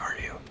fuck are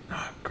you?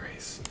 Not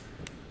Grace.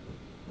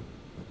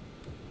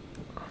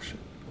 Oh shit.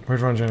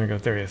 Where'd Ron Jenner go?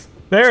 There he is.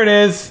 There it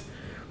is!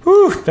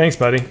 Whew! Thanks,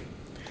 buddy.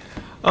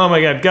 Oh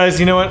my god, guys,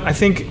 you know what? I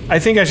think I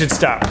should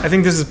stop. I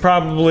think this is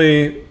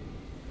probably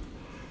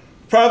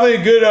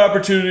a good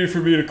opportunity for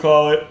me to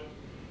call it.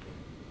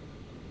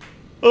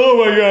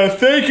 Oh my god,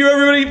 thank you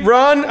everybody.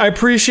 Ron, I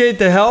appreciate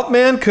the help,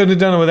 man. Couldn't have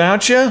done it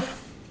without you.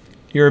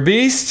 You're a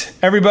beast.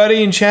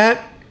 Everybody in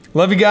chat,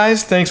 love you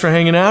guys. Thanks for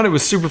hanging out. It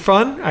was super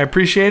fun. I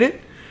appreciate it.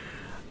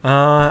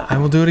 I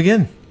will do it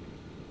again.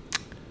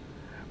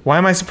 Why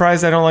am I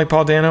surprised I don't like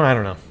Paul Dano? I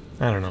don't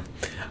know.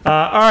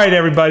 All right,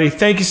 everybody.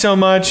 Thank you so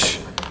much.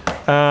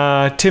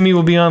 Timmy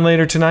will be on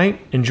later tonight.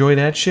 Enjoy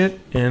that shit.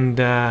 And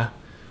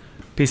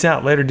peace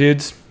out. Later,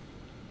 dudes.